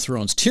 episode of Game of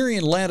Thrones,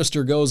 Tyrion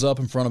Lannister goes up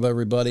in front of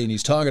everybody and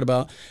he's talking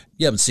about,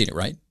 you haven't seen it,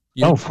 right?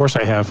 Of course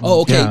I have.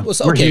 Oh, okay. Yeah.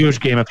 We're huge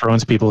Game of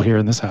Thrones people here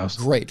in this house.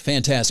 Great.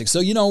 Fantastic. So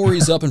you know where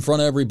he's up in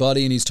front of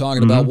everybody and he's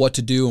talking about what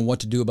to do and what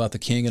to do about the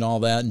king and all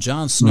that. And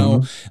Jon Snow,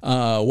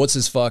 the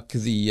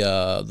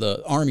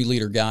army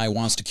leader guy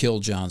wants to kill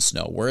Jon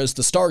Snow, whereas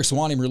the Starks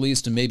want him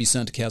released and maybe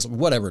sent to Castle,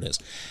 whatever it is.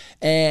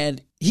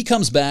 And he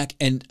comes back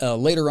and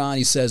later on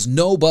he says,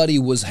 nobody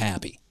was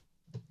happy.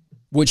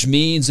 Which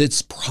means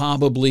it's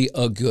probably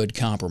a good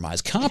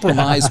compromise.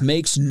 Compromise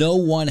makes no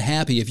one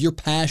happy. If you're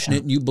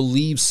passionate and you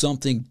believe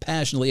something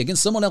passionately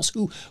against someone else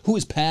who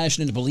is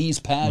passionate and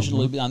believes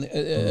passionately on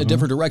a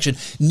different direction,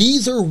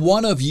 neither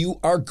one of you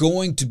are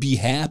going to be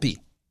happy.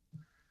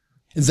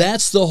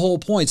 That's the whole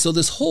point. So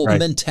this whole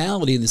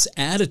mentality, this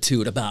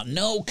attitude about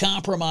no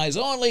compromise,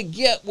 only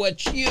get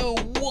what you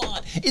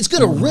want, it's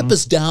going to rip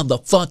us down the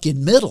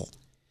fucking middle.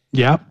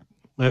 Yep.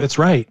 That's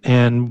right,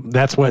 and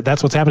that's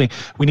what's happening.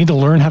 We need to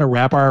learn how to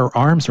wrap our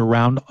arms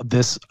around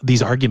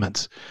these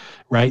arguments,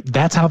 right?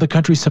 That's how the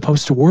country's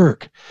supposed to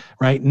work,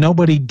 right?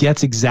 Nobody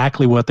gets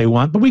exactly what they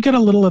want, but we get a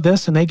little of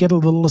this, and they get a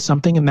little of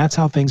something, and that's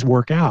how things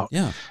work out.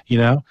 Yeah, you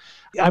know,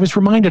 I was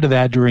reminded of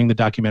that during the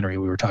documentary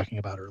we were talking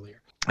about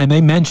earlier, and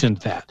they mentioned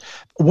that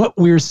what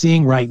we're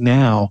seeing right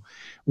now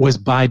was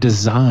by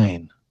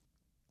design.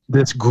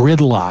 This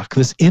gridlock,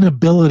 this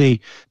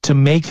inability to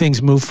make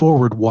things move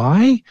forward.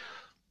 Why?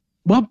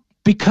 Well,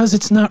 because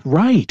it's not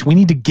right. We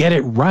need to get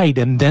it right,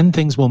 and then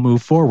things will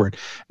move forward.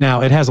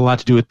 Now, it has a lot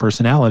to do with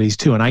personalities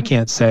too, and I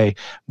can't say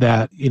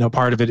that, you know,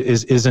 part of it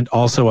isn't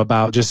also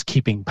about just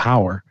keeping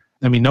power.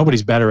 I mean,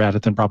 nobody's better at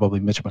it than probably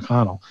Mitch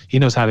McConnell. He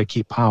knows how to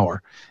keep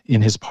power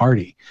in his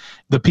party.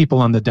 The people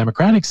on the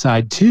Democratic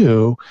side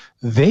too,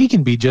 they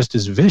can be just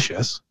as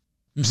vicious.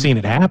 I've seen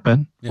it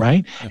happen,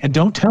 right? Yeah. And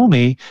don't tell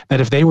me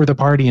that if they were the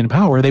party in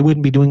power, they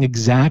wouldn't be doing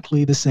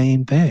exactly the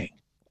same thing.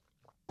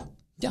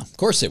 Yeah, of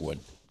course they would.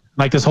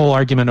 Like this whole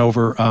argument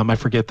over, I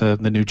forget the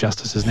new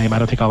justice's name. I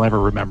don't think I'll ever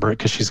remember it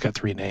because she's got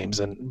 3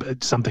 names and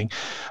something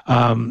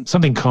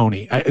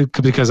Coney.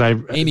 Because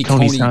Amy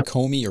Coney,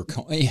 Comey or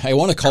Coney. I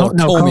want to call her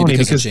Comey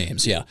because of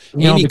James. Yeah,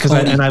 Amy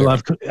Coney. I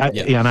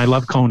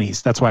love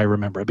Coneys. That's why I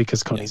remember it,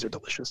 because Coneys are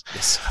delicious.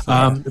 Yes.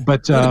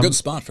 But a good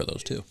spot for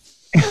those too.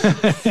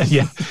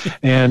 Yeah,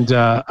 and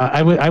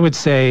I would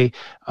say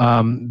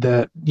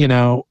that, you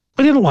know,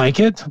 I didn't like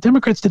it.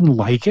 Democrats didn't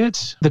like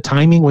it. The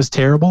timing was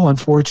terrible.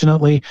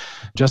 Unfortunately,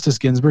 Justice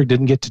Ginsburg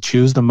didn't get to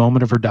choose the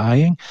moment of her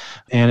dying,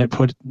 and it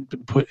put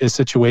a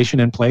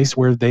situation in place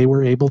where they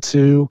were able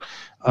to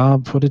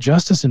put a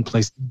justice in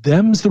place.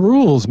 Them's the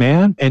rules,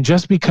 man. And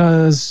just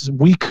because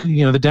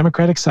the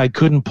Democratic side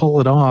couldn't pull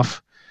it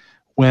off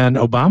when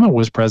Obama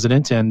was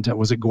president, and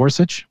was it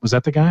Gorsuch? Was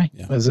that the guy?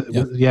 Yeah.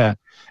 Yeah.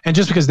 And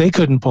just because they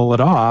couldn't pull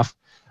it off,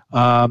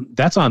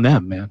 that's on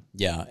them, man.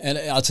 Yeah, and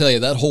I'll tell you,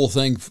 that whole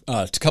thing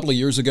a couple of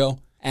years ago,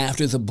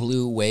 after the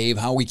blue wave,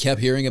 how we kept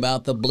hearing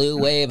about the blue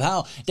wave,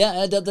 how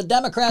the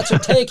Democrats are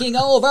taking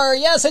over.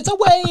 Yes, it's a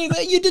wave.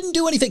 You didn't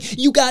do anything.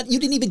 You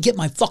didn't even get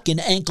my fucking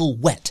ankle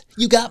wet.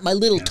 You got my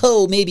little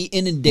toe maybe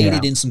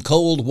inundated in some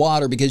cold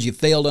water because you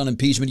failed on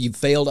impeachment. You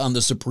failed on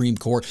the Supreme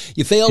Court.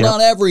 You failed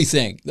on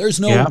everything. There's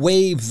no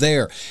wave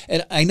there.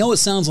 And I know it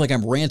sounds like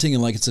I'm ranting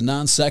and like it's a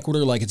non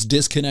sequitur, like it's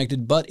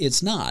disconnected, but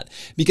it's not,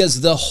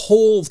 because the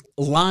whole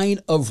line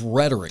of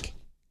rhetoric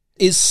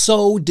is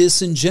so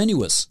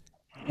disingenuous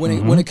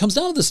when it comes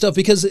down to this stuff,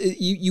 because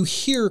you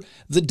hear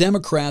the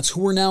Democrats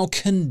who are now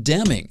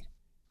condemning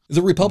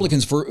the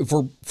Republicans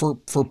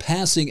for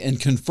passing and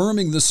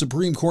confirming the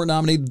Supreme Court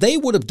nominee. They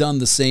would have done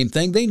the same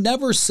thing. They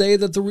never say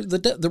that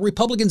the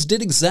Republicans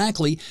did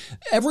exactly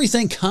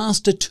everything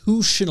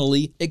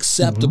constitutionally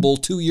acceptable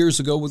 2 years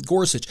ago with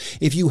Gorsuch.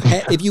 If you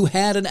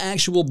had an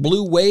actual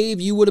blue wave,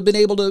 you would have been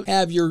able to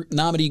have your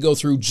nominee go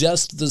through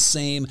just the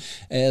same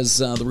as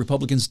the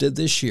Republicans did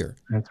this year.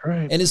 That's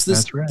right. And it's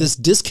this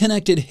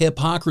disconnected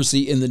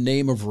hypocrisy in the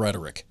name of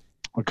rhetoric.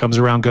 What comes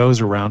around goes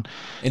around,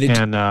 and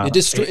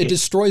it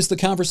destroys the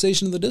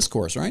conversation and the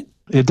discourse, right?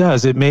 It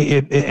does.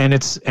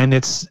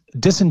 It's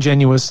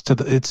disingenuous to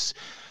it's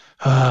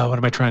what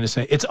am I trying to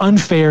say? It's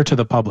unfair to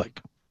the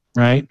public,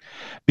 right?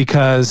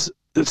 Because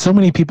so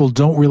many people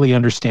don't really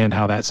understand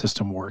how that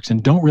system works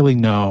and don't really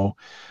know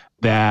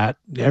that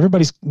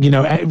everybody's,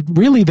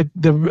 really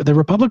the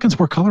Republicans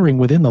were coloring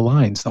within the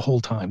lines the whole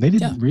time. They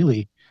didn't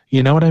really,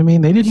 you know what I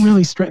mean? They didn't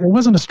really stretch. It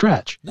wasn't a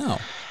stretch. No.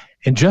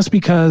 And just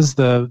because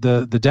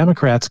the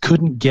Democrats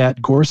couldn't get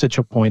Gorsuch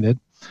appointed,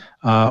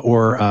 is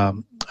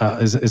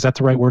that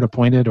the right word,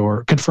 appointed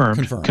or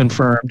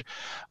confirmed,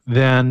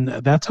 then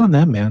that's on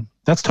them, man.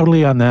 That's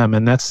totally on them.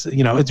 And that's, do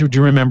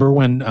you remember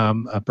when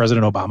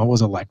President Obama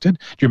was elected?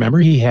 Do you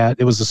remember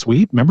it was a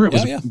sweep? Remember, it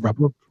was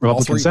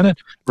Republican Senate,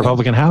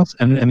 Republican House,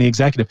 and the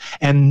executive,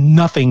 and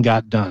nothing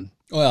got done.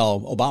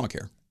 Well,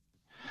 Obamacare.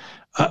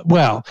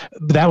 Well,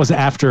 that was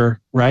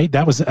after, right?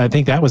 I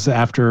think that was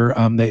after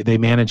they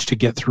managed to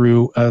get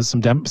through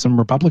some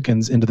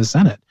Republicans into the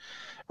Senate,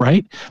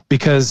 right?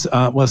 Because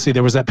there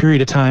was that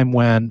period of time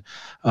when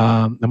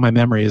my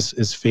memory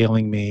is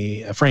failing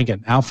me. Al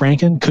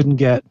Franken couldn't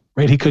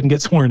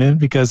get sworn in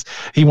because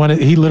he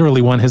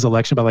literally won his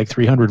election by like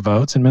 300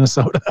 votes in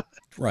Minnesota.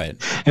 Right.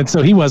 And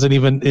so he wasn't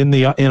even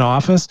in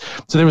office.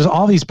 So there was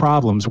all these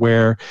problems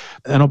where,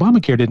 and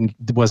Obamacare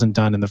wasn't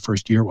done in the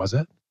first year, was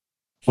it?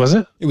 Was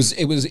it? It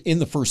was in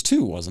the first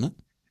 2, wasn't it?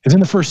 It was in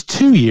the first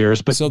 2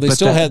 years, but so they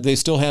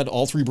still had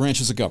all 3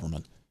 branches of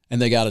government,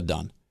 and they got it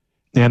done.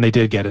 And they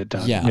did get it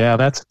done. Yeah.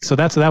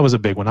 That was a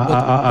big one.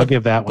 I'll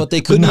give that one. But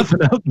they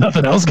couldn't.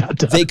 Nothing else got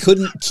done. They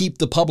couldn't keep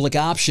the public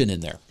option in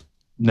there.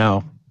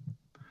 No.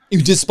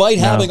 Despite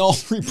having all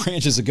 3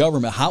 branches of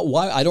government,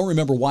 why? I don't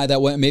remember why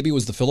that went. Maybe it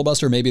was the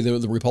filibuster. Maybe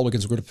the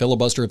Republicans were going to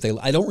filibuster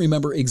I don't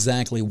remember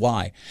exactly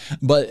why.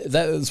 But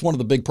that's one of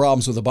the big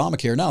problems with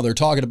Obamacare. Now they're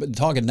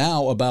talking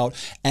now about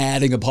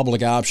adding a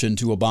public option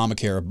to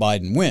Obamacare if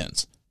Biden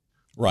wins.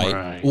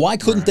 Right. Why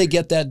couldn't they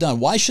get that done?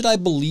 Why should I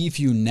believe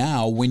you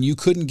now when you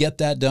couldn't get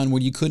that done,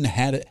 when you couldn't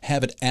have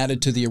it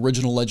added to the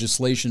original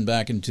legislation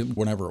back into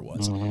whenever it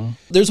was? Mm-hmm.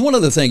 There's one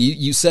other thing.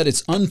 You said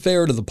it's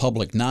unfair to the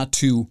public not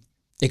to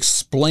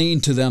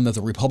explain to them that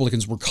the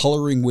Republicans were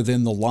coloring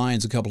within the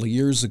lines a couple of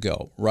years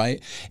ago,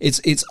 right?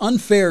 It's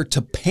unfair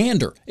to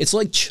pander. It's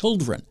like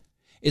children.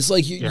 It's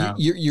like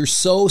you're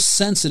so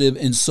sensitive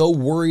and so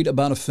worried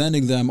about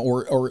offending them,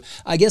 or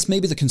I guess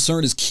maybe the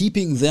concern is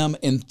keeping them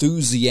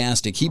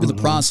enthusiastic, keeping the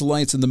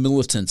proselytes and the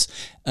militants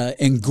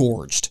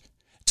engorged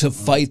to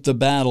fight the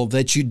battle,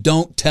 that you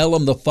don't tell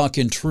them the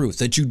fucking truth,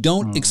 that you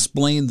don't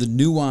explain the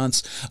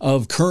nuance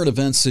of current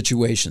event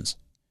situations.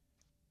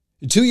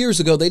 2 years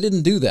ago, they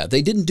didn't do that.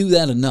 They didn't do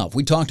that enough.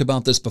 We talked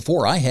about this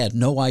before. I had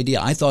no idea.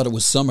 I thought it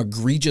was some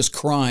egregious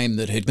crime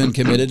that had been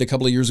committed a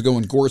couple of years ago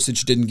and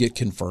Gorsuch didn't get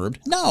confirmed.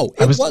 No,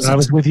 it wasn't. I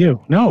was with you.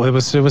 No, it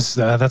was.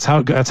 That's how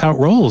it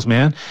rolls,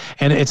 man.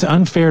 And it's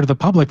unfair to the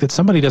public that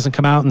somebody doesn't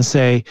come out and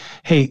say,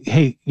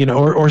 hey,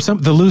 or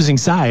the losing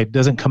side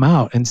doesn't come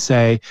out and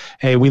say,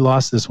 hey, we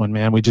lost this one,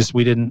 man.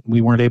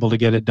 We weren't able to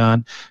get it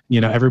done.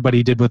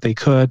 Everybody did what they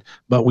could,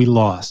 but we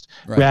lost.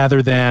 Right.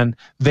 Rather than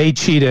they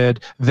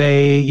cheated,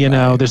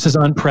 this is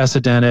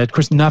unprecedented. Of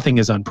course, nothing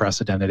is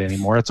unprecedented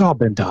anymore. It's all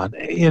been done,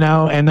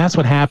 and that's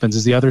what happens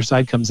is the other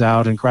side comes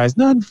out and cries,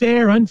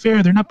 unfair.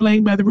 They're not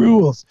playing by the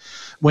rules.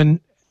 When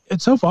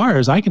so far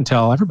as I can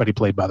tell, everybody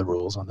played by the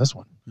rules on this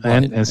one.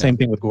 Right. And same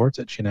thing with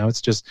Gorsuch.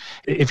 It's just,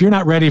 if you're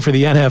not ready for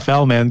the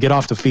NFL, man, get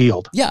off the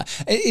field. Yeah.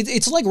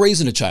 It's like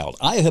raising a child.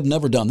 I have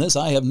never done this.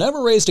 I have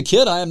never raised a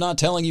kid. I am not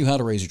telling you how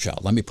to raise your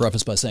child. Let me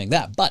preface by saying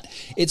that. But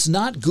it's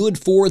not good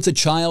for the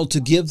child to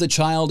give the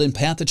child and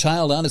pat the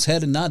child on his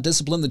head and not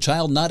discipline the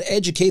child, not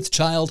educate the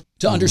child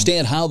to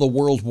understand how the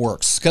world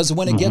works. Because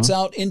when it gets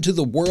out into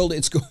the world,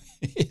 it's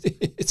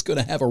going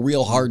to have a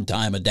real hard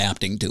time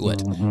adapting to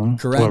it.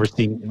 Correct. Well,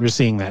 we're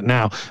seeing that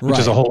now, which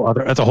is a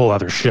whole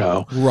other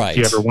show. Right.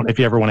 If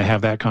you ever want to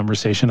have that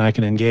conversation, I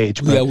can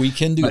engage. But, we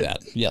can do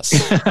that. Yes.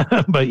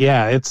 But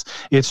yeah,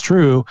 it's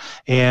true.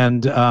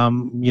 And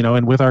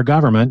and with our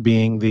government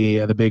being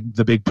the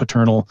big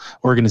paternal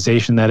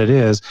organization that it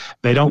is,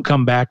 they don't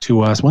come back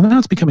to us. Well, now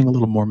it's becoming a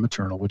little more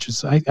maternal, which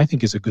is I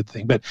think is a good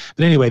thing. But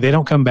anyway, they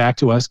don't come back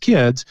to us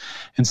kids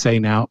and say,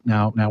 now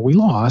we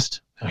lost.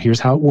 Now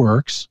here's how it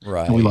works.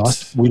 Right. And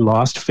we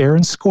lost fair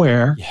and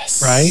square.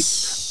 Yes.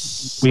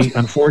 Right.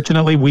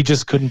 Unfortunately we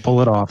just couldn't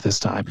pull it off this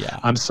time. Yeah.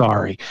 I'm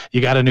sorry.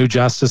 You got a new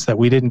justice that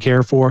we didn't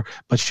care for,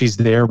 but she's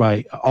there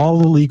by all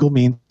the legal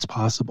means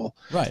possible.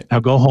 Right.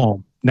 Now go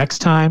home. Next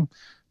time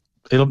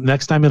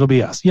it'll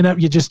be us. You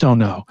just don't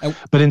know.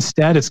 But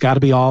instead it's got to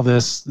be all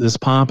this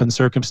pomp and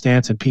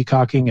circumstance and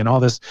peacocking and all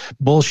this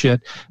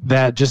bullshit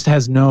that just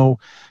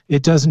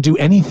it doesn't do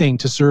anything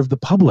to serve the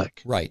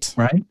public. Right.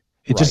 Right.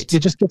 It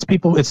just gets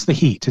people. It's the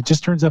heat. It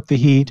just turns up the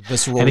heat.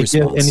 Visceral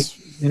response.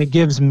 And it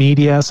gives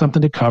media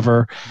something to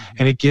cover,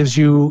 and it gets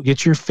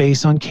your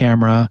face on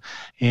camera,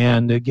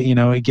 and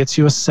it gets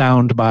you a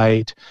sound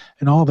bite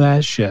and all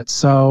that shit.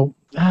 So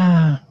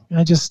I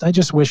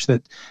just wish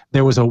that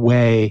there was a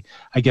way.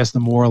 I guess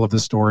the moral of the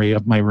story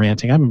of my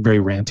ranting. I'm very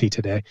ranty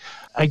today.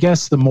 I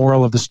guess the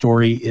moral of the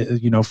story,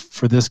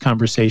 for this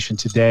conversation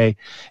today,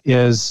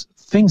 is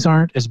things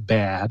aren't as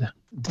bad.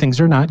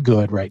 Things are not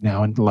good right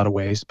now in a lot of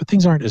ways, but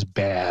things aren't as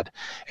bad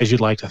as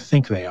you'd like to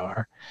think they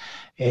are,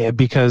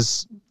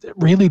 because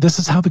really this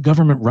is how the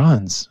government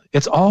runs.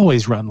 It's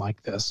always run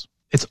like this.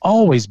 It's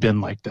always been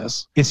like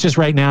this. It's just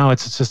right now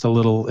it's just a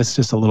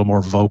little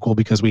more vocal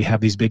because we have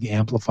these big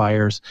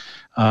amplifiers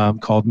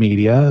called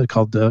media,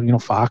 called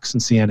Fox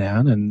and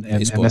CNN and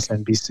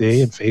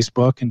MSNBC and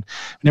Facebook, and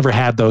we never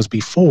had those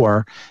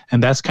before,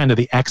 and that's kind of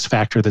the X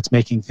factor that's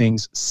making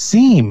things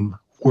seem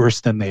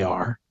worse than they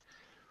are.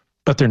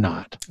 But they're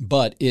not.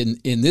 But in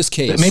this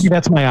case, maybe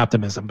that's my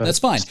optimism. But that's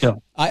fine.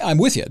 Still. I'm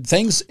with you.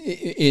 Things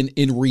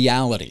in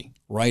reality,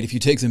 right? If you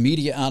take the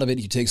media out of it,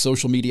 you take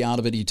social media out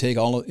of it, you take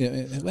all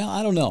of. Well,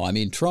 I don't know. I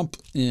mean, Trump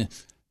and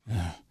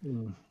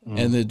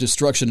the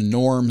destruction of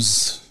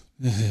norms,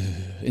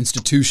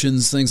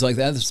 institutions, things like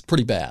that. It's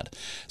pretty bad.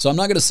 So I'm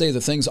not going to say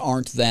that things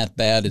aren't that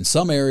bad. In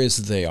some areas,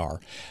 they are.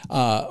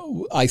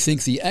 I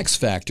think the X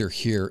factor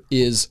here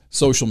is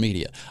social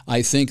media.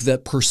 I think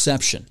that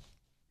perception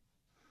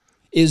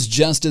is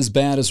just as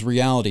bad as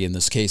reality in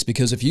this case,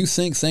 because if you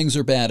think things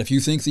are bad, if you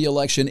think the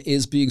election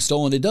is being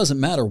stolen, it doesn't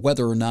matter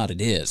whether or not it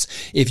is.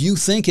 If you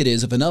think it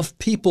is, if enough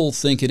people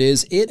think it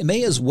is, it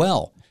may as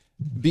well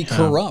be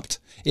corrupt.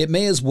 It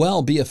may as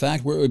well be a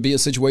fact where it would be a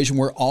situation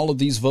where all of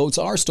these votes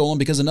are stolen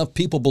because enough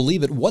people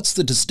believe it. What's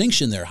the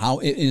distinction there?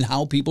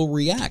 How people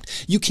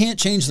react? You can't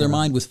change their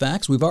mind with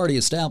facts. We've already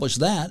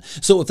established that.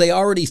 So if they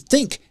already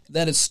think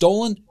that it's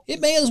stolen, it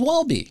may as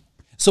well be.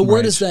 So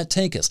where does that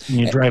take us?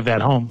 You drive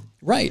that home.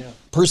 Right. Yeah.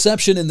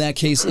 Perception in that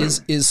case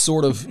is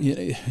sort of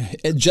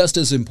just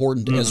as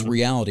important as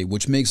reality,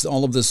 which makes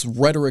all of this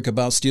rhetoric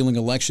about stealing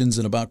elections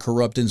and about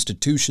corrupt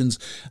institutions,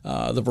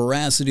 the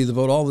veracity of the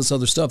vote, all this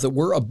other stuff that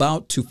we're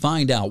about to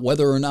find out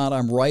whether or not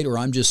I'm right or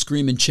I'm just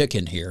screaming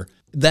chicken here.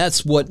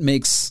 That's what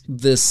makes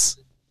this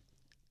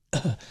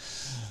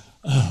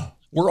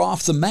we're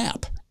off the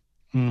map.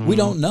 We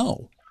don't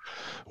know.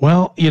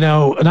 Well,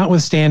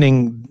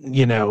 notwithstanding,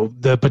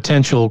 the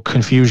potential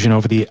confusion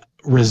over the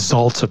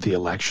results of the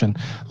election,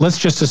 let's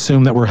just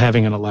assume that we're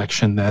having an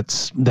election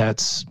that's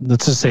let's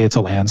just say it's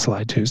a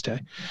landslide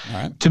Tuesday.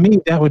 All right. To me,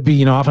 that would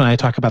be, often I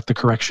talk about the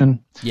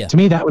correction. Yeah. To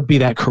me, that would be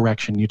that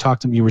correction. You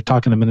were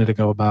talking a minute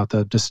ago about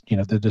the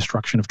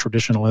destruction of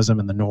traditionalism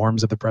and the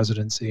norms of the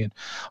presidency and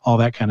all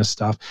that kind of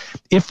stuff.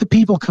 If the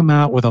people come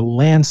out with a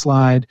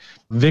landslide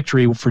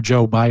victory for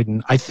Joe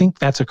Biden, I think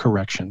that's a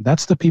correction.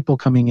 That's the people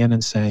coming in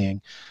and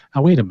saying,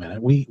 "Oh, wait a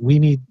minute, we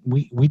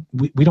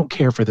don't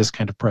care for this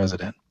kind of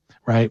president."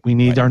 Right. We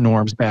need our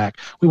norms back.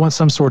 We want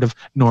some sort of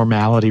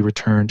normality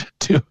returned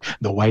to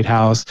the White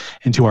House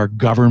and to our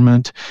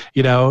government,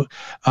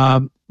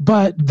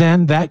 but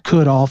then that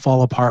could all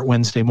fall apart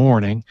Wednesday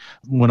morning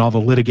when all the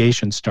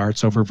litigation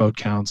starts over vote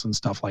counts and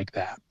stuff like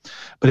that.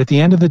 But at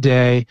the end of the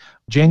day,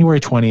 January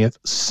 20th,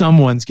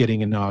 someone's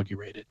getting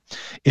inaugurated.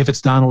 If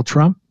it's Donald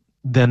Trump,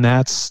 then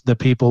that's the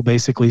people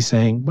basically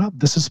saying, well,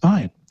 this is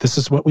fine. This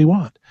is what we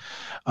want.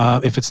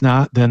 If it's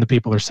not, then the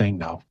people are saying,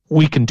 no,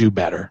 we can do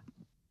better.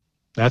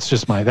 That's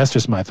just my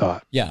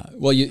thought. Yeah.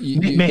 Well,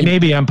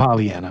 maybe I'm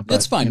Pollyanna.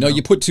 That's fine. No,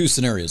 you put two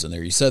scenarios in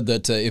there. You said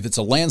that if it's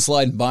a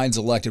landslide and Biden's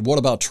elected, what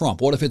about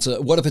Trump? What if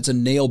it's a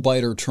nail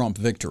biter Trump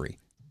victory?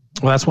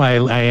 Well, that's why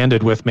I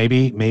ended with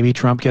maybe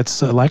Trump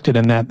gets elected,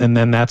 and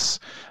then that's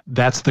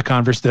the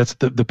converse. That's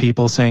the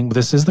people saying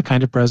this is the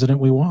kind of president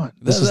we want.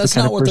 That's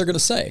not what they're going to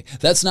say.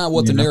 That's not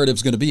what the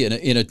narrative's going to be.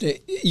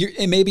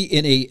 Maybe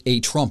in a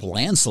Trump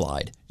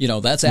landslide,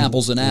 that's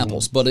apples and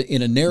apples. But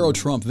in a narrow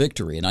Trump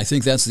victory, and I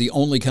think that's the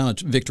only kind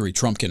of victory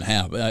Trump can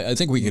have. I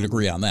think we can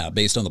agree on that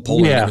based on the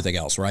polling and everything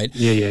else, right?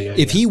 Yeah.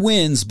 If he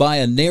wins by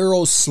a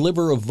narrow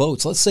sliver of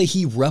votes, let's say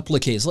he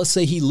replicates, let's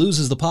say he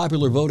loses the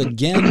popular vote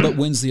again, but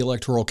wins the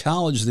Electoral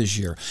College this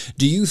year.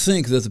 Do you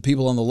think that the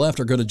people on the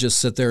left are going to just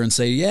sit there and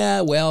say, yeah,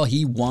 well,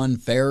 he won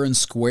fair and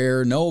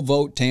square, no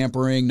vote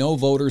tampering, no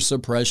voter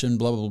suppression,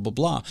 blah, blah, blah,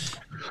 blah.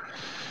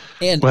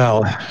 And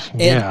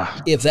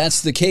if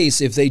that's the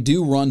case, if they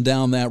do run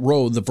down that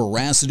road, the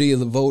veracity of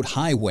the vote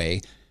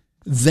highway,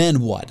 then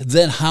what?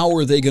 Then how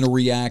are they going to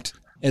react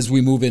as we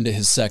move into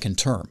his second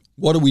term?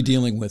 What are we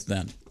dealing with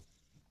then?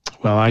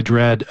 Well, I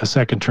dread a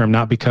second term,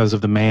 not because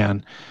of the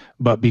man,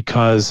 but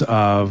because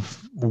of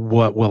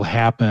what will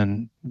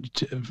happen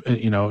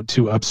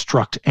to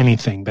obstruct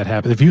anything that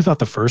happens. If you thought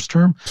the first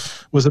term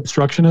was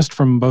obstructionist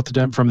from both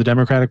from the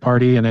Democratic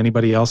Party and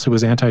anybody else who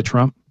was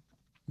anti-Trump,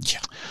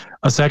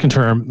 a second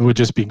term would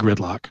just be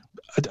gridlock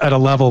at a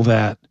level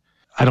that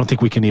I don't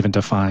think we can even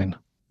define.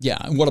 Yeah.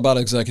 And what about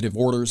executive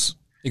orders,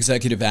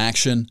 executive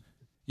action?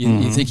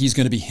 You think he's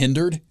going to be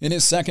hindered in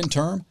his second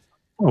term?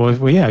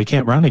 Well, yeah, he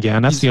can't run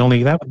again.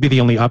 That would be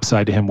the only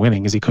upside to him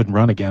winning, is he couldn't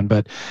run again.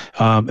 But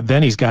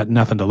then he's got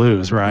nothing to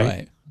lose, right?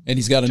 Right. And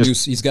he's got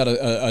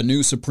a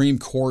new Supreme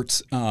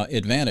Court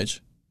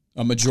advantage.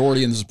 A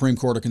majority in the Supreme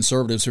Court of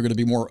conservatives who are going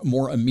to be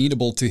more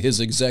amenable to his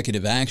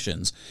executive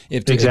actions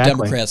if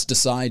Democrats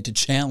decide to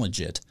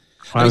challenge it.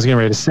 Well, I was getting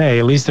ready to say,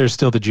 at least there's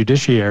still the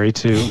judiciary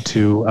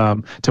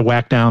to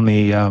whack down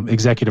the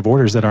executive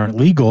orders that aren't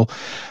legal.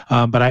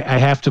 But I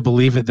have to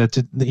believe it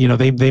that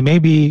they may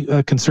be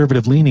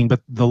conservative leaning,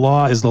 but the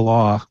law is the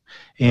law.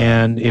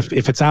 And if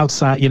it's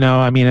outside,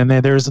 and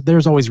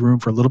there's always room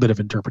for a little bit of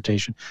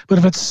interpretation. But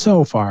if it's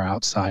so far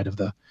outside of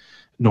the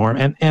norm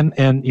and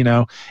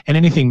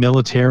anything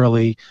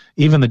militarily,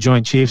 even the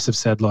Joint Chiefs have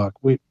said, look,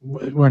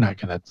 we're not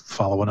going to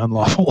follow an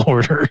unlawful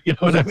order. You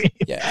know what I mean?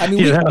 Yeah, I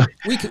mean,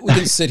 we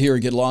can sit here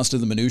and get lost in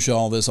the minutia,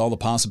 all this, all the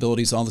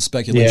possibilities, all the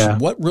speculation. Yeah.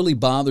 What really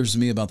bothers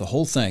me about the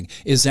whole thing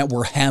is that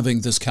we're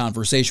having this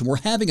conversation. We're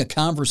having a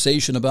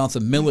conversation about the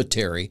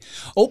military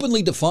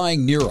openly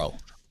defying Nero.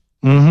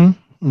 That's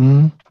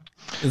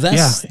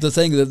the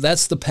thing.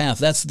 That's the path.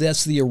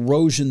 That's the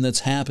erosion that's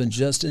happened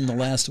just in the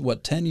last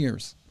 10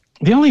 years.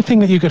 The only thing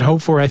that you could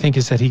hope for, I think,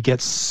 is that he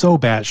gets so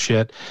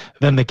batshit,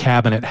 then the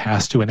cabinet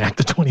has to enact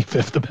the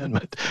 25th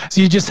Amendment. So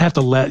you just have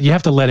to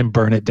let him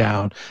burn it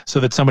down so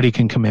that somebody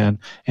can come in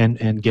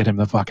and get him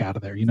the fuck out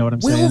of there. You know what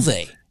I'm saying? Will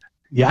they?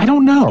 Yeah, I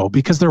don't know,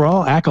 because they're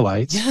all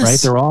acolytes, yes. Right?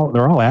 They're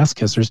all ass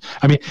kissers.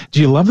 I mean,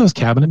 do you love those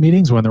cabinet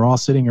meetings when they're all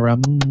sitting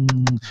around?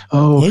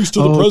 Thanks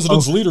to the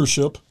president's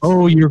leadership.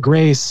 Oh, Your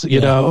Grace,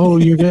 you know.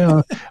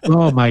 Oh,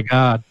 oh my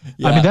God.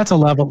 Yeah. I mean, that's a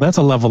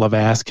level of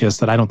ass kiss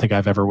that I don't think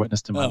I've ever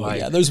witnessed in my life.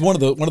 Yeah, there's one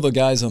of the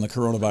guys on the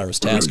coronavirus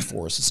task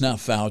force. It's not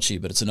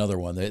Fauci, but it's another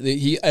one.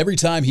 Every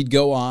time he'd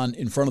go on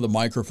in front of the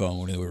microphone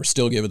when we were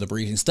still giving the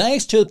briefings,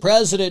 thanks to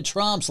President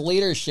Trump's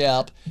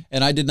leadership,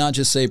 and I did not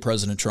just say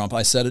President Trump.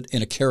 I said it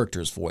in a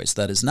character's voice.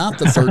 That is not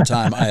the third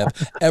time I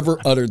have ever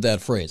uttered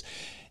that phrase.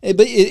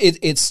 But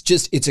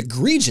it's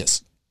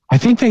egregious. I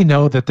think they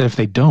know that if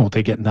they don't,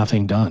 they get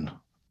nothing done.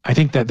 I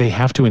think that they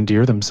have to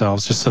endear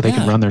themselves just so they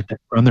can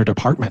run their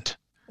department.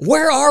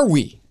 Where are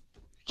we?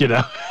 You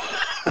know,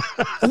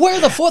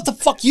 what the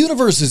fuck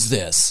universe is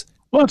this?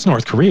 Well, it's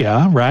North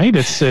Korea, right?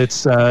 It's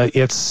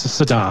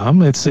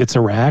Saddam, it's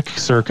Iraq,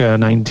 circa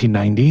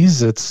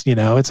 1990s.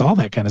 It's all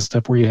that kind of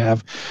stuff where you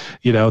have,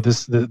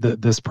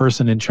 this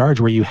person in charge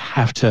where you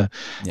have to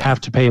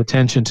pay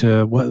attention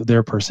to what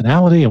their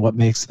personality and what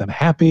makes them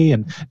happy,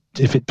 and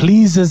if it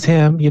pleases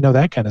him,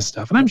 that kind of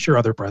stuff. And I'm sure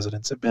other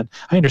presidents have been.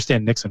 I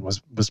understand Nixon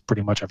was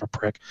pretty much of a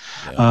prick,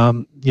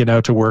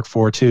 to work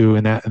for too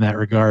in that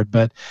regard.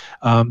 But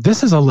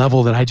this is a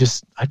level that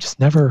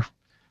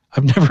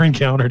I've never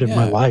encountered in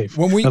my life.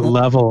 A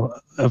level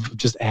of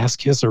just ass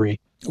kissery.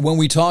 When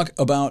we talk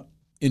about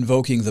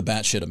invoking the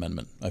batshit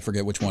amendment, I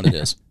forget which one it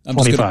is. I'm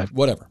 25.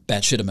 Whatever,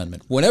 batshit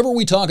amendment. Whenever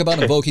we talk about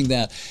invoking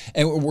that,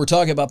 and we're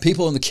talking about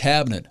people in the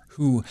cabinet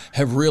who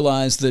have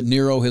realized that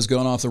Nero has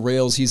gone off the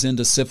rails, he's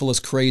into syphilis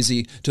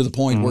crazy to the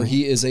point where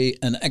he is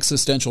an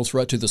existential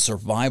threat to the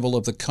survival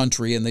of the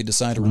country, and they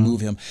decide to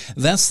remove him.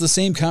 That's the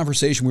same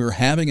conversation we were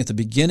having at the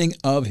beginning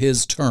of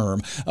his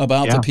term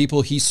about the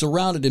people he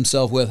surrounded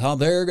himself with, how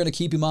they're going to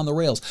keep him on the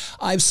rails.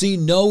 I've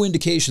seen no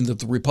indication that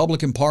the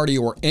Republican Party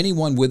or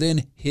anyone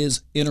within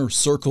his inner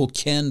circle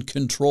can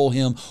control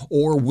him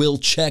or will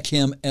check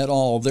him at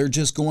all. They're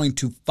just going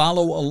to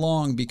follow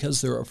along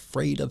because they're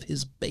afraid of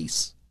his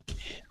base.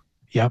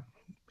 Yep.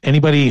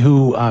 Anybody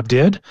who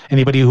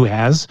anybody who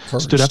has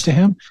stood up to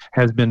him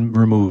has been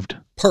removed.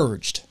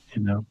 Purged.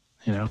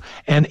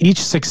 And each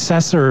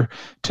successor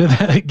to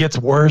that gets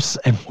worse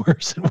and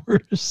worse and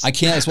worse.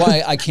 That's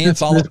why I can't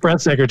follow. This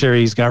press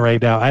secretary he's got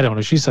right now, I don't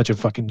know. She's such a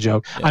fucking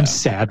joke. Yeah. I'm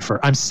sad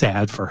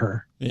for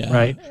her. Yeah.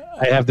 Right.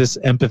 I have this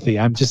empathy.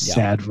 I'm just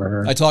sad for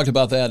her. I talked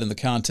about that in the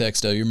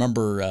context. You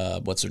remember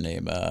what's her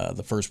name?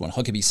 The first one,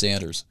 Huckabee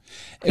Sanders,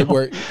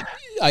 where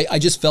I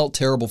just felt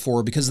terrible for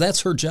her because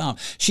that's her job.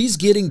 She's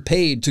getting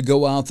paid to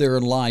go out there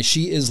and lie.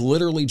 She is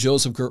literally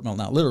Joseph Goebbels. Well,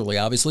 not literally,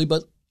 obviously,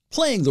 but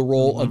playing the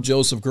role of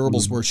Joseph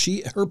Goebbels, where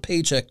her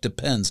paycheck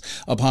depends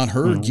upon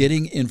her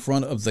getting in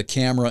front of the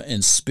camera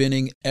and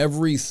spinning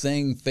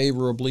everything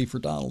favorably for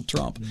Donald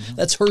Trump.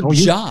 That's her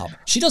job.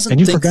 She doesn't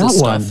think this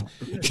stuff.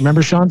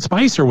 Remember, Sean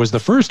Spicer was the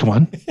first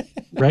one,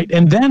 right?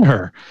 And then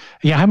her.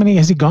 Yeah, how many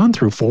has he gone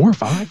through? 4 or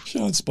 5?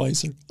 Sean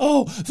Spicer.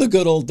 Oh, the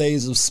good old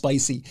days of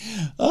Spicy.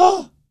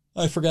 Oh,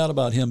 I forgot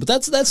about him, but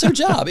that's their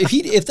job.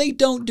 If they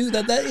don't do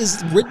that, that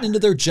is written into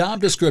their job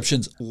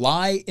descriptions.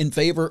 Lie in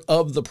favor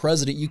of the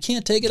president. You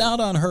can't take it out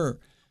on her.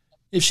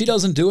 If she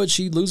doesn't do it,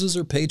 she loses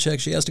her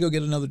paycheck. She has to go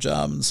get another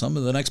job, and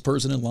the next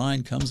person in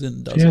line comes in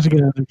and does it. She has to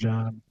get another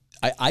job.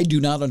 I do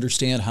not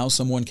understand how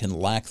someone can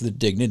lack the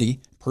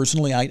dignity.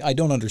 Personally, I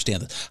don't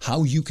understand that.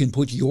 How you can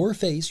put your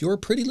face, your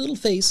pretty little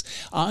face,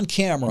 on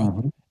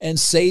camera and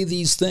say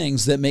these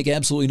things that make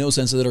absolutely no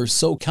sense, that are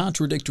so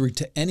contradictory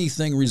to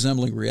anything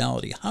resembling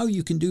reality. How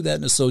you can do that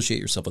and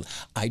associate yourself with it,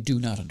 I do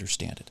not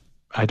understand it.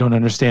 I don't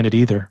understand it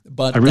either.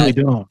 But I really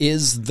don't.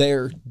 Is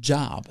their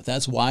job.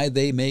 That's why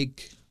they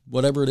make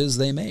whatever it is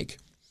they make.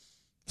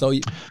 So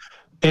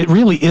it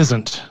really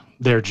isn't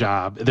their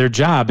job. Their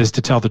job is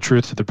to tell the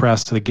truth to the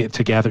press, to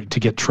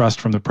get trust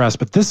from the press.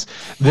 But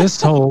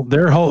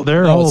their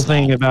whole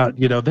thing about,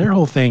 their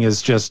whole thing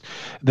is just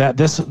that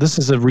this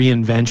is a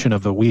reinvention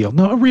of the wheel.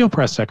 No, a real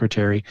press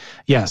secretary,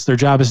 yes, their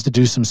job is to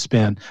do some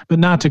spin, but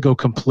not to go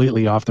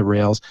completely off the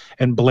rails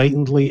and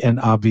blatantly and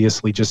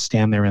obviously just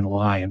stand there and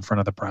lie in front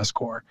of the press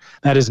corps.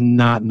 That is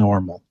not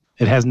normal.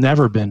 It has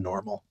never been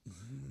normal,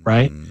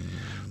 right?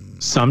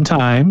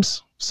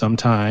 Sometimes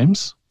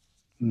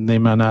they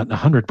might not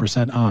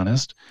 100%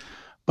 honest,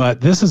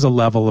 but this is a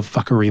level of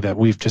fuckery that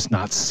we've just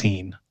not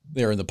seen.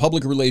 They're in the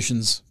public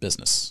relations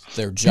business.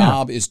 Their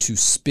job is to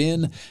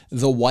spin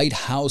the White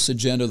House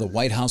agenda, the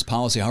White House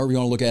policy, however you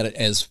want to look at it,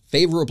 as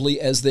favorably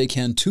as they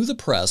can to the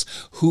press,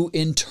 who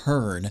in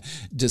turn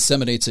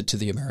disseminates it to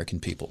the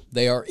American people.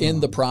 They are in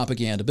the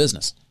propaganda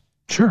business.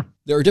 Sure.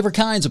 There are different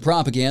kinds of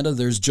propaganda.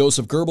 There's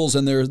Joseph Goebbels,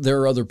 and there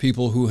are other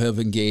people who have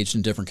engaged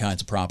in different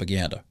kinds of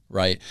propaganda,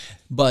 right?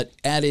 But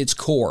at its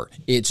core,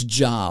 its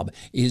job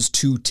is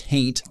to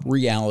taint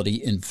reality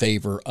in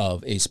favor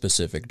of a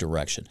specific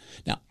direction.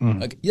 Now,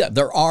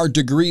 there are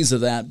degrees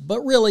of that, but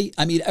really,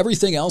 I mean,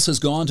 everything else has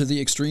gone to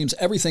the extremes.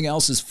 Everything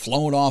else has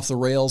flown off the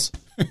rails,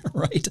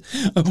 right?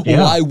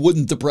 Yeah. Why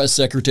wouldn't the press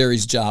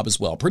secretary's job as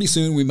well? Pretty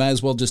soon, we might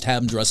as well just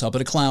have them dress up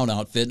in a clown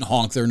outfit and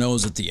honk their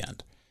nose at the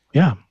end.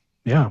 Yeah.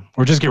 Yeah,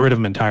 or just get rid of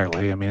them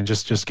entirely. I mean,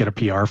 just get a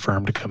PR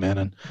firm to come in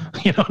and,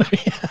 you know what I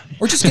mean?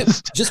 Or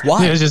just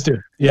why? Yeah, just do it.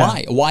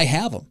 Yeah. Why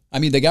have them? I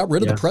mean, they got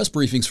rid of the press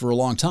briefings for a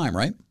long time,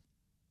 right?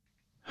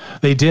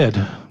 They did.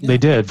 Yeah. They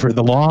did for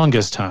the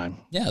longest time.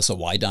 Yeah, so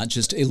why not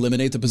just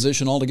eliminate the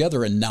position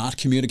altogether and not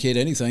communicate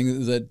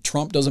anything that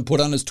Trump doesn't put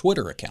on his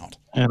Twitter account?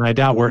 And I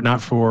doubt were it not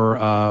for,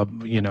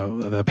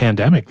 the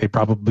pandemic, they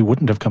probably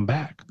wouldn't have come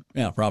back.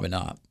 Yeah, probably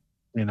not.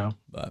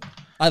 But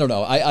I don't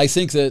know. I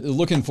think that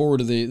looking forward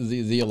to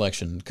the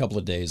election, a couple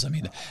of days, I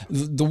mean,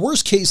 the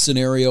worst case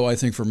scenario, I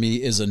think, for me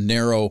is a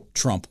narrow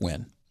Trump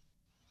win.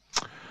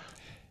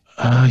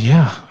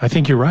 Yeah, I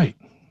think you're right.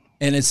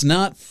 And it's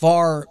not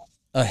far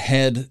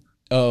ahead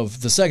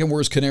of the second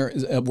worst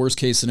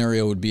case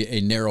scenario would be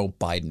a narrow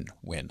Biden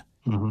win.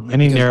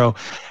 Mm-hmm.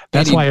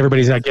 That's why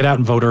everybody's like, get out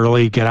and vote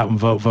early, get out and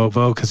vote,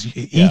 because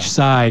each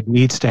side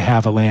needs to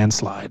have a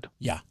landslide.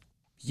 Yeah.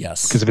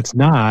 Yes. Because if it's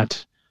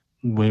not,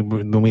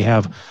 when we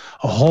have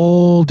a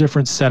whole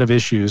different set of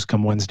issues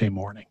come Wednesday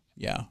morning.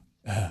 Yeah.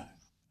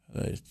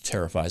 It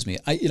terrifies me.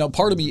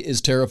 Part of me is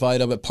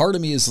terrified of it. Part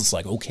of me is just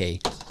like, okay,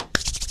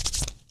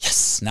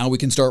 yes, now we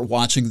can start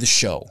watching the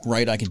show,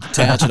 right? I can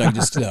detach it. I can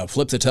just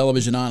flip the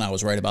television on. I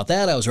was right about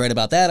that. I was right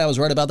about that. I was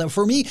right about that.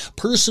 For me,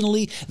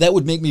 personally, that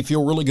would make me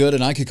feel really good,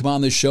 and I could come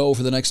on this show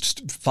for the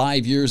next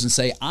 5 years and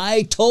say,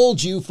 I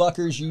told you,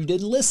 fuckers, you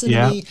didn't listen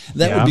to me.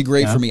 That would be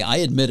great for me. I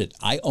admit it.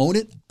 I own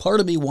it. Part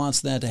of me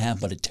wants that to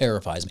happen, but it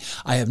terrifies me.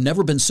 I have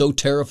never been so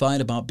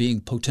terrified about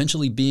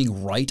potentially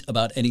being right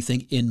about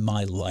anything in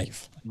my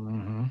life.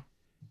 Mm-hmm.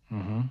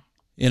 Mm-hmm.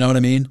 You know what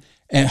I mean?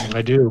 And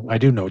I do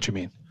know what you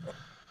mean.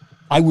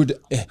 I would.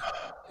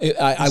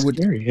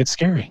 It's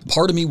scary.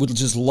 Part of me would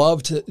just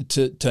love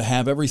to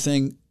have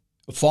everything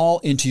fall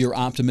into your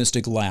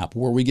optimistic lap,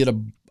 where we get a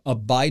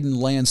Biden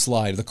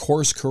landslide, the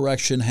course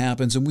correction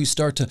happens, and we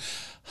start to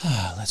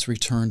let's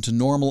return to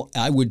normal.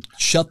 I would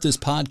shut this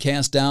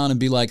podcast down and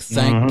be like,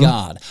 thank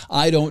God,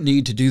 I don't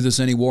need to do this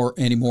anymore.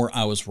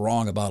 I was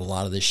wrong about a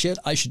lot of this shit.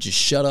 I should just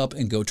shut up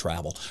and go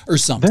travel or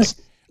something.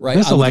 Right.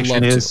 This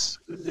election is,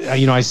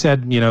 I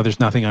said,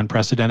 there's nothing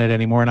unprecedented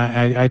anymore. And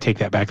I take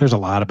that back. There's a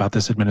lot about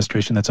this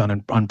administration that's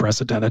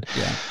unprecedented.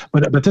 Yeah.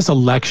 But this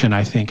election,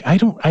 I think,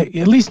 at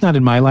least not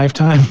in my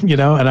lifetime,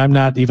 and I'm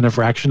not even a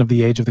fraction of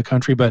the age of the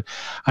country, but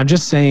I'm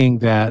just saying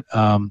that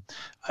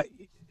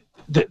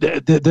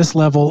this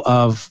level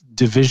of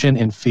division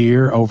and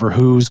fear over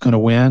who's going to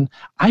win,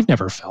 I've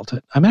never felt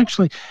it.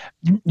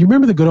 You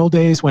remember the good old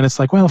days when it's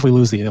like, well, if we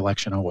lose the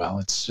election, oh, well,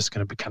 it's just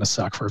going to kind of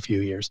suck for a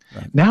few years.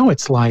 Right. Now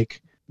it's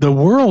like, the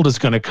world is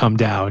going to come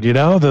down,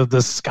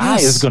 the sky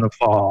is going to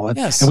fall. And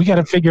we got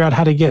to figure out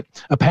how to get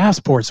a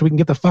passport so we can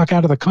get the fuck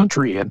out of the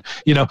country and,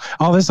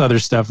 all this other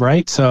stuff,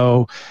 right?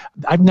 So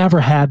I've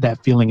never had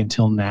that feeling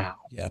until now.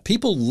 Yeah,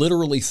 people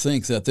literally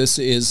think that this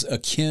is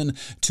akin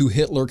to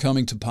Hitler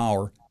coming to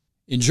power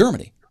in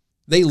Germany.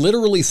 They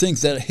literally think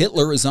that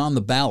Hitler is on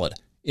the ballot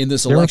in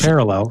this election.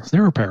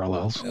 There are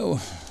parallels.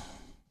 Oh.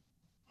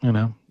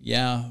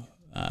 Yeah.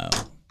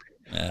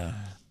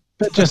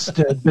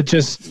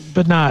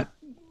 But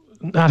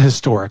not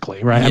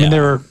historically, right? Yeah. I mean,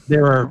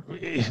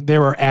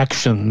 there are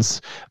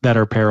actions that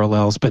are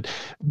parallels, but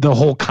the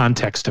whole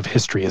context of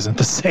history isn't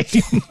the same.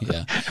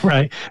 Yeah.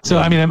 Right. So,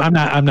 I mean, I'm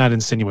not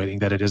insinuating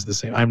that it is the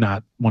same. I'm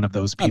not one of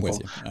those people. I'm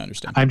with you. I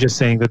understand. I'm just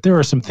saying that there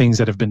are some things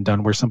that have been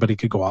done where somebody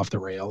could go off the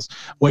rails.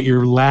 What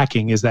you're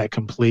lacking is that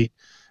complete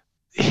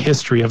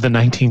history of the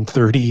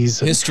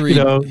 1930s.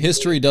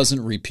 History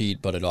doesn't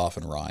repeat, but it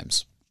often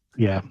rhymes.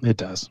 Yeah, it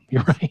does.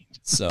 You're right.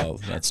 So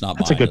that's not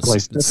that's mine. A good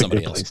place. That's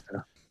somebody else.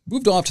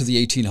 Moved off to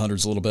the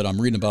 1800s a little bit. I'm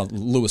reading about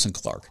Lewis and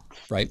Clark,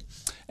 right?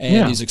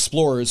 And these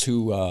explorers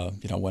who,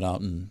 went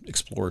out and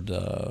explored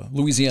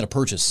Louisiana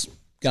Purchase,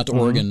 got to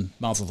Oregon,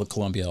 mouth of the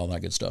Columbia, all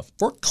that good stuff.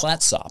 Fort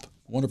Clatsop,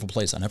 wonderful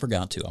place. I never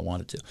got to. I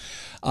wanted to.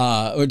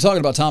 We're talking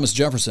about Thomas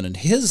Jefferson and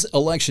his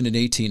election in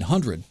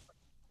 1800.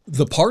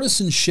 The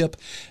partisanship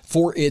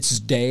for its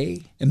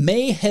day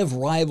may have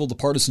rivaled the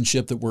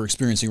partisanship that we're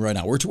experiencing right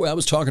now. I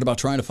was talking about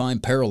trying to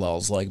find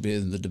parallels, like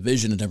in the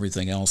division and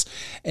everything else,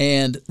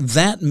 and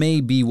that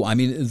may be. I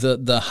mean,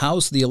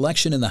 the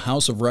election in the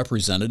House of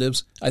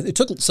Representatives, it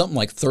took something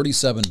like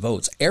 37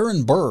 votes.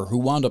 Aaron Burr, who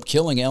wound up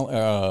killing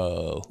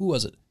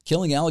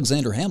Killing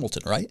Alexander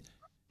Hamilton, right?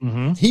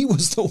 Mm-hmm. He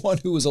was the one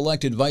who was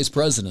elected vice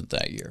president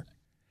that year.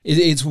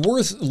 It's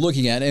worth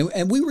looking at,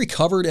 and we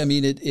recovered. I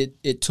mean,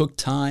 it took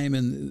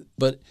time,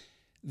 but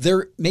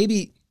there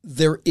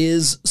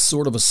is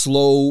sort of a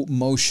slow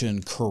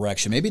motion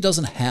correction. Maybe it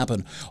doesn't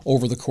happen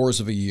over the course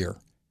of a year.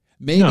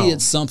 Maybe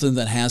it's something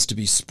that has to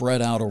be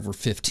spread out over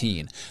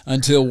 15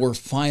 until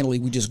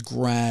we just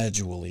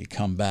gradually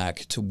come back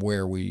to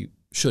where we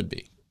should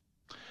be.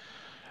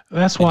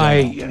 That's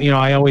why,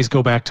 I always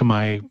go back to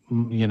my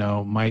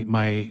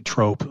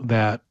trope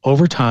that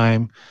over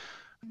time,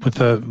 with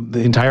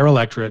the entire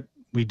electorate,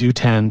 we do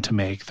tend to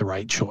make the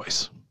right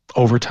choice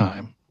over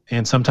time.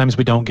 And sometimes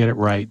we don't get it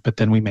right, but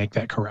then we make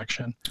that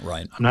correction.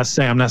 Right. I'm not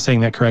saying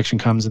that correction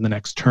comes in the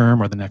next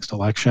term or the next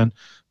election,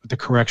 but the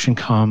correction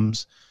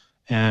comes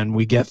and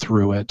we get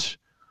through it.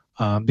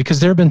 because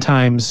there have been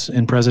times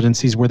in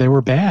presidencies where they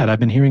were bad. I've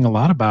been hearing a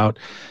lot about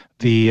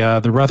the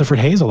Rutherford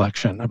Hayes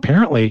election.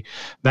 Apparently,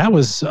 that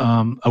was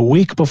a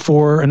week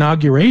before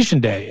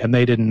Inauguration Day, and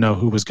they didn't know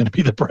who was going to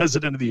be the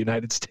president of the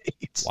United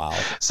States. Wow.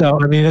 So,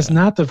 I mean, it's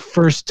not the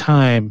first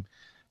time,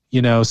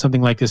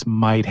 something like this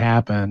might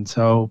happen.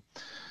 So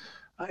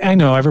I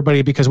know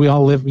everybody, because we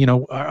all live,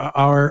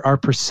 our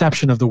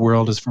perception of the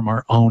world is from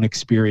our own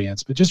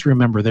experience. But just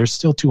remember, there's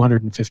still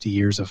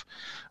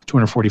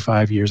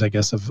 245 years, I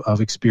guess, of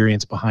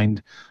experience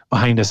behind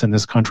us in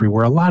this country,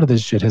 where a lot of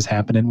this shit has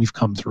happened, and we've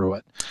come through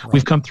it. Right.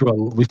 We've come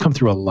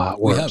through a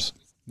lot worse.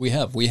 We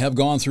have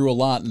gone through a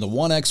lot, and the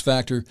one X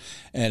factor,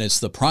 and it's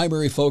the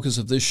primary focus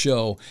of this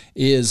show,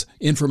 is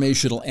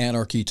informational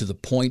anarchy to the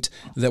point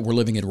that we're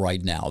living in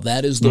right now.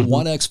 That is the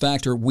one X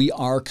factor. We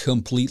are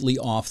completely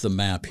off the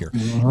map here.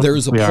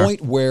 There's a point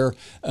where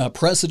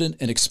precedent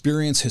and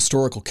experience,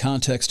 historical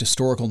context,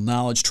 historical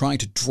knowledge, trying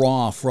to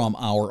draw from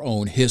our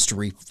own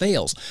history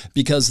fails,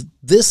 because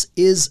this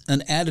is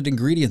an added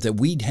ingredient that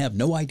we have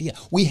no idea.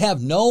 We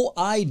have no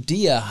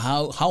idea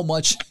how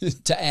much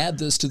to add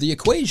this to the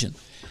equation.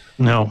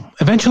 No.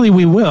 Eventually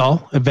we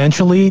will.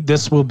 Eventually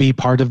this will be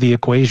part of the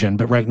equation,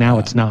 but right now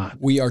it's not.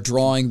 We are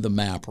drawing the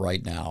map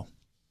right now.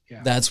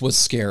 Yeah. That's what's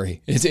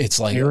scary. It's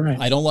like, right.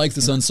 I don't like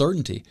this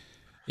uncertainty.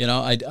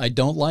 I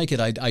don't like it.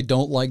 I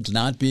don't like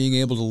not being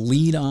able to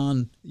lean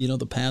on,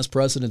 the past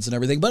precedents and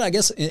everything. But I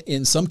guess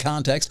in some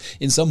context,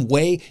 in some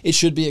way, it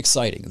should be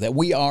exciting that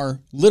we are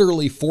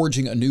literally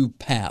forging a new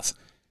path,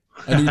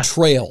 a new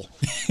trail.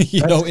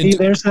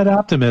 There's that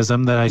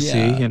optimism that I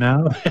see,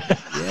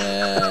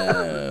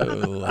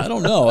 I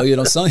don't know.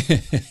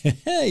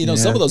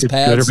 Some of those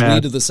paths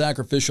lead to the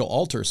sacrificial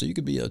altar, so you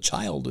could be a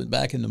child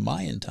back in the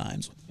Mayan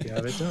times. Yeah,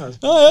 it does.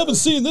 I haven't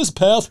seen this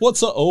path.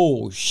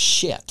 Oh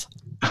shit!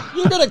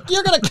 You're gonna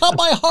cut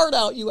my heart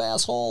out, you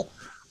asshole.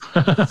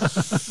 I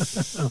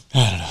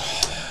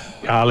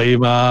don't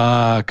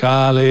know.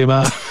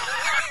 Kalima.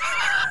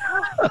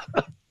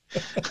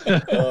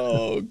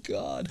 Oh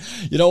God!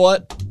 You know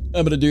what?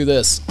 I'm gonna do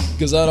this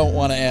because I don't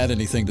want to add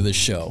anything to this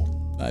show.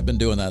 I've been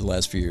doing that the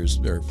last few years,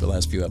 or for the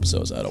last few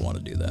episodes. I don't want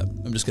to do that.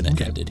 I'm just going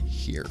to end it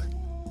here.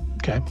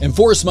 Okay. And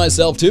force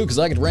myself to, because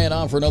I could rant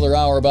on for another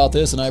hour about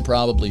this, and I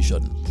probably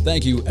shouldn't.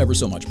 Thank you ever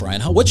so much,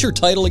 Brian. What's your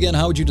title again?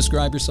 How would you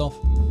describe yourself?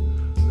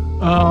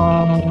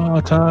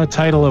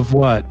 Title of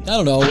what? I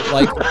don't know.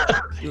 Like,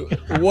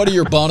 what are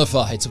your bona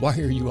fides? Why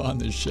are you on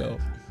this show?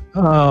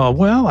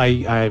 Well,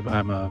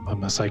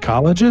 I'm a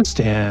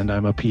psychologist, and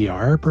I'm a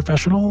PR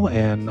professional,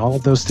 and all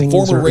of those things.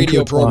 Former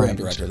radio program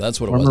director.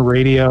 That's what it was. Former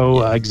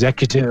radio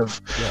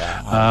executive.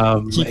 Yeah.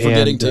 Keep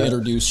forgetting to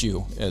introduce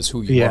you as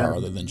who you are,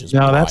 other than just. No,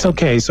 Brian. That's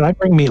okay. So I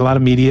bring a lot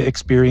of media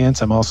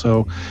experience. I'm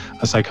also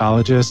a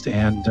psychologist,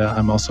 and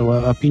I'm also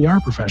a PR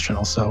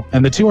professional. So,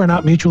 and the two are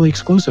not mutually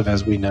exclusive,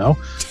 as we know,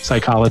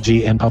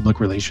 psychology and public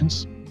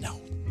relations.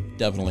 No,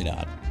 definitely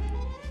not.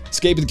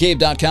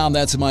 EscapeTheCave.com,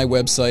 that's my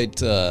website.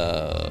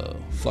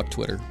 Fuck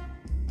Twitter.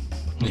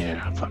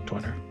 Yeah, fuck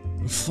Twitter.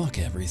 Fuck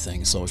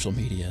everything social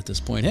media at this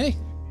point. Hey,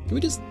 can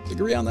we just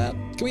agree on that?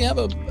 Can we have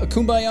a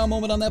kumbaya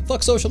moment on that?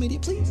 Fuck social media,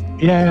 please?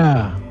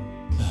 Yeah.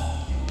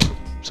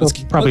 So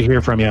probably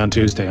hear from you on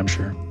Tuesday, I'm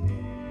sure.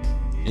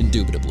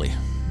 Indubitably.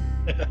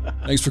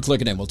 Thanks for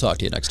clicking in. We'll talk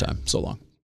to you next time. So long.